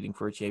be competing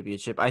for a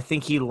championship. I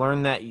think he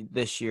learned that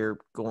this year,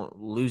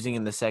 losing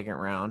in the second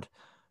round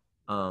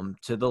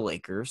to the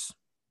Lakers.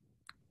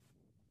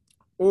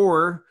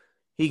 Or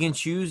he can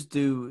choose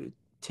to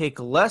take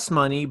less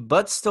money,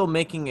 but still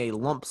making a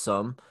lump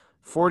sum,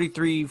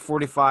 43,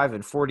 45,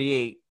 and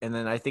 48, and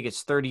then I think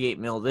it's 38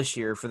 mil this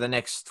year for the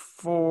next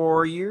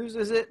 4 years,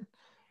 is it?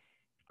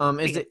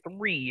 Is it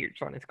 3 years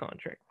on his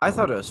contract? I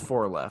thought it was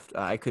 4 left.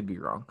 I could be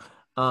wrong.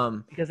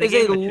 Because they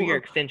gave him a 2-year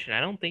extension. I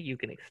don't think you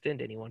can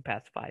extend anyone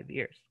past 5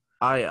 years.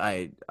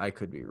 I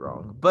could be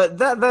wrong, but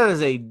that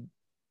is a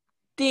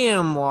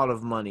damn lot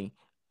of money.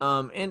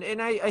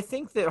 And I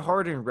think that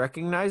Harden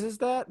recognizes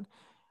that,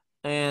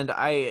 And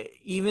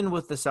even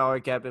with the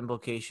salary cap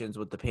implications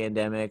with the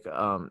pandemic,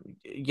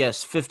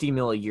 yes, $50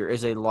 million a year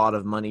is a lot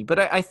of money. But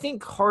I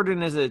think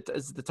Harden is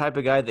the type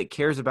of guy that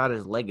cares about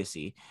his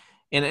legacy,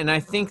 and I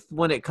think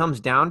when it comes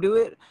down to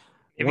it,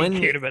 If he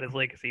cared about his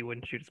legacy, he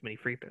wouldn't shoot as many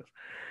free throws.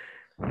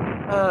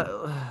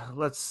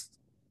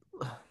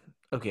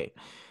 Okay.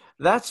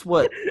 That's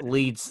what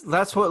leads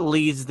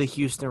the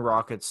Houston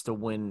Rockets to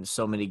win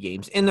so many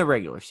games in the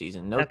regular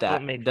season. Note That's what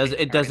that. makes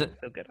It doesn't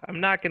so good. I'm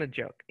not gonna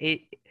joke.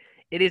 It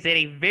is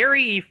a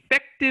very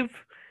effective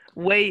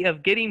way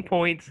of getting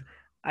points.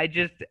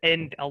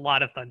 And a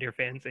lot of Thunder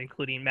fans,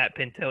 including Matt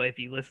Pinto, if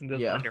you listen to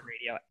Thunder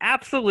Radio,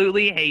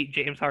 absolutely hate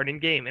James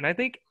Harden's game. And I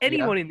think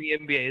anyone in the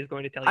NBA is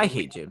going to tell you I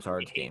hate James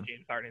Harden's game.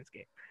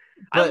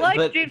 I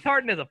like James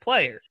Harden as a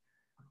player.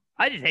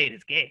 I just hate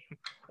his game.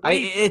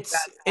 It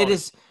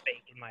is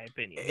fake in my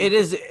opinion.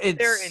 It's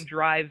there and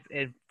drives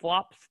and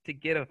flops to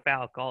get a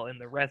foul call,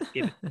 and the rest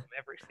give it to him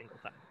every single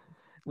time.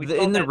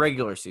 In the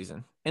regular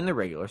season.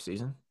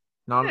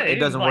 It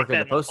doesn't work in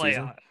the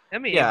postseason. I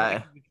mean,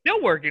 he's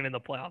still working in the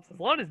playoffs. As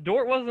long as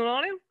Dort wasn't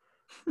on him,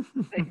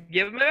 they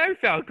give him every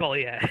foul call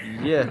he had.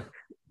 Yeah.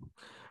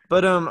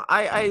 But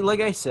I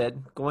like I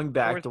said, going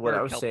back to what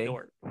I was saying.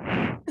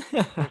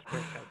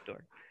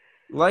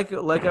 like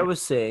I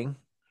was saying,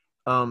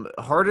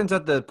 Harden's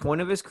at the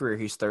point of his career.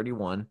 He's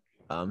 31.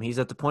 He's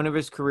at the point of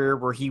his career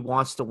where he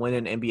wants to win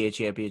an NBA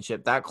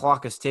championship. That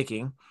clock is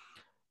ticking,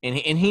 and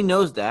he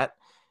knows that.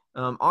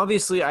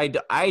 Obviously,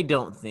 I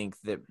don't think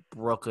that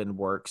Brooklyn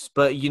works,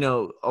 but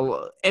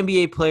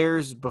NBA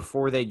players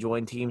before they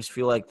join teams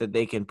feel like that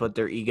they can put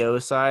their ego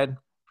aside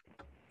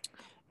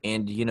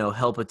and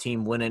help a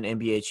team win an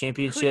NBA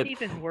championship.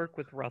 Couldn't even work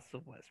with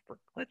Russell Westbrook.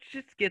 Let's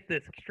just get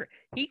this straight.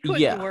 He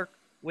couldn't work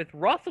with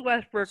Russell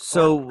Westbrook.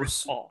 Or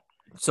Chris Paul.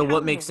 So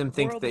what makes him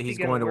think that he's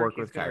going to work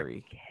with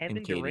Kyrie?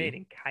 Kevin Durant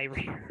and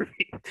Kyrie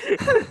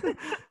Irving.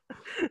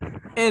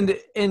 and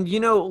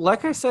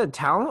like I said,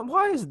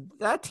 talent-wise,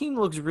 that team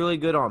looks really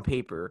good on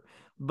paper.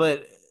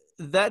 But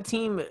that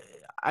team,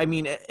 I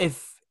mean,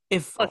 if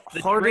Plus,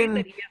 the Harden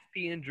trade that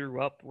ESPN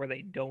drew up where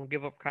they don't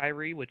give up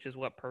Kyrie, which is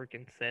what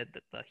Perkins said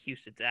that the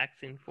Houston's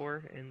asking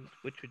for, and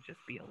which would just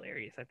be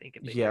hilarious, I think.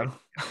 If they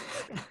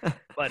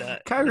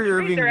but Kyrie the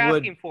Irving they're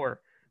asking for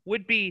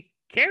would be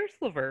Karis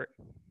LeVert,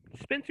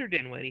 Spencer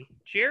Dinwiddie,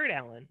 Jared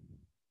Allen,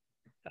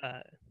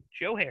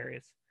 Joe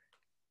Harris,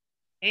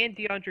 and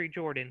DeAndre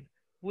Jordan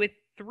with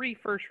 3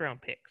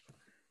 first-round picks.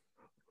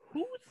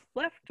 Who's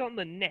left on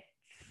the Nets?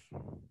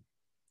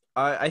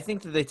 I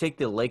think that they take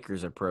the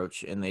Lakers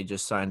approach and they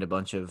just signed a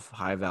bunch of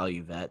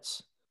high-value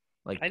vets.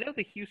 I know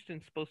that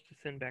Houston's supposed to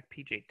send back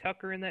PJ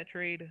Tucker in that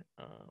trade.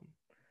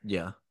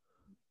 Yeah.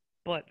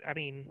 But I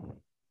mean,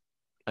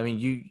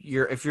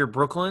 if you're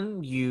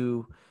Brooklyn,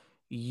 you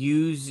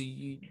use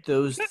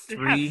those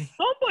 3. Have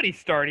somebody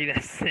starting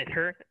at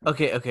center.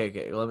 Okay.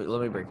 Let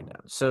me break it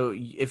down. So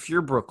if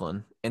you're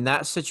Brooklyn, in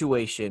that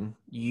situation,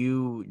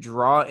 you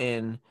draw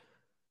in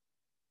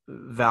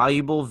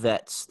valuable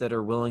vets that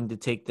are willing to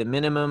take the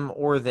minimum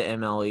or the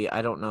MLE.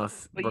 I don't know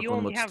if but Brooklyn you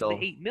only would have still... the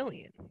 $8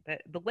 million.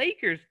 The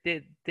Lakers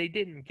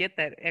didn't get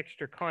that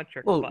extra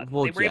contract. Well,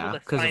 they were able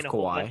to sign a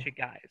whole bunch of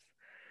guys.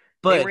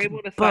 They were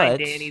able to sign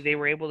Danny. They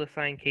were able to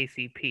sign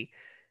KCP.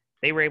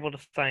 They were able to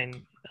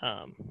sign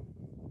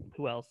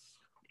who else?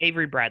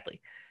 Avery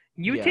Bradley.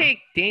 You take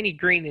Danny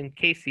Green and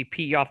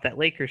KCP off that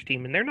Lakers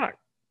team, and they're not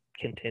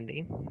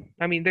contending.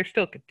 I mean, they're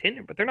still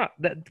contending, but they're not.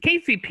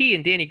 KCP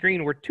and Danny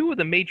Green were 2 of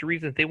the major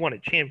reasons they won a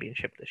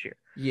championship this year.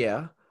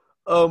 Yeah.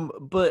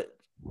 But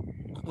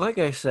like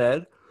I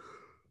said,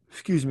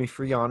 excuse me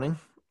for yawning,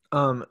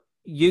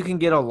 you can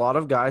get a lot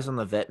of guys on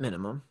the vet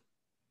minimum,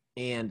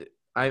 and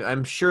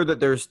I'm sure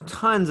that there's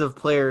tons of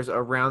players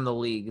around the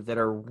league that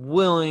are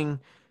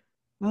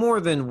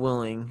more than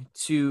willing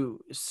to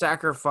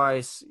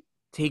sacrifice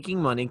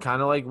taking money,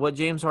 kind of like what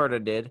James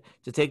Harden did,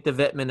 to take the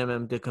vet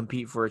minimum to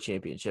compete for a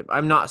championship.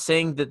 I'm not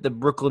saying that the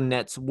Brooklyn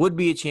Nets would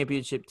be a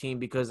championship team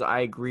because I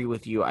agree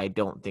with you. I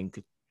don't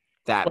think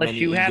that Plus, many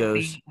you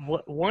egos.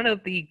 have one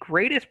of the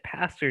greatest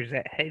passers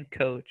at head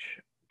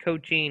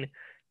coaching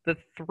the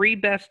 3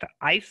 best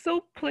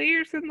ISO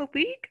players in the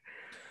league.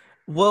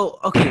 Well,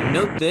 okay,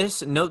 note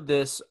this.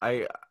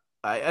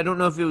 I don't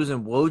know if it was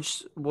in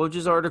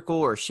Woj's article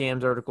or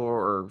Sham's article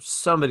or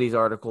somebody's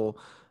article,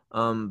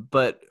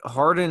 but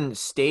Harden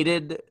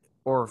stated,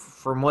 or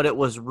from what it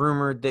was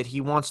rumored, that he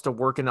wants to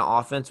work in the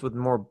offense with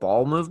more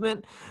ball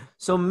movement.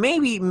 So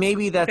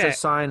maybe that's a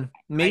sign.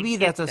 Maybe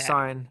that's a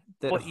sign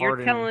that Harden.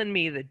 You're telling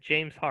me that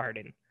James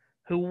Harden,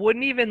 who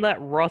wouldn't even let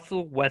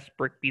Russell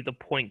Westbrook be the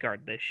point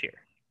guard this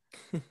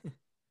year,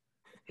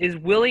 is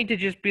willing to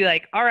just be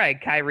like, all right,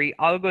 Kyrie,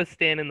 I'll go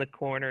stand in the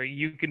corner.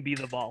 You can be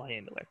the ball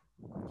handler.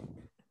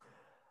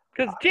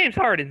 Because James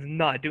Harden's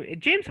not doing it.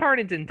 James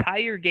Harden's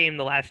entire game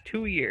the last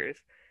 2 years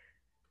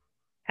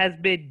has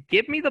been,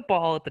 give me the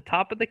ball at the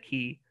top of the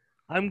key.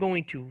 I'm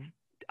going to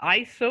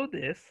ISO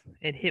this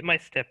and hit my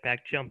step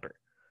back jumper.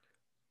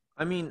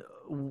 I mean,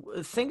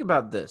 think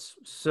about this.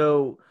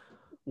 So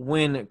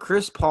when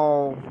Chris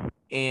Paul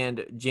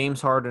and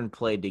James Harden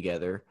played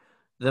together,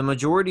 the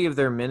majority of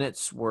their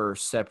minutes were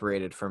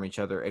separated from each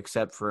other,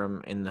 except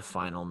from in the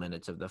final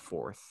minutes of the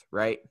fourth,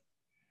 right?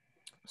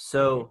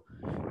 So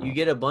you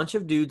get a bunch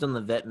of dudes on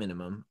the vet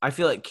minimum. I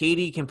feel like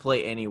KD can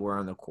play anywhere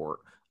on the court.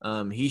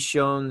 He's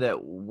shown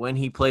that when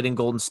he played in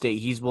Golden State,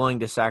 he's willing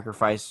to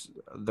sacrifice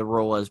the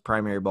role as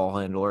primary ball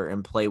handler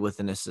and play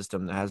within a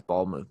system that has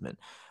ball movement.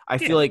 I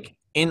feel like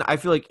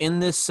in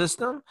this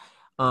system,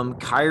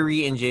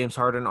 Kyrie and James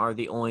Harden are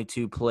the only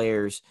two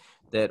players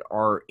that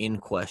are in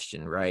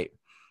question, right?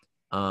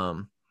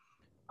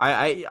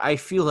 I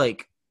feel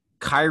like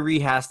Kyrie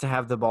has to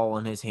have the ball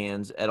in his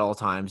hands at all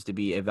times to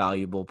be a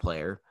valuable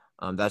player.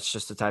 That's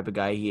just the type of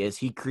guy he is.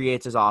 He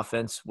creates his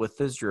offense with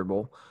his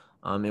dribble,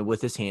 and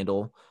with his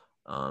handle,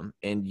 and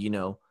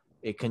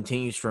it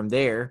continues from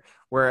there.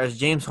 Whereas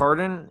James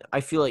Harden,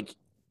 I feel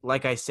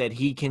like I said,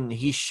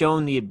 he's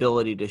shown the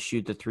ability to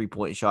shoot the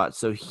 3-point shot,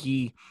 so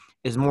he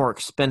is more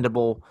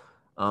expendable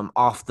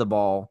off the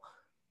ball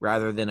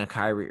rather than a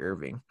Kyrie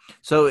Irving.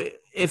 So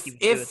if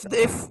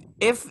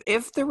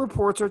the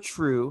reports are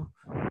true,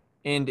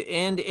 and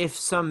if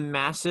some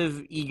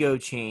massive ego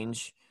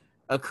change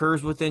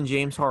occurs within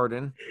James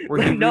Harden,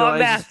 where he not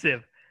realizes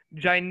massive,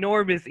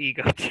 ginormous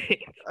ego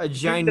change. a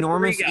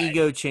ginormous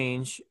ego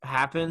change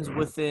happens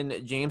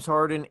within James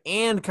Harden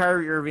and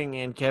Kyrie Irving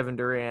and Kevin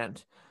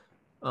Durant,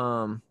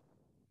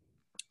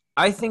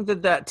 I think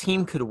that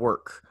team could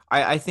work.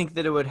 I think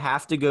that it would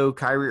have to go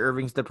Kyrie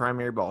Irving's the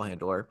primary ball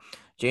handler.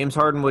 James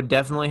Harden would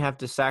definitely have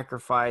to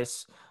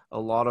sacrifice a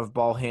lot of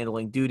ball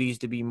handling duties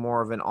to be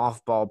more of an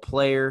off-ball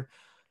player,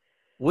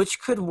 which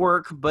could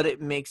work, but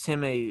it makes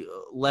him a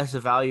less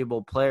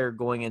valuable player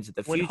going into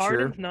the future. When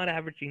Harden's not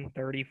averaging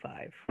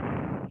 35,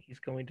 he's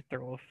going to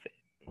throw a fit.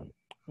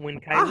 When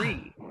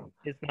Kyrie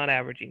is not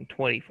averaging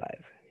 25,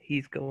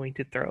 he's going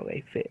to throw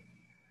a fit.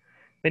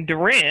 And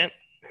Durant,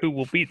 who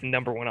will be the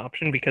number one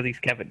option because he's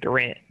Kevin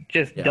Durant,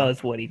 just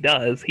does what he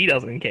does. He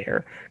doesn't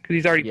care because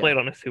he's already played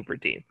on a super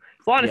team.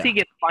 As long as he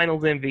gets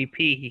Finals MVP,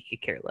 he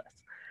could care less.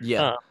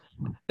 Yeah.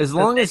 As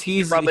long as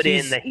he's rub it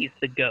in that he's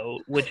the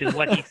GOAT, which is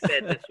what he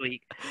said this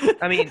week.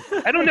 I mean,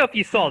 I don't know if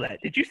you saw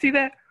that. Did you see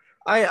that?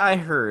 I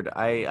heard.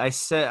 I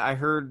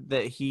heard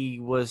that he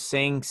was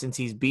saying since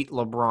he's beat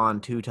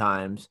LeBron 2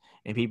 times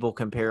and people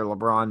compare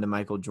LeBron to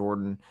Michael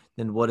Jordan,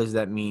 then what does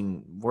that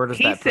mean? Where does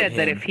that put him? He said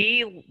that if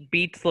he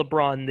beats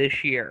LeBron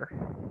this year,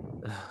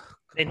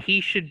 then he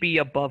should be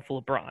above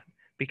LeBron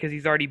because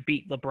he's already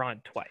beat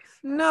LeBron twice.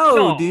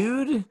 No,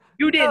 dude.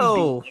 You didn't beat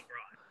LeBron.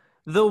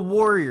 The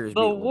Warriors beat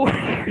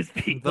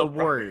LeBron. The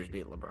Warriors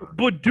beat LeBron.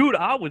 But, dude,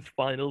 I was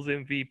Finals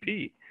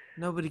MVP.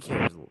 Nobody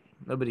cares.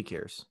 Nobody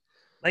cares.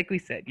 Like we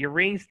said, your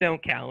rings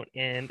don't count.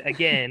 And,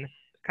 again,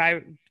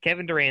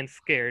 Kevin Durant's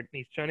scared.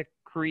 He's trying to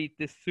create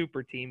this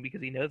super team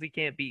because he knows he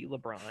can't beat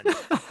LeBron.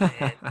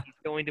 And he's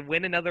going to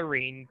win another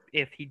ring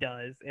if he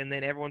does. And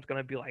then everyone's going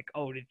to be like,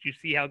 oh, did you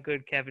see how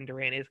good Kevin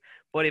Durant is?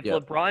 But if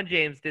LeBron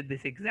James did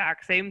this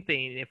exact same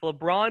thing, if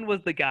LeBron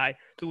was the guy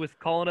who was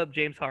calling up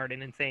James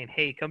Harden and saying,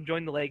 hey, come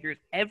join the Lakers,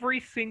 every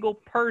single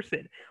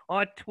person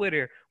on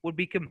Twitter would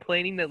be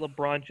complaining that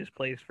LeBron just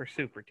plays for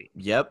super teams.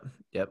 Yep.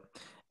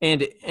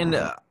 And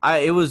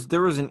there was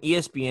an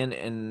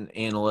ESPN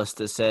analyst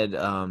that said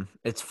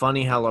it's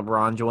funny how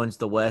LeBron joins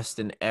the West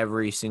and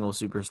every single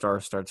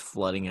superstar starts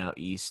flooding out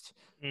East.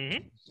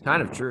 Mm-hmm. It's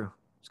kind of true.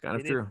 It's kind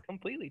of true. It's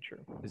completely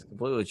true. It's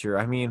completely true.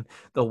 I mean,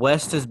 the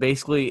West is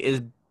basically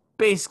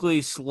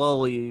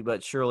slowly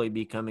but surely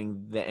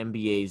becoming the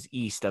NBA's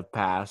East of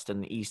past,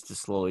 and the East is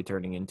slowly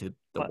turning into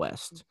the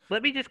West.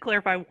 Let me just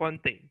clarify one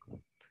thing.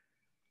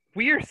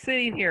 We are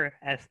sitting here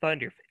as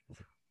Thunder fans.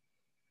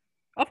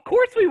 Of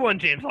course we won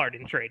James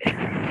Harden trade.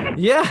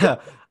 Yeah,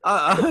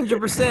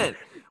 100%.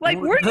 Like,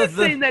 we're just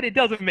saying that it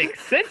doesn't make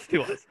sense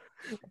to us.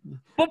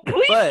 But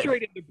please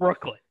trade him to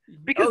Brooklyn.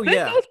 Because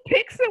those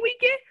picks that we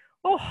get,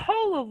 oh,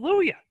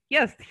 hallelujah.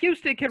 Yes,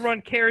 Houston can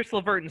run Karis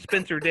LeVert and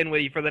Spencer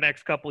Dinwiddie for the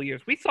next couple of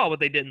years. We saw what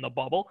they did in the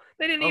bubble.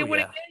 They didn't even win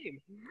a game.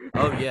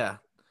 Oh, yeah.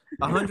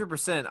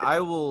 100%.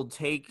 I will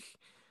take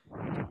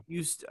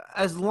Houston.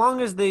 As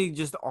long as they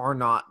just are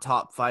not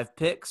top 5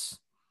 picks,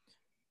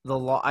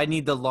 I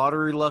need the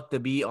lottery luck to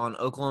be on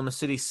Oklahoma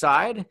City's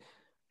side.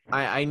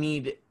 I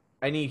need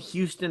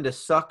Houston to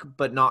suck,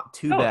 but not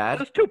too bad.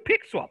 Those 2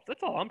 pick swaps.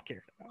 That's all I'm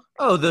caring about.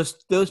 Oh,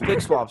 those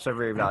pick swaps are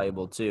very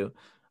valuable too.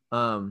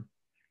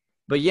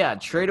 But yeah,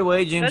 trade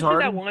away James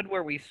Harden. That one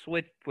where we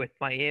switched with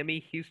Miami,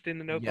 Houston,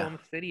 and Oklahoma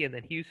City, and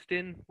then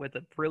Houston with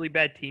a really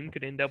bad team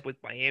could end up with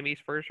Miami's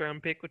first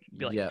round pick, which would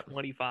be like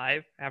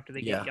 25 after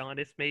they get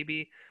Giannis,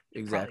 maybe.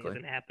 Exactly. Probably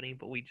isn't happening,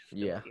 but we just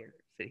sit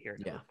here.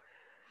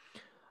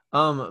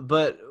 And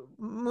but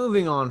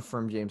moving on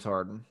from James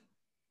Harden,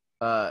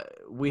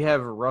 we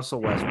have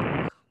Russell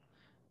Westbrook,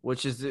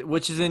 which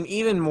is an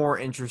even more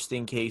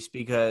interesting case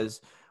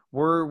because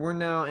we're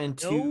now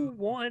into no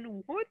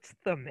one wants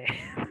the man.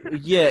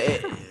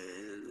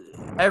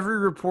 Every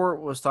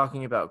report was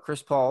talking about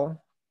Chris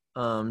Paul,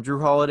 Drew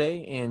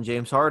Holiday, and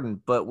James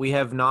Harden, but we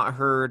have not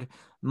heard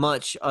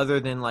much other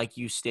than, like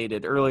you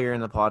stated earlier in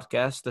the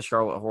podcast, the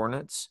Charlotte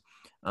Hornets,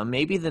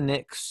 maybe the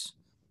Knicks.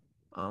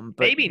 But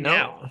Maybe no,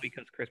 now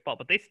because Chris Paul,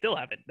 but they still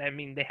haven't. I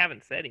mean, they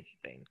haven't said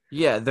anything.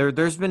 yeah,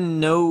 there's been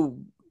no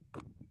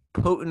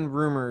potent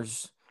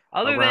rumors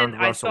Other around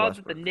than I Russell saw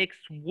Westbrook. that the Knicks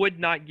would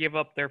not give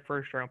up their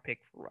first-round pick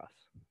for Russ.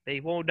 They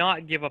will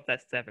not give up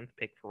that 7th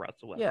pick for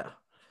Russell Westbrook.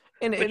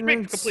 Yeah, which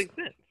makes complete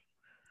sense.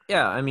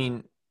 Yeah, I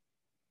mean,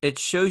 it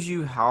shows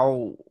you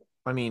how.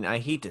 I mean, I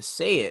hate to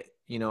say it,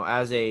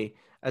 as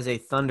a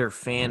Thunder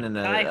fan and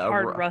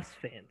Die-hard Russ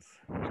fans.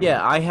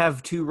 Yeah, I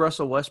have 2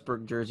 Russell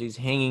Westbrook jerseys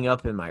hanging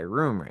up in my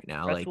room right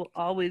now. Russ will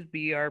always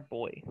be our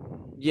boy.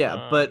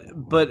 Yeah,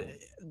 but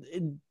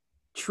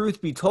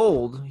truth be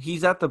told,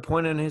 he's at the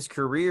point in his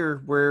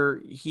career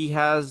where he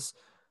has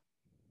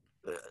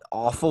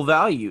awful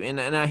value, and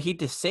I hate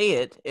to say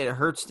it, it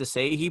hurts to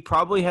say it, he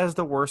probably has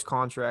the worst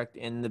contract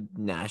in the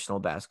National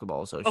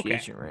Basketball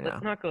Association right now.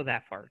 Let's not go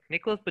that far.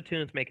 Nicholas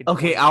Batum's making Al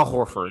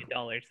Horford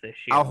 $million this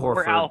year.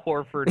 Or Al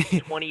Horford,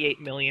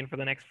 $28 million for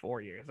the next 4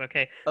 years.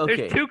 Okay,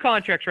 there's 2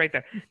 contracts right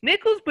there.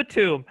 Nicholas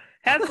Batum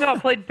has not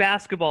played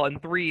basketball in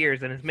 3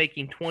 years and is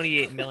making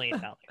 $28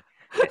 million.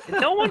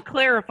 No one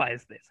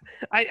clarifies this.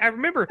 I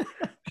remember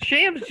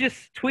Shams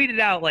just tweeted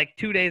out like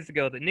 2 days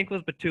ago that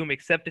Nicholas Batum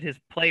accepted his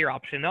player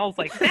option. And I was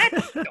like,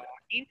 that's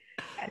shocking.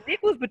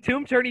 Nicholas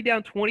Batum turning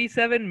down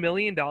 $27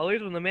 million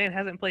when the man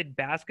hasn't played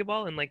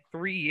basketball in like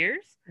 3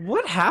 years?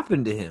 What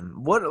happened to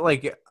him?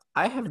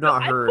 I have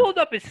not heard. I pulled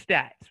up his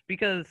stats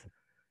because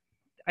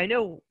I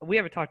know we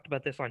haven't talked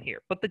about this on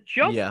here, but the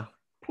Jump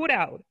put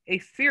out a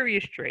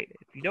serious trade.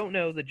 If you don't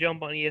know, the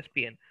Jump on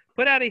ESPN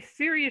put out a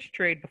serious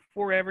trade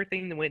before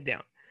everything that went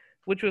down,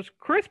 which was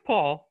Chris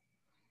Paul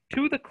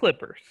to the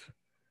Clippers,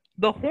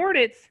 the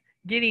Hornets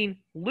getting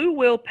Lou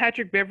Will,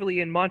 Patrick Beverly,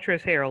 and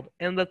Montrezl Harrell,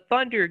 and the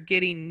Thunder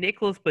getting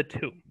Nicholas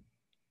Batum.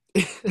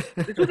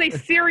 This was a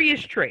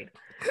serious trade.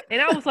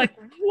 And I was like,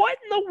 what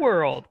in the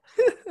world?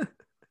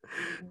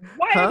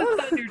 Why are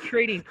the Thunder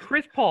trading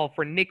Chris Paul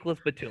for Nicholas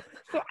Batum?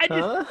 So I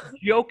just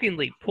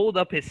jokingly pulled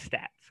up his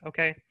stats,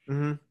 okay?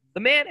 Mm-hmm. The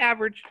man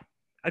averaged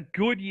a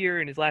good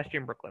year in his last year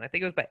in Brooklyn. I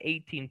think it was about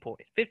 18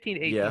 points, 15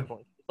 to 18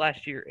 points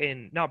last year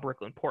in, not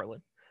Brooklyn,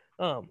 Portland,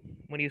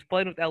 when he was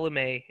playing with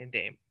LMA and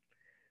Dame.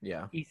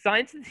 Yeah. He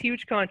signs this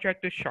huge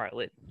contract with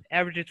Charlotte,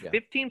 averages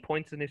 15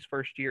 points in his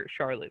first year at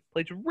Charlotte,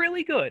 plays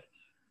really good.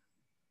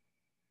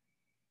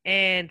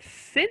 And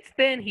since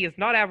then, he has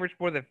not averaged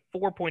more than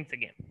 4 points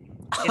again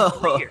in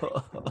 3 years.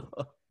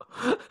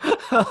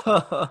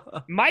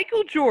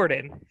 Michael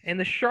Jordan and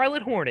the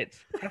Charlotte Hornets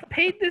have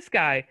paid this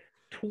guy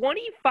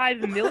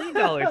 $25 million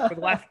for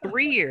the last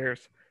 3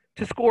 years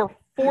to score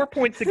 4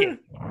 points a game.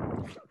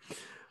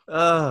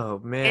 Oh,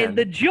 man. And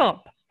the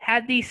Jump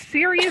had the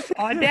serious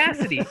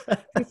audacity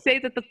to say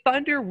that the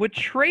Thunder would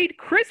trade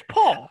Chris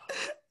Paul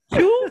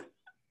to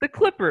the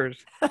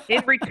Clippers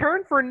in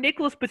return for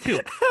Nicholas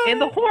Batum.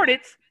 And the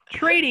Hornets,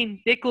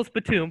 trading Nicholas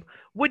Batum,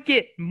 would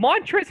get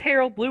Montrezl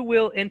Harrell, Blue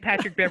Will, and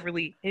Patrick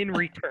Beverly in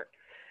return.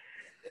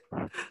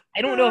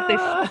 I don't know if they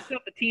switched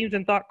up the teams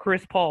and thought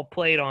Chris Paul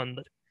played on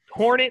the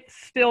Hornets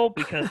still,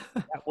 because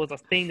that was a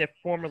thing that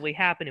formerly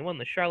happened. It wasn't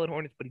the Charlotte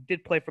Hornets, but he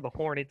did play for the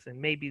Hornets,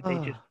 and maybe they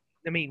just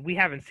 – I mean, we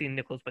haven't seen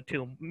Nicholas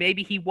Batum.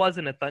 Maybe he was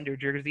in a Thunder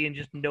jersey and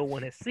just no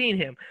one has seen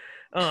him.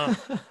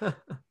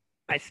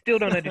 I still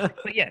don't understand.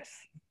 But yes,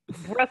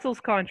 Russell's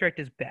contract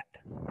is bad.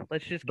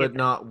 Let's just get But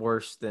not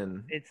worse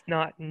than – It's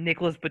not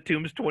Nicholas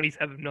Batum's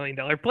 $27 million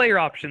player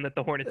option that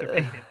the Hornets are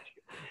paying him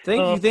this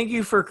year. Thank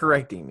you for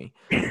correcting me.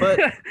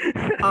 But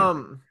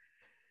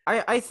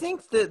I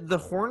think that the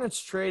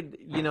Hornets trade,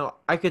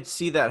 I could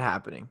see that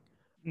happening.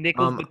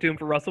 Nicholas Batum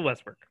for Russell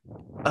Westbrook.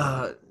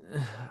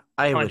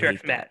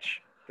 Contracts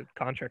match. The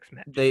contracts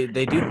match. They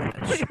do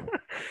match.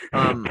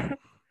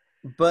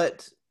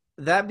 But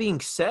that being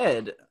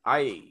said,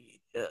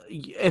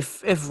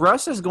 if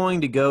Russ is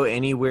going to go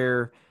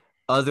anywhere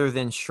other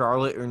than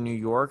Charlotte or New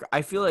York,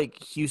 I feel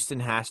like Houston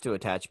has to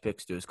attach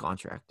picks to his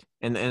contract.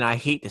 And I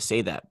hate to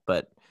say that,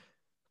 but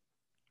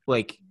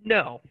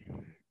no.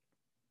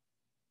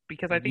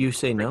 Because I think you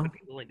say no? would be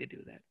willing to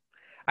do that.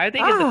 I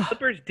think if the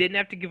Clippers didn't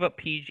have to give up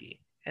PG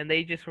and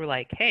they just were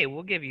like, hey,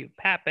 we'll give you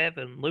Pat Bev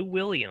and Lou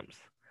Williams.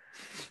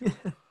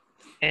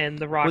 And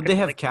the Rockets would they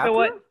have cap? You know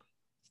what?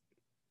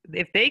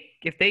 If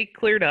they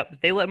cleared up,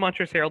 they let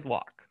Montrezl Harrell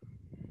walk.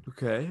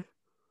 Okay.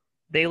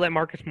 They let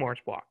Marcus Morris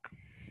walk.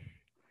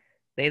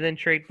 They then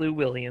trade Lou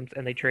Williams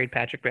and they trade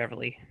Patrick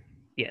Beverly.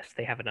 Yes,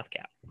 they have enough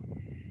cap.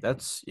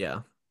 That's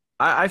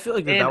I feel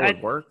like that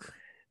would work.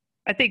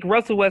 I think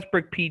Russell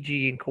Westbrook,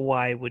 PG, and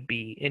Kawhi would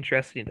be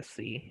interesting to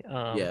see.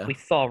 We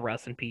saw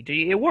Russ and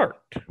PG. It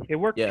worked. It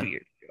worked 2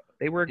 years ago.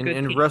 They were a good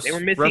team. They were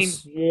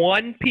missing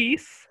one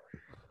piece,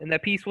 and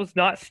that piece was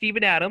not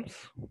Steven Adams.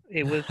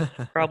 It was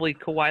probably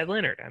Kawhi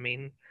Leonard. I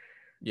mean,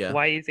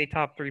 Kawhi is a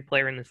top 3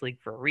 player in this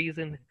league for a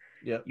reason.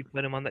 Yep. You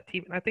put him on that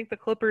team. And I think the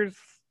Clippers,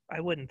 I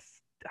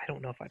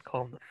don't know if I'd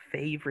call them the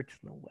favorites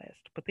in the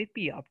West, but they'd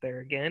be up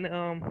there again.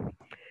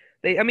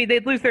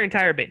 They'd lose their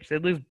entire bench.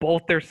 They'd lose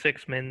both their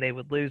 6 men. They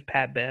would lose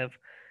Pat Bev.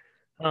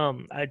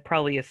 I'd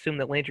probably assume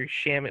that Landry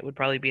Shamet would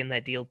probably be in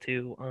that deal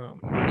too.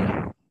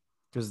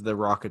 Because the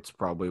Rockets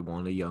probably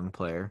want a young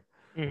player.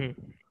 Mm-hmm.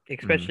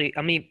 Especially,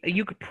 I mean,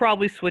 you could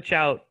probably switch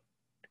out.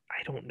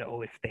 I don't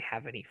know if they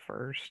have any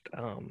first.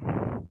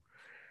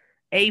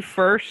 A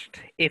first,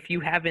 if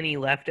you have any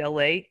left,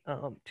 LA,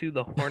 to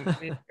the Hornets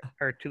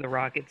or to the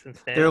Rockets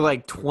instead. They're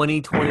like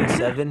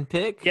 2027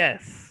 pick.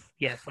 Yes.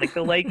 Like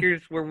the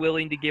Lakers were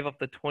willing to give up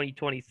the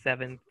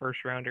 2027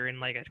 first rounder in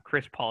like a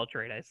Chris Paul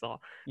trade. I saw.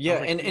 Yeah,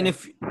 like, and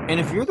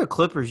if you're the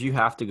Clippers, you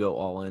have to go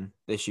all in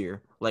this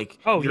year. Like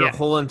your yeah.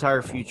 whole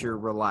entire future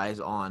relies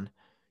on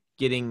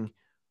getting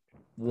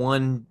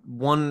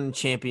one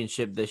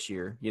championship this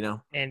year,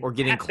 And or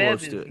getting Pat Bev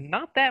close to it.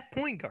 Not that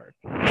point guard.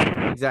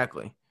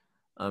 Exactly.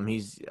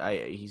 He's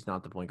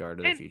not the point guard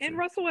of the future. And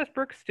Russell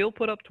Westbrook still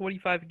put up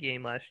 25 a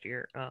game last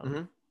year.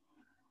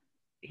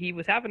 He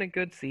was having a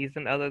good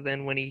season, other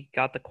than when he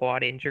got the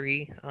quad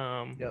injury.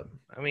 Yep.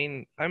 I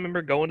mean, I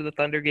remember going to the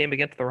Thunder game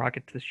against the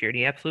Rockets this year, and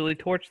he absolutely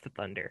torched the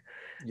Thunder.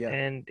 Yeah.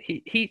 And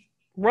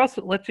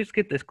Russell. Let's just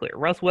get this clear: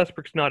 Russell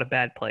Westbrook's not a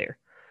bad player.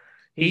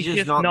 He's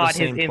just not the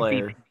same his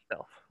player. MVP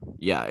self.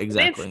 Yeah,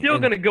 exactly. And still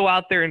going to go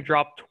out there and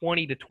drop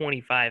 20 to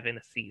 25 in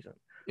a season.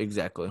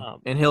 Exactly.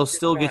 And he'll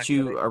still get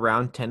you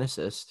around 10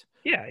 assists.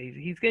 Yeah,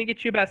 he's going to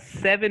get you about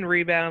 7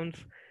 rebounds,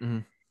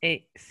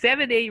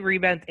 7 to 8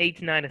 rebounds, 8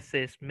 to 9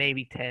 assists,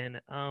 maybe 10.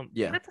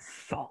 Yeah, that's a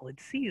solid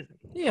season.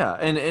 Yeah,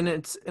 and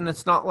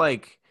it's not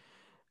like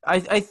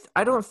I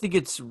don't think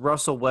it's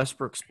Russell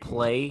Westbrook's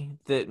play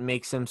that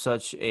makes him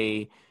such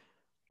a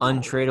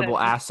untradeable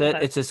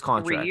asset. It's his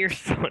contract. 3 years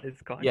on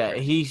his contract. Yeah,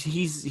 he's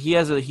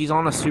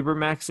on a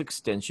supermax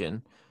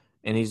extension,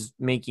 and he's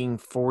making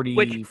 40.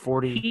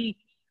 He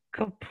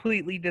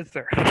completely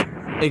deserves.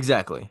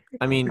 Exactly.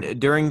 I mean,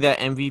 during that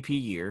MVP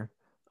year,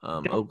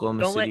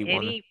 Oklahoma City won.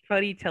 Don't let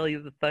anybody tell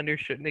you the Thunder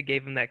shouldn't have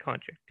gave him that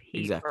contract.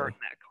 He earned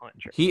that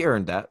contract. He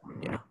earned that.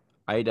 Yeah,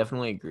 I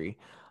definitely agree.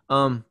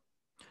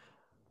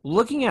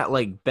 Looking at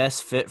like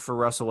best fit for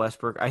Russell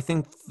Westbrook, I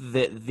think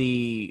that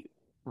the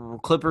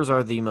Clippers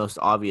are the most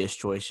obvious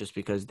choice just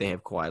because they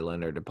have Kawhi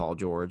Leonard and Paul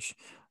George.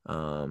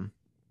 And,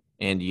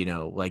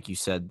 like you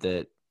said,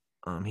 that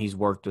he's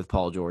worked with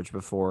Paul George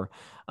before.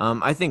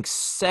 I think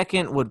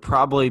second would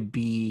probably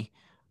be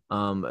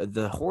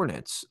the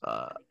Hornets.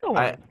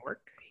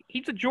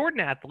 He's a Jordan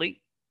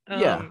athlete.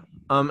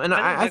 And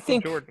I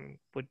think Jordan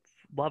would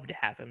love to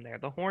have him there.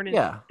 The Hornets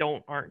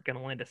aren't going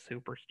to land a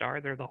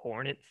superstar. They're the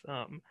Hornets.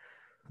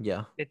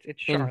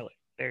 It's Charlotte.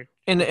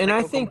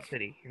 I think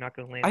City. You're not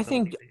going to land.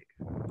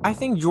 I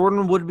think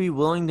Jordan would be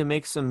willing to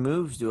make some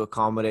moves to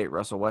accommodate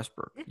Russell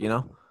Westbrook.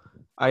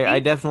 I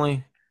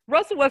definitely.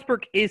 Russell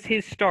Westbrook is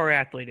his star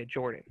athlete at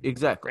Jordan.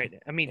 Exactly. Right.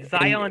 I mean,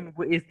 Zion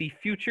is the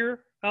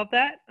future of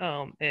that,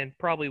 and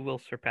probably will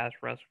surpass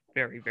Russ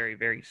very, very,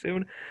 very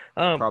soon.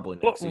 Probably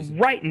next season.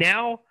 Right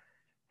now,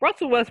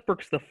 Russell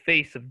Westbrook's the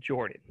face of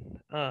Jordan.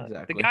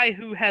 Exactly. The guy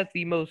who has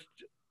the most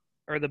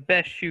or the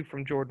best shoe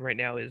from Jordan right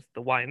now is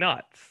the Why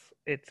Nots.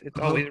 It's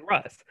always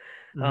Russ.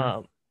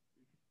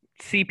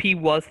 CP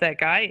was that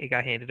guy. It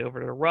got handed over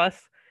to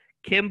Russ.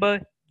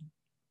 Kimba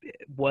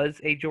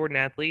was a Jordan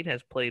athlete,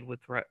 has played with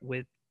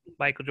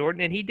Michael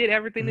Jordan, and he did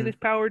everything in his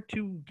power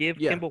to give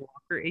Kimba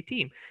Walker a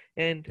team.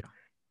 And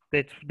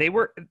they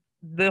were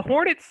the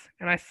Hornets,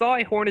 and I saw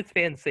a Hornets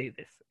fan say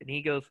this, and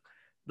he goes,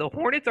 the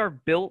Hornets are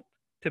built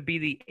to be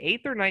the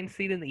 8th or 9th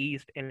seed in the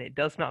East, and it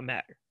does not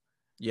matter.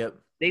 Yep.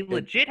 They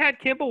legit had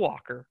Kimba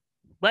Walker,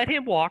 let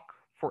him walk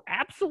for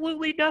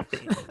absolutely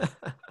nothing,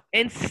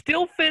 and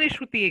still finished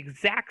with the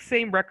exact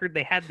same record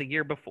they had the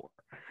year before.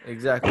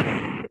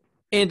 Exactly.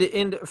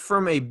 And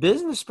from a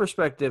business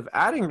perspective,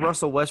 adding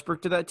Russell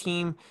Westbrook to that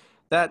team,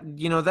 that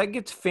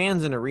gets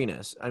fans in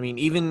arenas. I mean,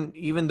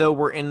 even though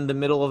we're in the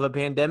middle of a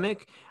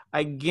pandemic,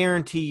 I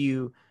guarantee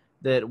you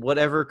that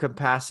whatever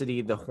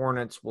capacity the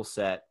Hornets will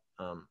set,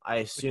 I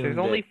assume there's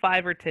only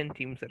 5 or 10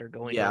 teams that are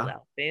going to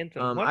allow fans.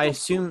 I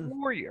assume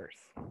Warriors.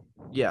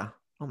 Yeah.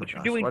 Oh my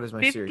gosh. Doing why does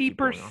my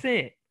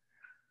 50%.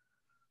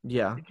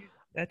 Yeah.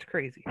 That's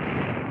crazy.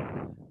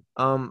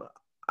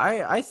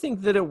 I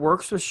think that it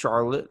works with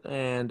Charlotte,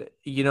 and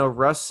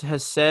Russ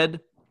has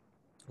said,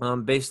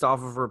 based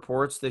off of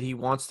reports, that he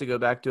wants to go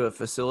back to a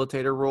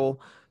facilitator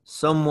role,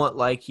 somewhat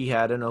like he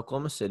had in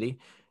Oklahoma City,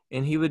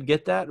 and he would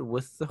get that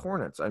with the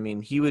Hornets. I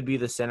mean, he would be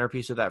the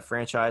centerpiece of that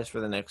franchise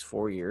for the next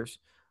 4 years.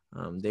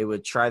 They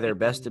would try their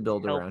best to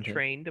build around him.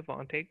 Train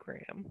Devontae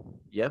Graham.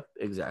 Yep,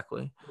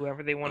 exactly.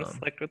 Whoever they want to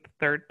select with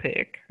the 3rd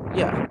pick.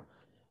 Yeah,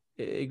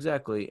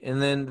 exactly.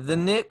 And then the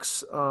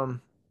Knicks,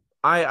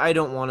 I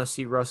don't want to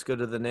see Russ go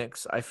to the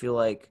Knicks. I feel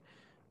like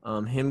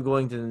him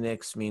going to the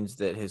Knicks means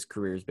that his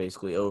career is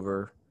basically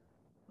over.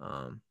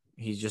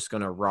 He's just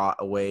going to rot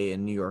away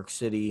in New York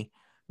City.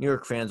 New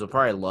York fans will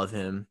probably love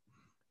him.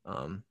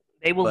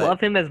 They will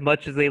love him as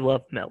much as they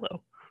love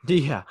Melo.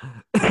 Yeah.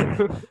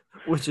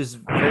 Which is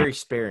very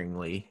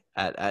sparingly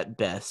at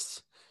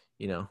best,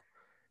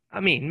 I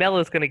mean,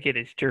 Melo's going to get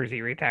his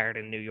jersey retired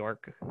in New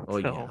York.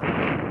 Yeah.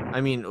 I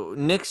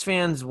mean, Knicks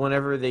fans,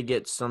 whenever they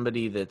get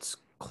somebody that's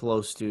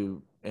close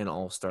to an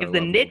all-star If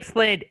the Knicks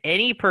land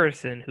any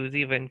person who's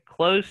even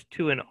close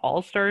to an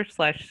all-star /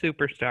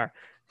 superstar,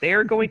 they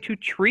are going to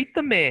treat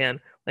the man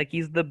like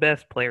he's the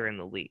best player in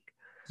the league.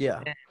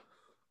 Yeah.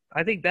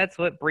 I think that's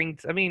what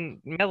brings. I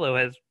mean, Melo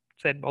has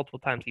said multiple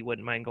times he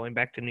wouldn't mind going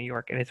back to New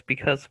York, and it's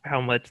because of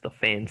how much the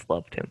fans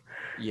loved him.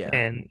 Yeah.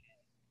 And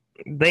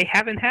they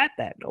haven't had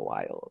that in a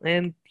while.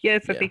 And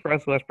yes, I think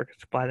Russell Westbrook can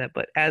supply that,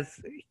 but as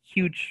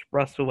huge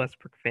Russell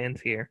Westbrook fans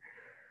here,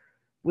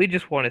 we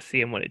just want to see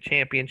him win a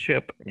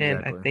championship. And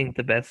I Exactly. think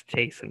the best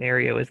case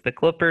scenario is the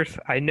Clippers.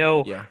 I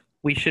know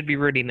we should be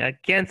rooting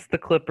against the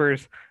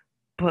Clippers,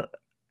 but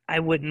I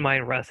wouldn't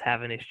mind Russ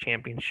having his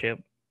championship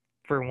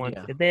for once.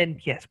 Yeah. And then,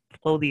 yes,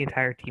 blow the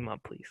entire team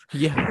up, please.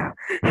 Yeah.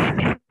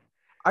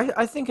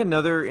 I think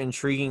another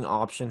intriguing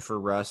option for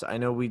Russ, I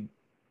know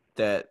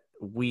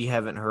we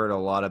haven't heard a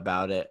lot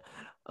about it,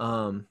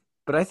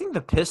 but I think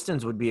the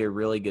Pistons would be a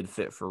really good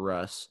fit for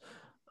Russ.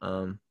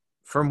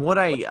 From what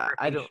I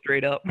don't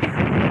straight up.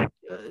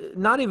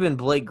 Not even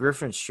Blake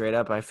Griffin straight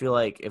up. I feel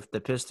like if the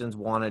Pistons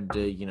wanted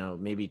to,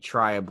 maybe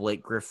try a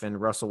Blake Griffin,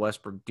 Russell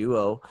Westbrook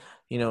duo,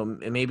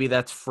 maybe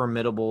that's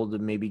formidable to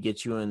maybe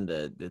get you in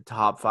the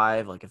top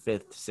 5, like a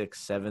 5th, 6th,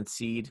 7th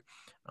seed.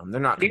 They're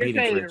not competing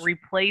for it.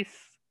 Replace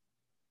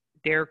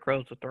Derrick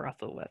Rose with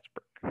Russell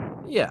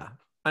Westbrook. Yeah.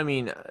 I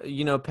mean,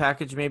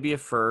 package maybe a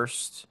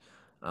first,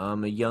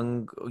 a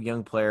young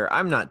player.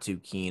 I'm not too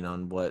keen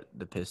on what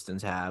the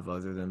Pistons have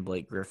other than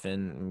Blake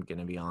Griffin. I'm going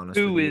to be honest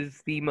with you. Who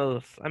is the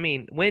most, I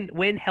mean,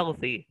 when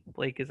healthy,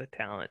 Blake is a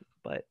talent,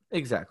 but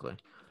exactly,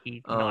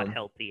 he's not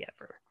healthy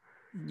ever.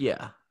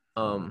 Yeah.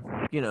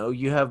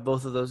 You have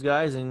both of those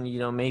guys, and,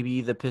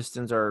 maybe the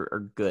Pistons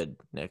are good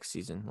next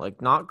season.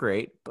 Like, not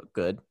great, but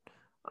good.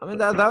 I mean,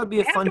 that would be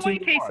a fun team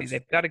to watch.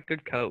 They've got a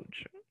good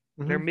coach.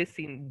 Mm-hmm. They're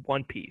missing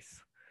one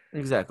piece.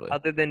 Exactly.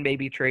 Other than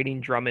maybe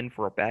trading Drummond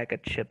for a bag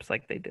of chips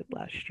like they did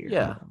last year.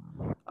 Yeah.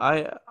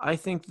 I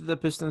think the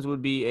Pistons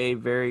would be a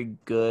very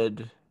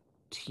good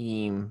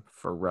team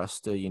for Russ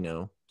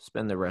to,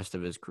 spend the rest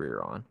of his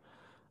career on.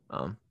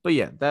 But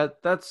yeah,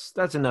 that's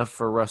enough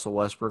for Russell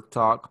Westbrook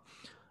talk.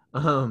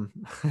 Now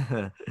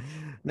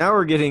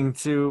we're getting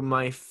to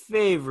my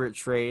favorite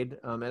trade.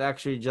 It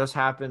actually just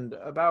happened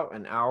about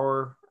an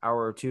hour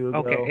or two ago.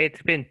 Okay,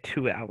 it's been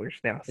 2 hours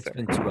now, It's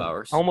been 2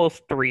 hours.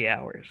 Almost 3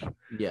 hours.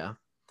 Yeah.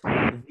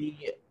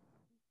 The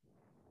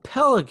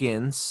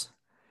Pelicans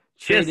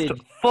just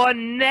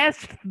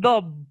finessed the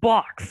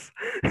Bucks.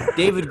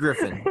 David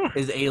Griffin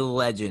is a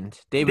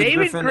legend. David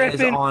Griffin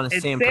is on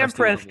and Sam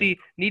Presti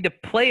need to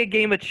play a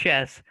game of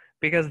chess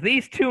because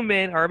these two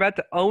men are about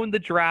to own the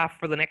draft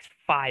for the next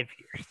 5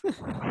 years.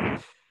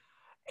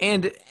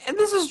 and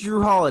this is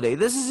Drew Holiday.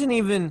 This isn't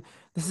even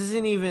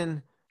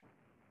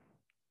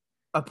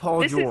a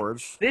Paul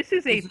George. This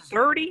is a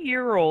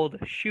 30-year-old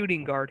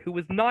shooting guard who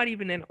was not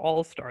even an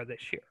all-star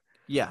this year.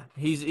 Yeah,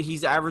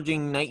 he's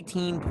averaging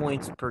 19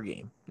 points per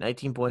game.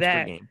 19 points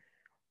per game.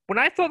 When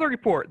I saw the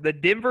report, the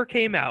Denver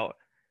came out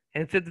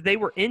and said that they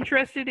were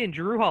interested in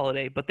Drew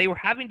Holiday, but they were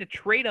having to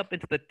trade up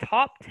into the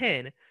top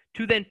 10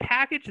 to then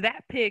package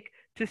that pick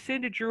to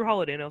send to Drew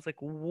Holiday. And I was like,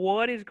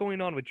 what is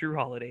going on with Drew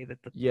Holiday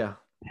that the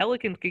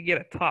Pelicans could get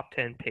a top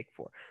 10 pick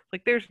for? It's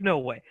like, there's no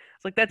way.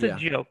 It's like, that's a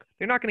joke.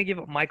 They're not going to give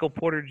up Michael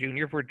Porter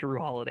Jr. for Drew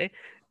Holiday.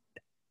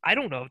 I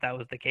don't know if that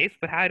was the case,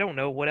 but I don't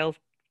know what else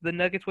the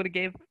Nuggets would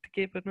have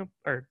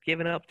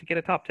given up to get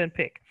a top 10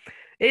 pick.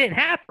 It didn't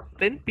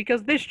happen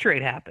because this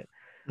trade happened.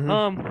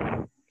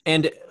 Mm-hmm.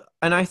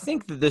 And I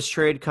think that this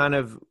trade kind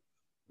of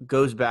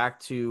goes back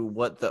to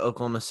what the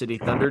Oklahoma City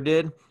Thunder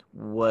did.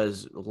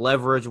 Was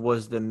leverage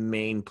was the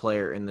main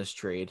player in this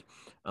trade.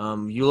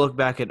 You look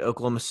back at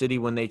Oklahoma City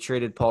when they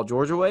traded Paul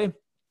George away,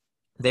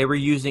 they were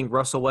using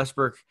Russell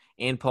Westbrook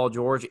and Paul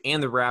George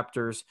and the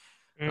Raptors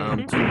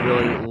to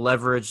really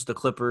leverage the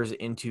Clippers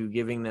into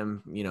giving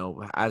them,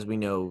 as we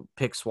know,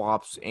 pick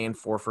swaps and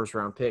 4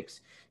 first-round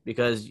picks.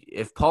 Because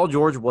if Paul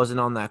George wasn't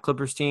on that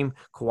Clippers team,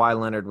 Kawhi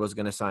Leonard was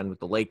going to sign with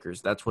the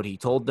Lakers. That's what he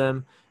told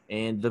them,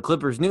 and the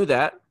Clippers knew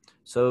that.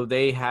 So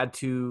they had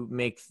to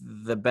make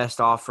the best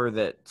offer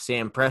that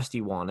Sam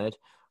Presti wanted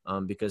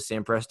because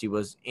Sam Presti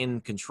was in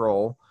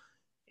control,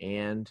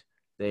 and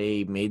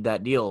they made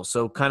that deal.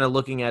 So kind of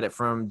looking at it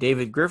from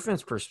David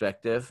Griffin's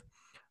perspective,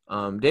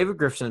 David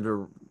Griffin's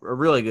a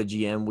really good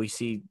GM. We've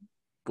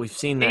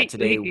seen that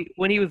today.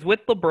 When he was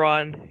with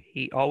LeBron,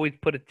 he always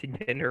put a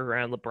contender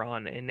around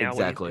LeBron, and now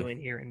what he's doing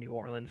here in New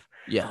Orleans,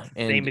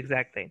 same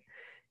exact thing.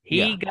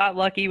 He got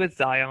lucky with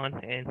Zion,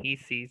 and he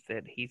sees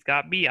that he's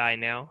got BI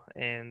now,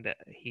 and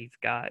he's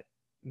got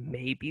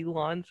maybe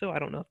Lonzo. I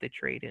don't know if they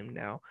trade him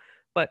now.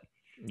 But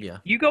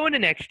you go into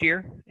next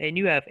year, and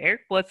you have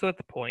Eric Bledsoe at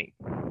the point.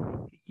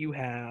 You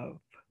have,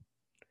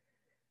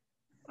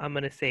 I'm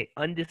going to say,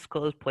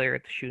 undisclosed player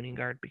at the shooting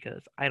guard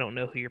because I don't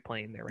know who you're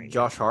playing there right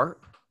now.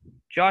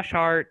 Josh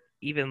Hart,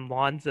 even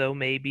Lonzo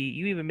maybe.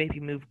 You even maybe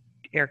move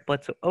Eric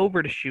Bledsoe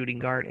over to shooting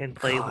guard and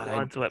play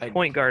Lonzo at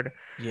point guard.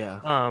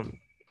 Yeah.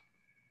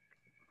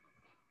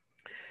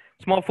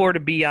 Small forward to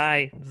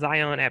BI,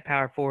 Zion at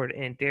power forward,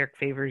 and Derek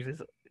Favors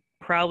is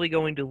probably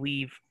going to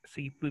leave.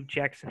 So you move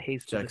Jackson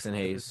Hayes. Jackson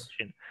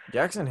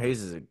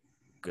Hayes is a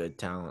good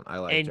talent. I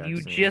like. And Jackson you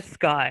Hayes. just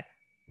got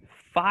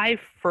 5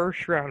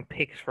 first-round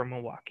picks from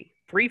Milwaukee.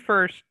 3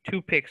 first,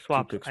 2 pick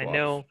swaps. I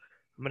know.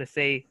 I'm going to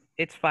say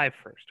It's 5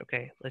 first,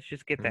 okay? Let's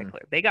just get that Mhm.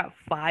 clear. They got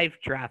 5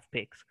 draft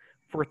picks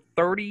for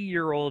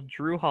 30-year-old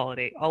Drew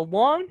Holiday,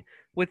 along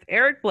with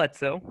Eric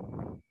Bledsoe,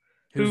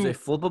 Who's a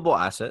who flippable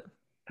asset?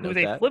 who's Note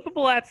a that.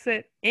 flippable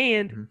asset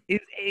and Mhm.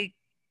 is a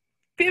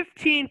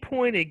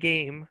 15-point a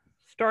game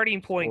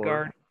starting point Or,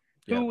 guard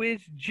yep. who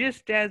is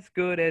just as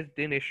good as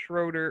Dennis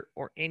Schroeder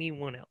or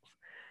anyone else.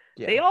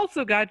 Yeah. They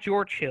also got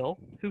George Hill,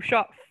 who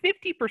shot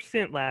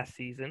 50% last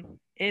season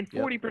and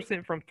Yep.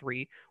 40% from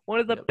three. One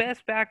of the Yep.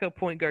 best backup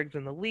point guards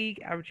in the league,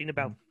 averaging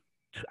about,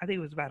 Mhm. I think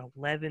it was about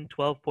 11,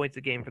 12 points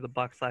a game for the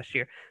Bucks last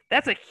year.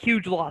 That's a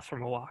huge loss for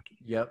Milwaukee.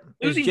 Yep.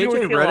 Is Losing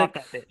George JJ Hill off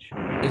Redick that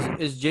bitch.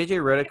 is JJ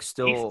Redick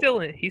still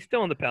He's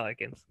still in the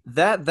Pelicans.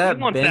 that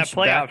He wants that bench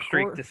playoff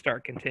streak backcourt? to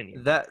start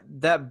continuing.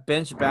 That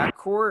bench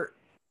backcourt,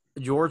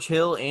 George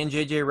Hill and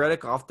JJ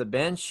Redick off the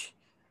bench.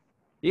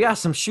 You got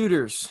some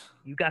shooters.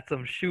 You got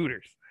some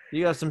shooters.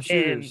 You got some And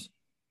shooters.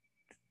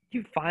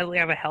 you finally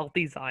have a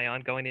healthy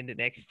Zion going into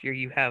next year.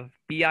 You have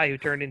BI who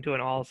turned into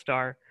an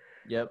all-star.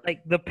 Yep.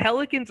 Like, the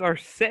Pelicans are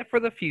set for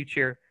the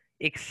future,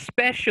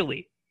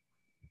 especially.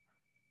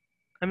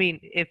 I mean,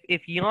 if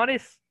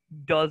Giannis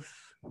does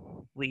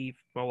leave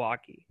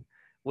Milwaukee,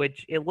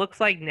 which it looks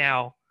like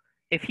now,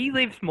 if he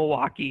leaves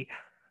Milwaukee,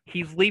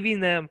 he's leaving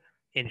them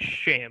in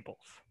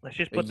shambles. Let's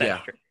just put that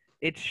Yeah. straight.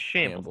 It's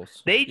shambles.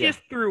 Shambles. They Yeah.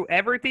 just threw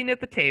everything at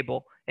the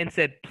table and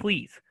said,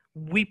 please,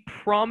 we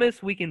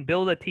promise we can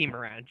build a team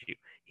around you.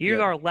 Here's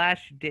Yep. our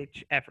last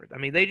ditch effort. I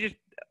mean, they just,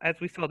 as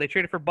we saw, they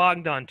traded for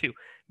Bogdan too.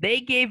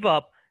 They gave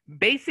up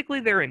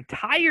basically their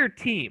entire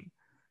team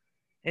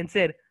and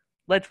said,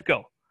 let's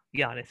go,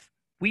 Giannis.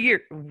 We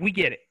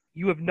get it.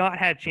 You have not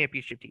had a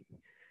championship team.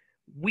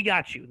 We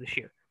got you this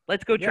year.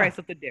 Let's go try Yeah.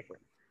 something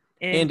different.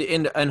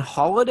 And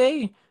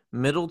Holiday,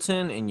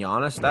 Middleton, and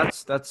Giannis,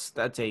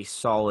 that's a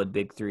solid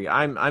big three.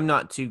 I'm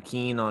not too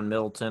keen on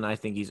Middleton. I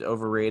think he's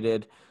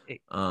overrated.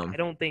 I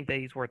don't think that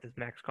he's worth his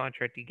max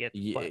contract he gets,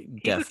 Yeah, but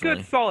he's definitely. a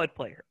good, solid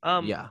player.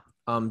 Yeah.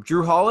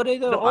 Drew Holiday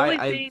though, The only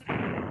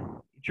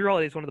thing, Drew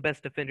Holiday is one of the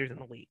best defenders in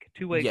the league.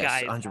 Two-way yes,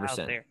 guys 100%.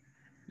 out there.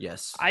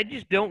 Yes. I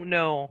just don't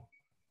know.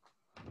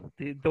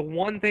 The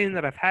one thing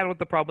that I've had with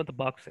the problem with the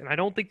Bucks, and I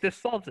don't think this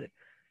solves it,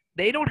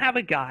 they don't have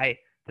a guy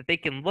that they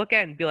can look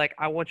at and be like,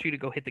 I want you to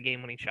go hit the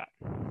game-winning shot.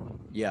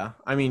 Yeah.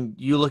 I mean,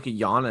 you look at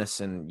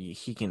Giannis and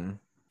he can,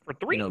 For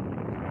three.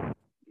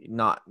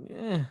 not.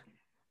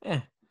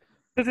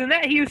 Because in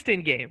that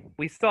Houston game,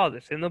 we saw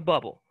this in the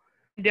bubble.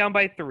 Down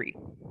by 3.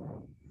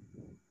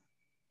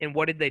 And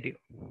what did they do?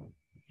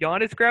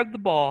 Giannis grabbed the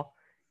ball.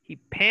 He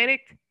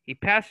panicked. He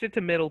passed it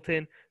to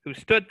Middleton, who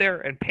stood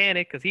there and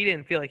panicked because he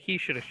didn't feel like he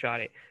should have shot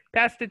it.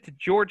 Passed it to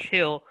George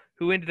Hill,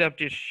 who ended up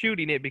just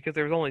shooting it because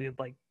there was only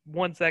like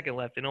 1 second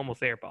left and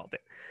almost airballed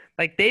it.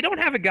 Like, they don't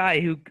have a guy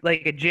who,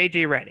 like a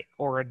JJ Redick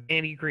or a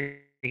Danny Green,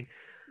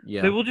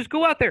 Yeah. they will just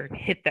go out there and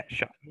hit that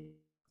shot.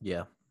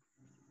 Yeah.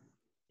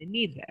 They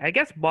need that. I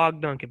guess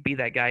Bogdan could be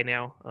that guy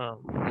now.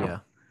 Yeah.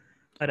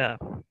 But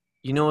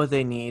You know what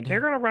they need?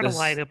 they're gonna run This- a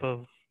lineup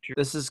of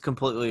This is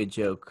completely a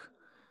joke.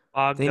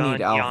 Bogdan, They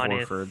need Al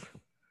Giannis. Horford.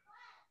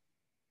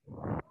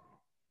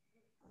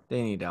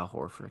 They need Al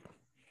Horford.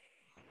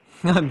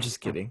 I'm just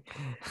kidding.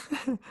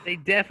 They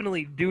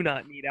definitely do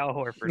not need Al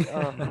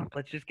Horford.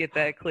 Let's just get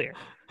that clear.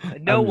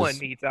 No one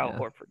needs Al yeah.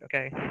 Horford,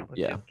 okay? Let's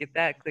Yeah. just get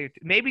that clear.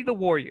 Maybe the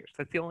Warriors.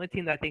 That's the only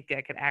team that I think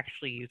that could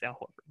actually use Al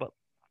Horford. But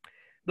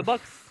the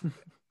Bucks,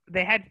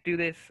 they had to do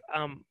this.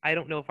 I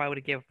don't know if I would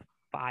have given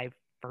 5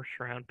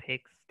 first-round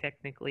picks,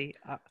 technically.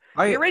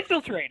 The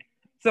original trade.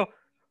 So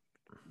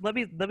let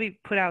me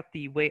put out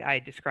the way I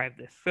described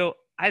this. So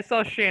I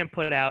saw Sham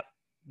put out,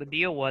 the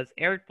deal was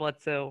Eric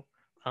Bledsoe,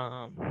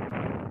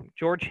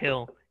 George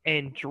Hill,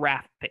 and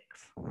draft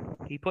picks.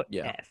 He put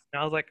Yeah. S.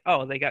 And I was like,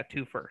 oh, they got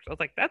 2 first. I was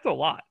like, that's a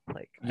lot.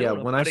 Like, Yeah, don't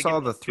know when if I would've saw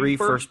given the them 2 3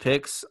 first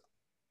picks,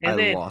 and I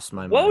then lost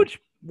my mind.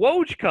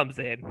 Woj comes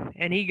in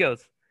and he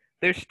goes,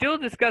 they're still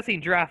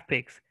discussing draft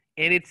picks,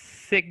 and it's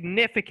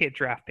significant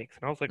draft picks.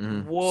 And I was like,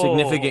 whoa.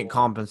 Significant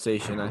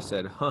compensation. I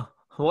said, huh?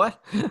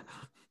 What?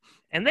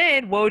 And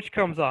then Woj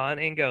comes on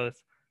and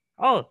goes,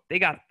 oh, they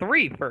got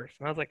 3 first.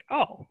 And I was like,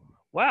 oh,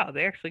 wow,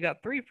 they actually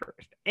got 3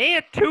 first.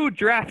 And 2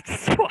 draft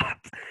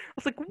swaps. I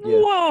was like,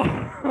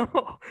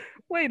 whoa.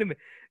 Wait a minute.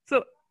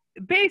 So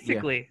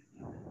basically,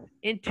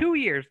 in 2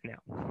 years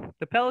now,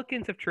 the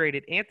Pelicans have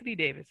traded Anthony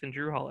Davis and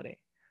Drew Holiday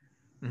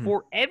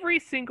for every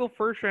single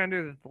first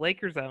rounder that the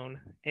Lakers own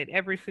and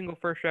every single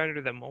first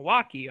rounder that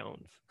Milwaukee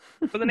owns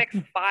for the next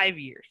 5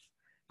 years.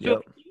 So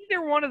if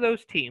either one of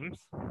those teams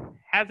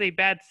has a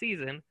bad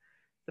season,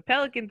 the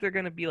Pelicans are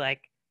going to be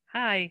like,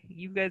 hi,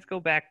 you guys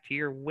go back to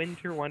your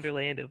winter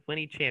wonderland of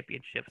winning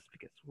championships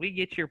because we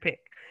get your pick.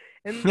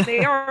 And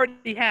they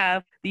already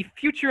have the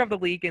future of the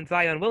league in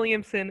Zion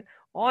Williamson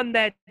on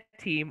that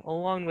team,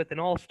 along with an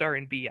all-star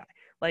in BI.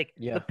 Like,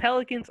 the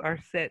Pelicans are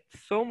set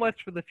so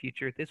much for the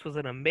future. This was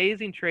an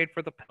amazing trade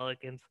for the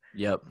Pelicans.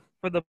 Yep.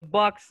 For the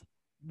Bucks,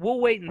 we'll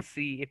wait and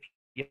see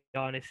if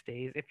Giannis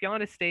stays. If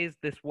Giannis stays,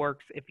 this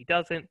works. If he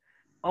doesn't,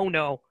 oh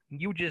no,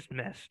 you just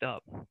messed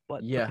up.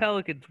 But the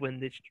Pelicans win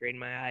this trade in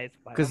my eyes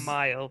by a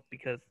mile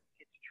because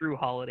it's Drew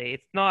Holiday.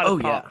 It's not Oh,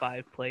 a top yeah.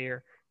 5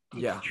 player.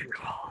 It's Yeah. Drew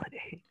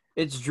Holiday.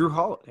 It's Drew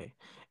Holiday.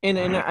 And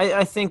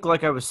I think,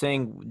 like I was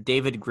saying,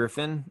 David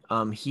Griffin,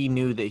 he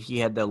knew that he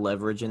had the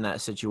leverage in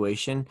that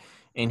situation,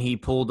 and he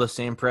pulled a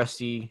Sam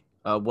Presti,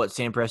 what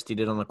Sam Presti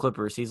did on the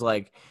Clippers. He's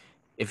like,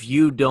 if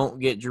you don't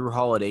get Drew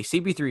Holiday,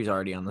 CP3 is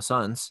already on the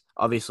Suns.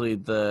 Obviously,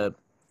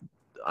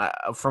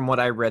 from what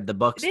I read, the It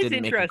Bucks is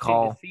didn't make a interesting to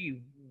call.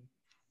 see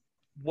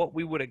what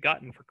we would have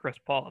gotten for Chris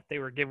Paul if they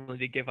were willing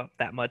to give up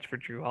that much for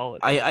Drew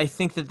Holiday. I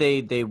think that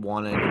they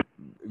wanted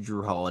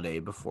Drew Holiday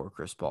before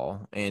Chris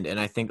Paul, and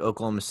I think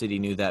Oklahoma City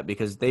knew that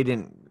because they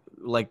didn't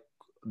like.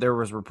 There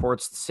was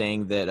reports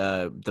saying that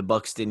the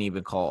Bucks didn't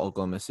even call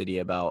Oklahoma City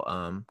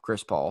about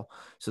Chris Paul,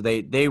 so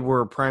they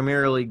were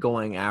primarily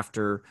going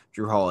after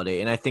Drew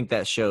Holiday, and I think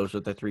that shows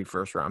with the 3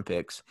 first-round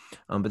picks.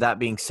 But that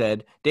being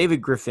said,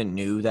 David Griffin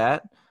knew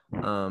that.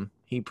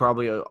 He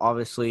probably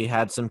obviously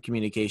had some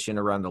communication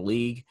around the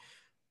league,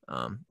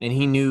 and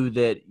he knew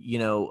that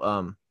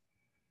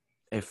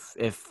if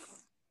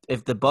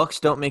the Bucks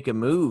don't make a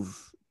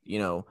move,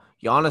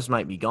 Giannis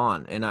might be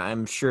gone, and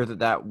I'm sure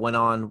that went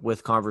on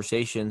with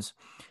conversations,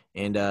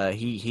 and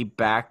he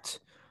backed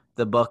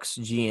the Bucks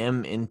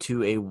GM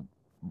into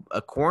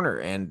a corner,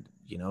 and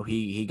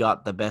he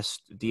got the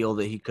best deal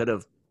that he could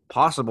have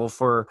possible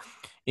for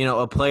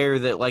a player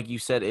that, like you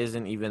said,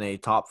 isn't even a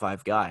top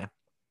 5 guy.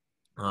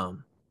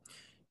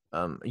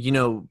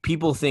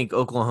 People think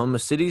Oklahoma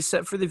City's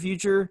set for the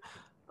future.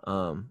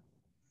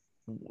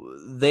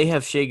 They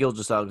have Shai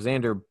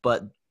Gilgeous-Alexander,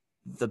 but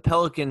the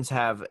Pelicans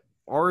have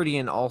already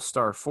an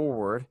all-star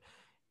forward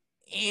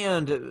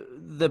and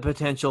the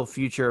potential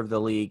future of the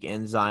league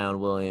and Zion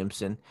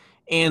Williamson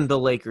and the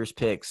Lakers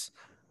picks,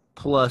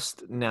 plus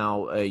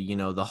now,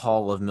 the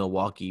Hall of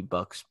Milwaukee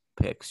Bucks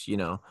picks,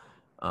 and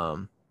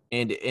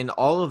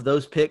all of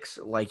those picks,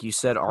 like you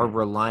said, are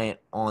reliant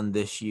on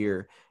this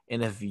year.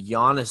 And if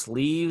Giannis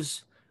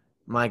leaves,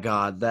 my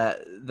God,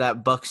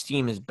 that Bucks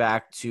team is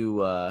back to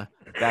the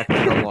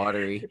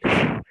lottery.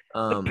 They're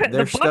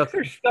the Bucks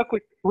are stuck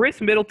with Chris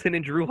Middleton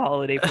and Drew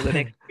Holiday for the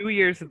next 2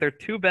 years as their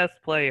 2 best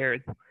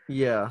players.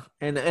 Yeah,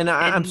 and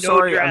I'm no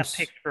sorry. Draft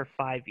picks for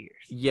 5 years.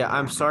 Yeah,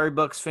 I'm sorry,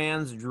 Bucks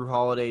fans. Drew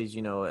Holiday's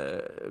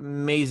an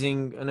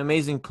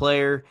amazing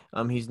player.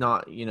 He's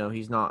not,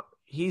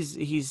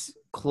 he's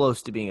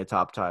close to being a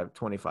top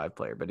 25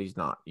 player, but he's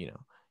not,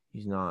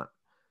 he's not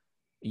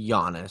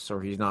Giannis,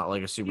 or he's not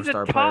like a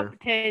superstar player. He's a top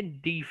 10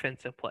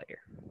 defensive player.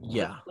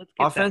 Yeah,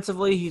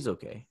 offensively, he's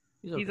okay.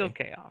 He's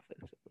okay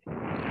offensively.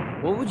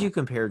 Yeah. What would you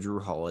compare Drew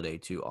Holiday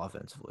to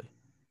offensively?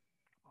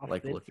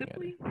 Like looking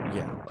at it,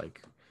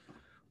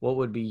 what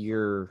would be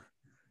your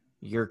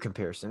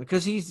comparison?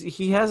 Because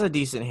he has a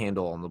decent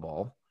handle on the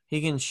ball. He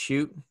can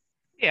shoot.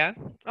 Yeah.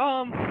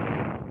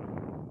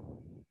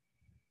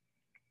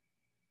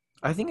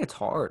 I think it's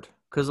hard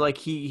because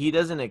he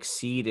doesn't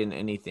exceed in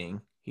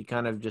anything. He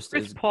kind of just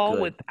Chris is Paul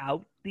good.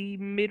 Without the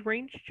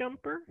mid-range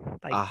jumper,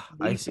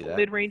 I see that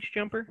mid-range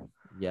jumper.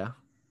 Yeah.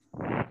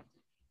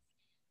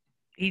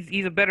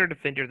 He's a better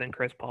defender than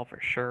Chris Paul for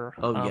sure.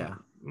 Oh yeah.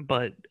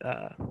 But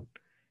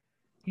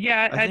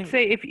I'd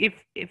say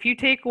if you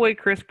take away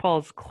Chris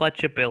Paul's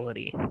clutch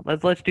ability,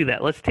 let's do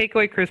that. Let's take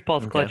away Chris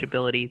Paul's clutch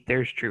ability.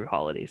 There's Drew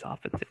Holiday's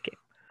offensive game.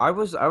 I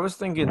was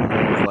thinking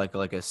more of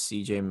like a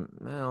CJ,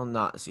 well,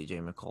 not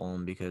CJ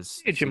McCollum,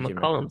 because CJ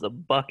McCollum's a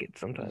bucket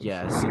sometimes.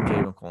 Yeah,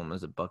 CJ McCollum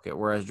is a bucket,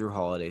 whereas Drew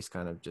Holiday's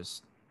kind of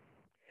just.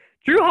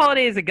 Drew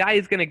Holiday is a guy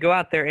who's going to go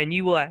out there and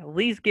you will at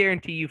least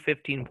guarantee you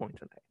 15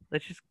 points a night.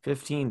 Let's just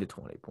 15 to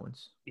 20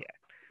 points. Yeah.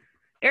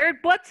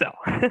 Eric Bledsoe.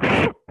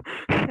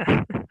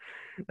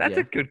 That's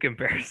a good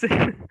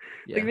comparison.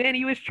 Yeah. Like, man,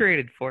 he was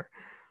traded for.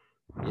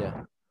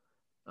 Yeah.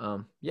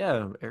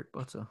 Eric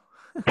Bledsoe.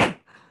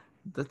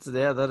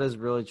 That is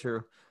really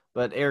true.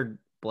 But Eric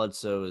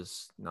Bledsoe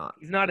is not.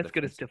 He's not as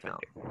good as defender.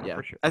 Yeah.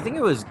 For sure. I think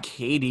it was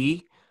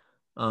KD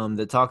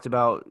that talked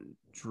about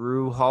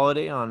Drew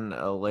Holiday on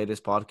a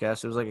latest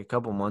podcast. It was like a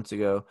couple months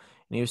ago.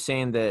 And he was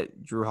saying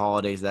that Drew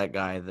Holiday's that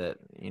guy that,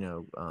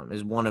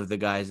 is one of the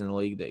guys in the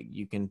league that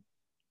you can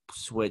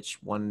switch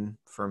one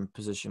from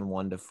position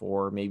 1 to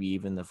 4, maybe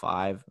even the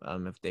 5,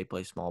 if they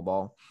play small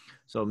ball.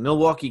 So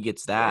Milwaukee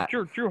gets that.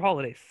 Drew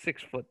Holiday's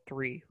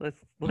 6'3".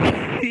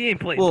 He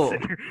ain't playing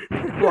center.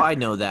 Well, I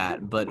know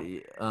that, but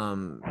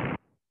 1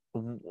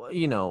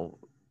 to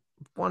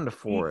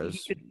 4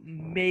 is. He could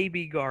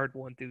maybe guard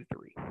 1 through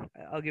 3.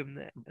 I'll give him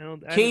that.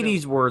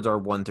 Katie's words are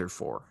 1 through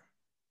 4.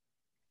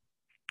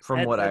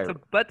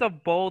 That's a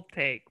bold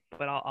take,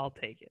 but I'll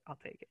take it.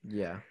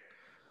 Yeah.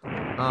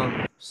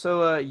 The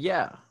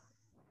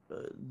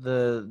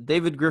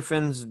David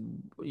Griffin's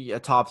a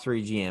top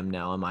 3 GM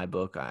now in my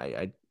book.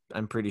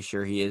 I'm pretty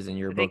sure he is in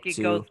your book too. I think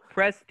it goes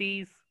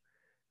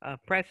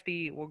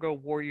Presti will go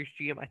Warriors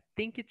GM. I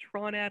think it's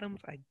Ron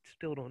Adams. I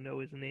still don't know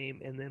his name,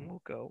 and then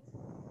we'll go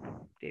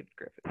David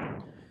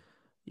Griffin.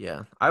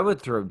 Yeah, I would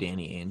throw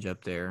Danny Ainge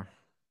up there.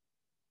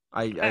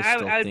 I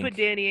would put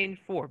Danny Ainge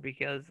 4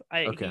 because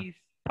he's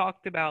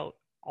talked about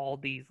all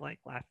these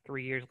last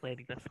 3 years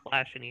landing a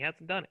splash, and he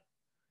hasn't done it.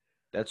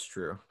 That's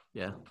true.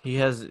 Yeah, he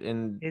has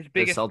in His the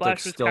biggest splash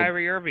Celtics was still.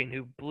 Kyrie Irving,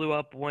 who blew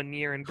up 1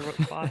 year in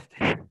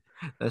Boston.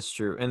 That's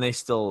true, and they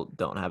still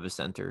don't have a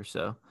center.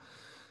 So,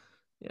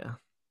 yeah,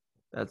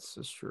 that's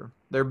true.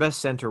 Their best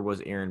center was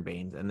Aaron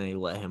Baines, and they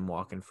let him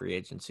walk in free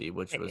agency,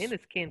 which was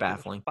Ennis Cantor was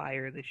baffling.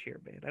 fire this year,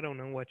 man. I don't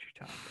know what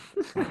you're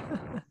talking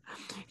about.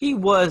 He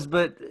was,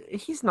 but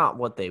he's not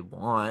what they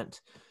want.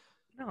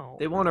 No.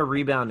 They want a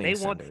rebounding They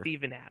center. want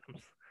Steven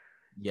Adams.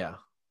 Yeah,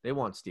 they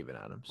want Steven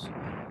Adams.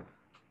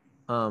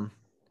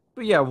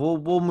 But yeah, we'll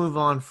move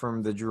on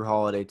from the Drew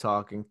Holiday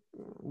talk, and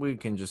we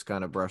can just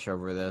kind of brush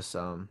over this.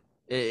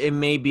 It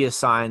may be a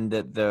sign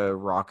that the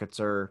Rockets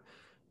are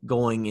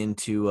going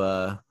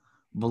into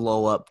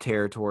blow up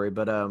territory.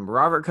 But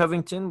Robert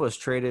Covington was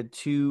traded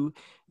to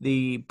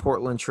the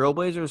Portland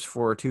Trailblazers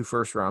for 2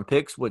 first-round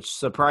picks, which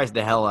surprised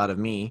the hell out of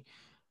me.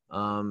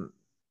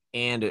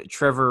 And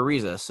Trevor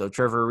Ariza. So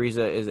Trevor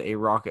Ariza is a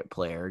Rocket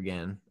player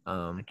again.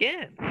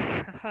 Again.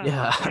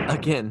 Yeah,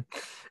 again.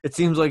 It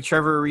seems like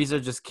Trevor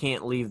Ariza just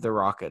can't leave the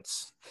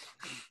Rockets.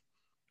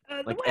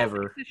 The Like way I look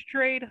ever. at this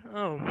trade,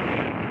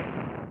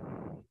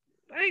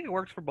 I think it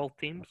works for both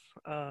teams.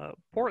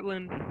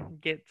 Portland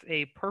gets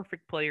a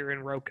perfect player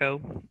in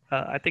Rocco.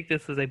 I think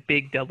this is a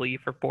big W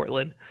for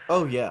Portland.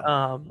 Oh,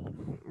 yeah.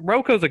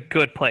 Rocco's a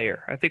good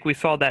player. I think we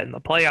saw that in the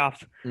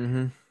playoffs.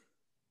 Mm-hmm.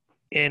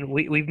 And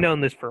we've known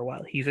this for a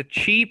while. He's a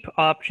cheap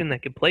option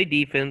that can play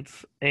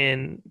defense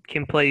and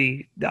can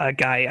play a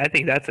guy. I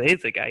think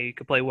it's a guy who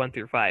can play 1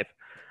 through 5.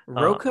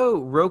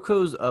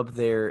 Rocco's up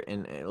there,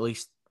 in at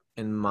least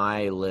in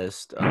my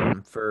list,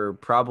 for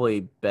probably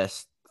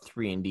best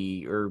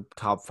 3-and-D or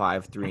top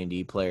 5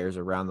 3-and-D players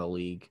around the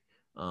league.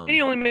 And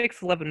he only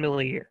makes $11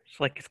 million a year.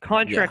 So like his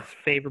contract's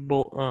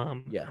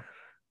favorable. Yeah.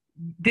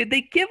 Did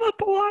they give up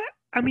a lot?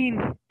 I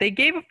mean, they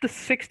gave up the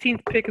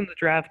 16th pick in the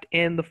draft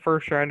and the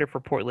first rounder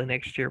for Portland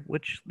next year,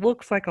 which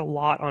looks like a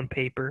lot on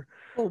paper.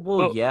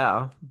 Well,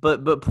 yeah,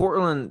 but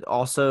Portland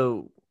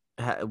also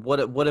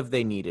what have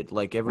they needed?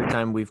 Like every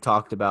time we've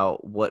talked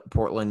about what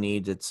Portland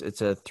needs, it's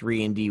a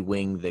 3-and-D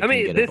wing that can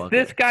get a bucket.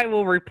 This guy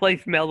will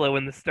replace Melo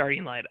in the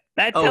starting lineup.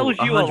 That tells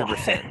you 100%. A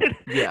lot.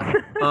 Yeah.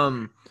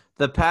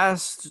 The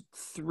past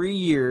 3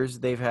 years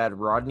they've had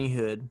Rodney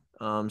Hood.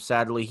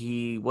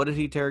 Sadly, what did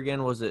he tear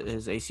again? Was it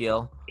his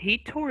ACL? He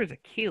tore his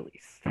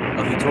Achilles.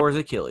 Oh, he tore his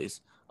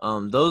Achilles.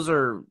 Those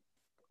are,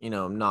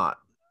 not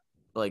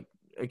like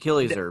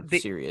Achilles are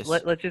serious.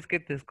 Let's just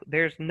get this.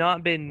 There's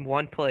not been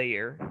one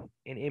player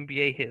in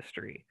NBA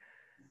history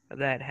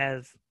that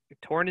has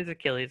torn his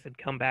Achilles and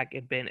come back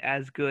and been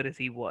as good as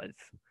he was.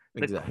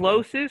 Exactly. The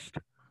closest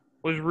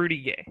was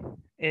Rudy Gay.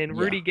 And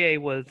Rudy Gay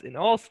was an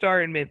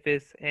all-star in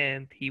Memphis,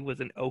 and he was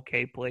an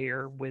okay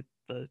player with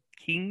the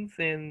Kings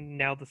and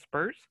now the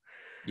Spurs.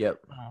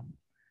 Yep.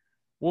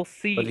 We'll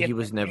see. But he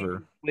was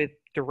never with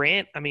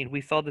Durant. I mean,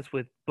 we saw this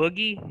with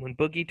Boogie. When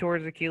Boogie tore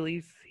his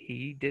Achilles,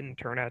 he didn't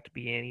turn out to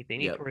be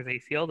anything. He tore his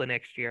ACL the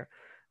next year.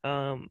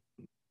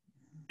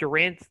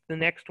 Durant's the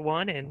next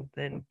one, and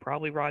then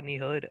probably Rodney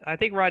Hood. I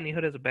think Rodney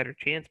Hood has a better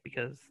chance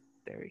because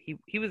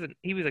he was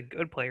a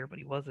good player, but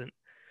he wasn't.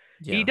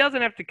 Yeah. He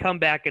doesn't have to come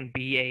back and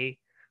be a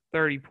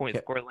 30-point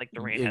scorer like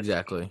Durant has.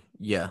 Exactly.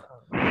 Yeah.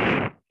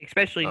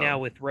 Especially now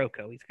with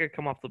Rocco. He's gonna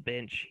come off the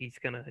bench. He's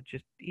gonna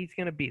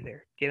be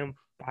there. Get him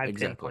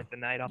 5-10 points a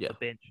night off the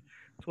bench.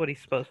 That's what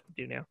he's supposed to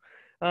do now.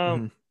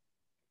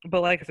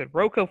 But like I said,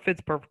 Rocco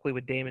fits perfectly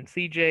with Dame and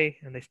CJ,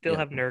 and they still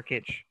have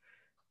Nurkic.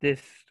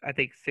 This, I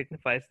think,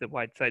 signifies that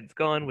Whiteside's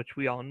gone, which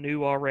we all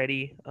knew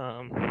already.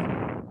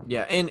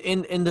 Yeah,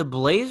 and the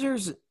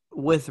Blazers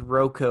with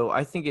Rocco,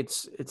 I think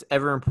it's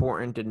ever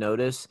important to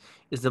notice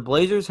is the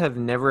Blazers have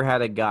never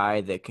had a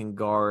guy that can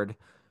guard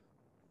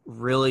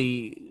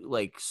really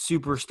like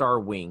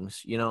superstar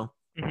wings,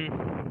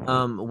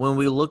 When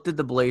we looked at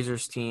the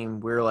Blazers team,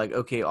 we were like,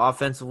 okay,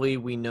 offensively,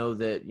 we know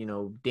that,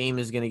 Dame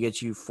is going to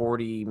get you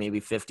 40, maybe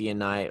 50 a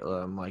night,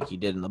 like he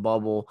did in the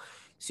bubble.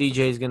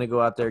 CJ is going to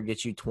go out there and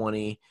get you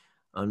 20.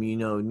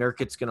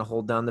 Nurkic's going to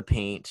hold down the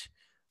paint.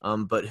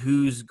 But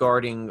who's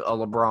guarding a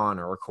LeBron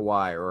or a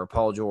Kawhi or a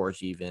Paul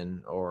George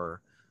even,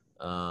 or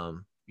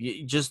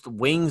just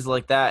wings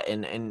like that?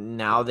 And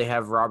now they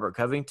have Robert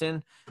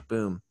Covington.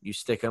 Boom, you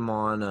stick him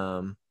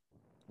on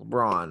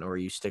LeBron, or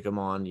you stick him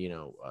on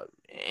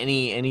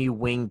any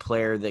wing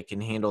player that can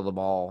handle the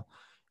ball,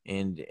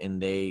 and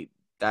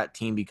that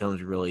team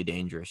becomes really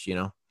dangerous.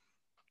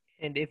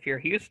 And if you're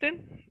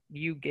Houston,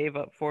 you gave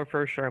up 4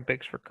 first-round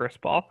picks for Chris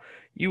Paul.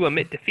 You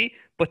admit defeat,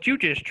 but you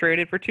just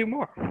traded for 2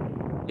 more.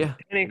 Yeah,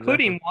 and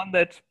including one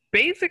that's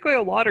basically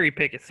a lottery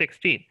pick at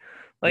 16.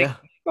 You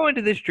go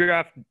into this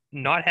draft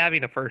not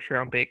having a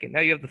first-round pick, and now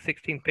you have the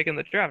 16th pick in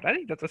the draft. I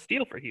think that's a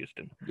steal for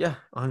Houston. Yeah,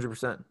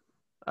 100%.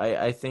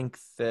 I think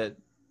that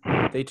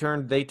they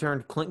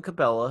turned Clint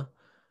Capella,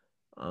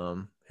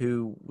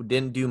 who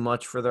didn't do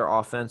much for their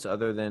offense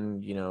other than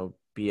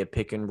be a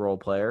pick and roll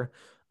player,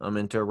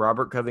 into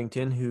Robert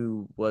Covington,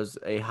 who was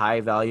a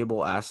high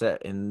valuable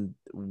asset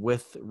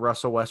with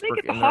Russell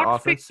Westbrook in their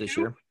offense this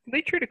year.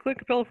 They traded Clint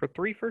Capella for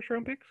 3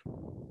 first-round picks.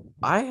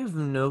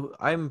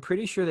 I'm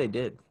pretty sure they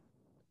did.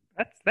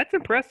 That's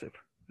impressive.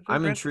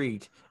 I'm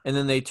intrigued. And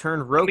then they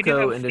turned We do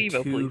Rocco have into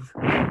Steve-O, two. please.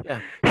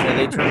 Yeah,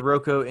 they turned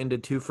Rocco into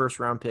 2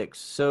 first-round picks.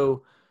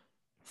 So,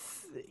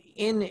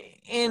 in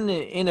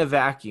a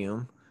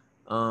vacuum,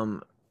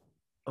 The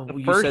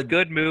you first said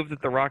good move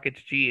that the Rockets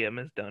GM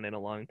has done in a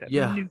long time.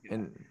 yeah,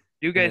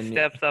 New guy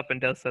steps up and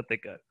does something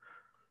good.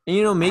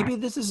 and maybe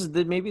this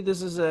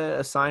is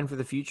a sign for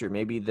the future.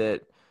 Maybe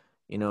that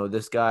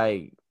this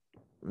guy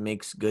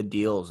makes good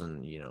deals,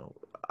 and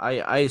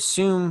I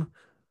assume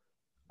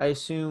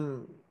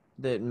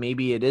that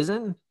maybe it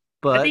isn't,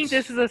 but I think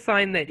this is a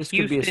sign that this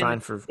could be a sign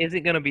Houston for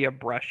isn't going to be a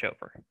brush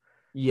over.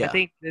 yeah. I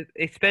think,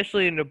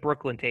 especially in the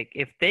Brooklyn take,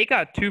 if they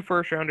got 2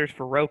 first-rounders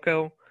for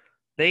Rocco,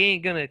 they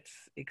ain't going to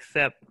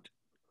accept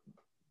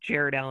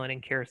Jared Allen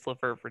and Karis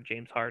LeVert for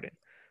James Harden.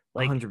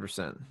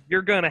 100%.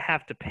 You're going to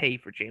have to pay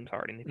for James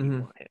Harden if you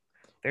want him.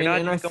 They're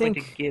not just going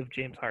to give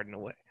James Harden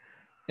away.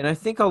 And I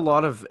think a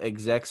lot of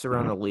execs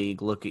around the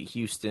league look at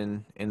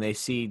Houston and they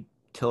see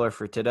Tiller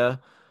Fertitta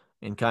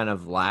and kind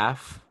of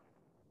laugh,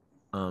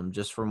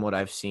 just from what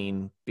I've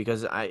seen.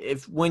 Because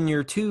when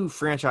you're 2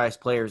 franchise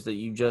players that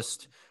you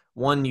just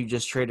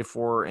traded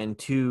for, and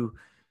 2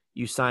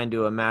 you signed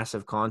to a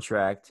massive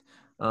contract,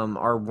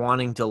 are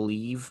wanting to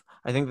leave,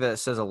 I think that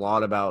says a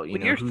lot about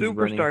when your who's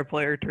superstar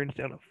player turns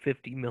down a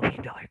 $50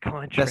 million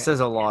contract. That says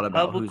a lot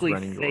about who's publicly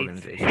running the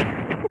states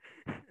organization.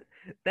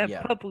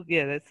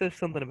 that says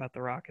something about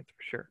the Rockets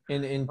for sure.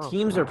 And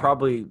teams are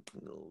probably,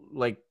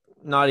 like,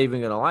 not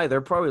even gonna lie, they're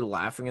probably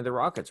laughing at the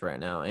Rockets right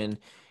now. And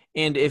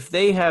if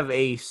they have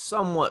a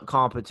somewhat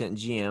competent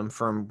GM,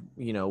 from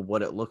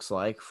what it looks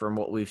like from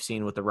what we've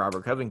seen with the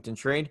Robert Covington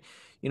trade,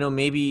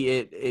 maybe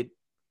it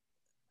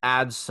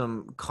adds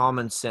some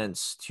common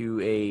sense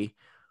to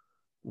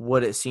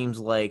what it seems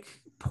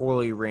like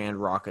poorly ran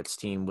Rockets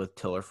team with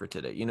Tiller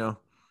Fertitta, Yeah,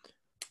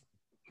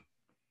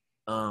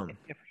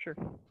 for sure.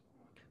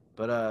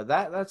 But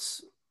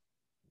that's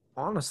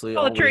honestly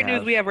All all the trade we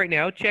have. news we have right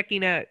now,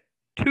 checking at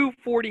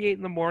 2:48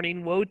 in the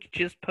morning. Woj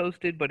just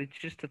posted, but it's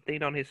just a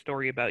thing on his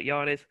story about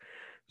Giannis.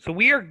 So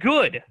we are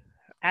good.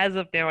 As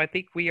of now, I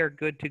think we are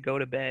good to go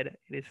to bed.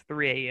 It is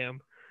 3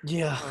 a.m.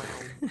 Yeah.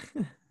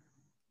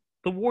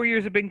 The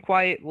Warriors have been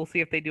quiet. We'll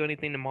see if they do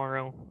anything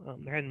tomorrow.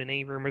 There hasn't been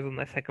any rumors on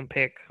the second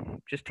pick.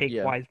 Just take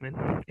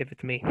Wiseman if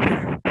it's me.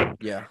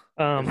 Yeah.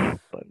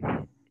 But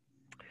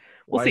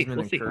we'll see. Wiseman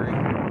and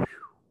Curry.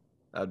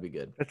 That would be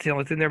good. That's the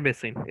only thing they're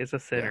missing is a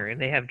center,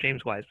 and they have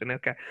James Wiseman.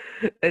 Okay,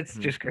 it's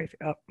just crazy.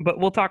 But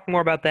we'll talk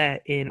more about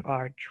that in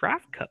our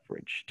draft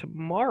coverage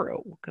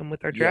tomorrow. We'll come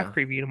with our draft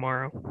preview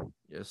tomorrow.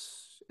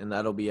 Yes, and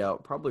that'll be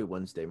out probably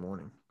Wednesday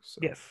morning. So,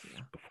 yes,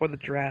 before the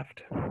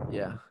draft.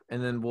 Yeah,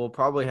 and then we'll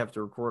probably have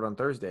to record on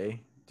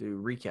Thursday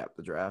to recap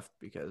the draft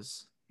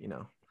because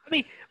I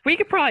mean, we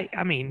could probably.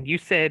 I mean, you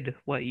said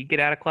what? You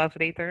get out of class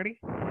at 8:30.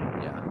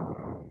 Yeah.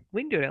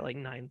 We can do it at like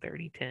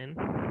 9:30, 10.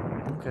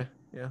 Okay.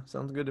 Yeah,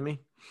 sounds good to me.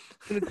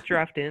 As soon as the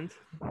draft ends,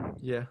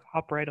 yeah,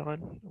 hop right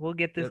on. We'll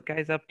get this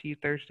guys up to you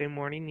Thursday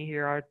morning. You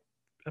hear our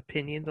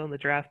opinions on the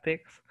draft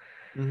picks.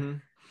 Mm-hmm.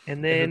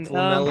 And then if it's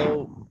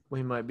LaMelo,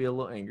 we might be a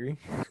little angry.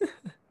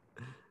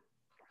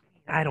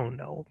 I don't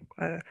know.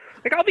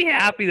 I'll be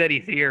happy that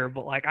he's here,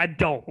 but I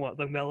don't want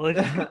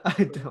LaMelo.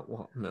 I don't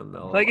want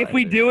LaMelo. If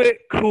we do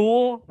it,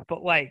 cool.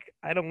 But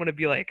I don't want to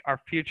be our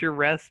future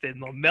rest in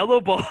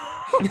LaMelo Ball.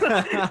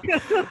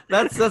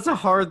 That's a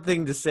hard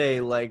thing to say.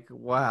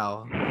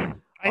 Wow.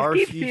 I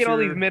keep seeing all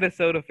these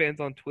Minnesota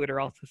fans on Twitter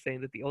also saying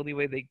that the only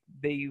way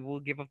they will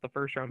give up the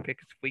first round pick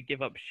is if we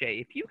give up Shea.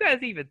 If you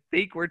guys even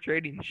think we're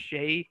trading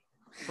Shea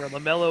for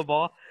LaMelo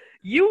Ball,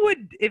 you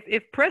would.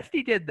 If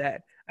Presti did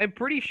that, I'm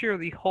pretty sure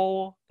the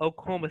whole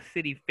Oklahoma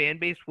City fan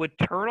base would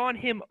turn on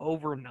him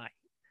overnight.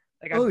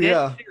 I'm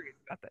dead serious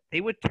about that.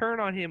 They would turn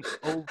on him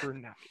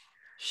overnight.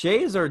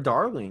 Shea is our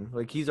darling.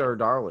 He's our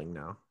darling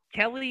now.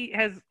 Kelly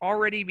has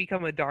already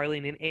become a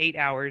darling in 8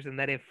 hours, and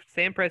that if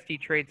Sam Presti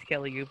trades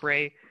Kelly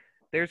Oubre,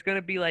 there's going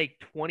to be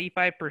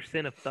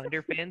 25% of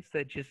Thunder fans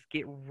that just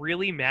get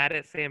really mad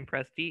at Sam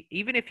Presti.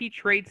 Even if he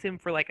trades him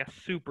for a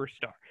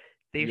superstar,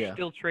 they're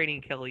still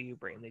trading Kelly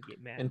Oubre, and they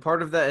get mad. And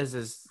part of that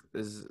is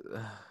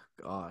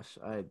gosh,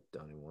 I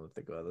don't even want to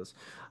think about this.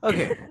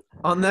 Okay,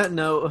 on that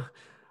note,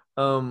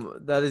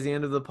 that is the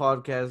end of the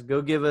podcast.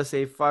 Go give us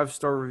a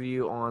 5-star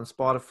review on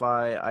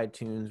Spotify,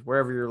 iTunes,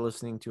 wherever you're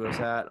listening to us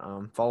at.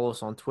 Follow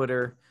us on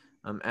Twitter,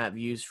 at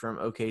Views from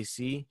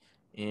OKC,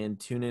 and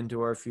tune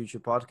into our future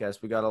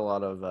podcast. We got a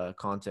lot of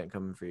content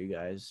coming for you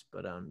guys.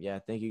 But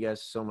thank you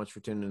guys so much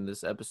for tuning in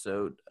this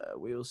episode.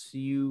 We will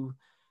see you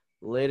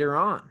later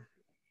on.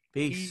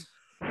 Peace.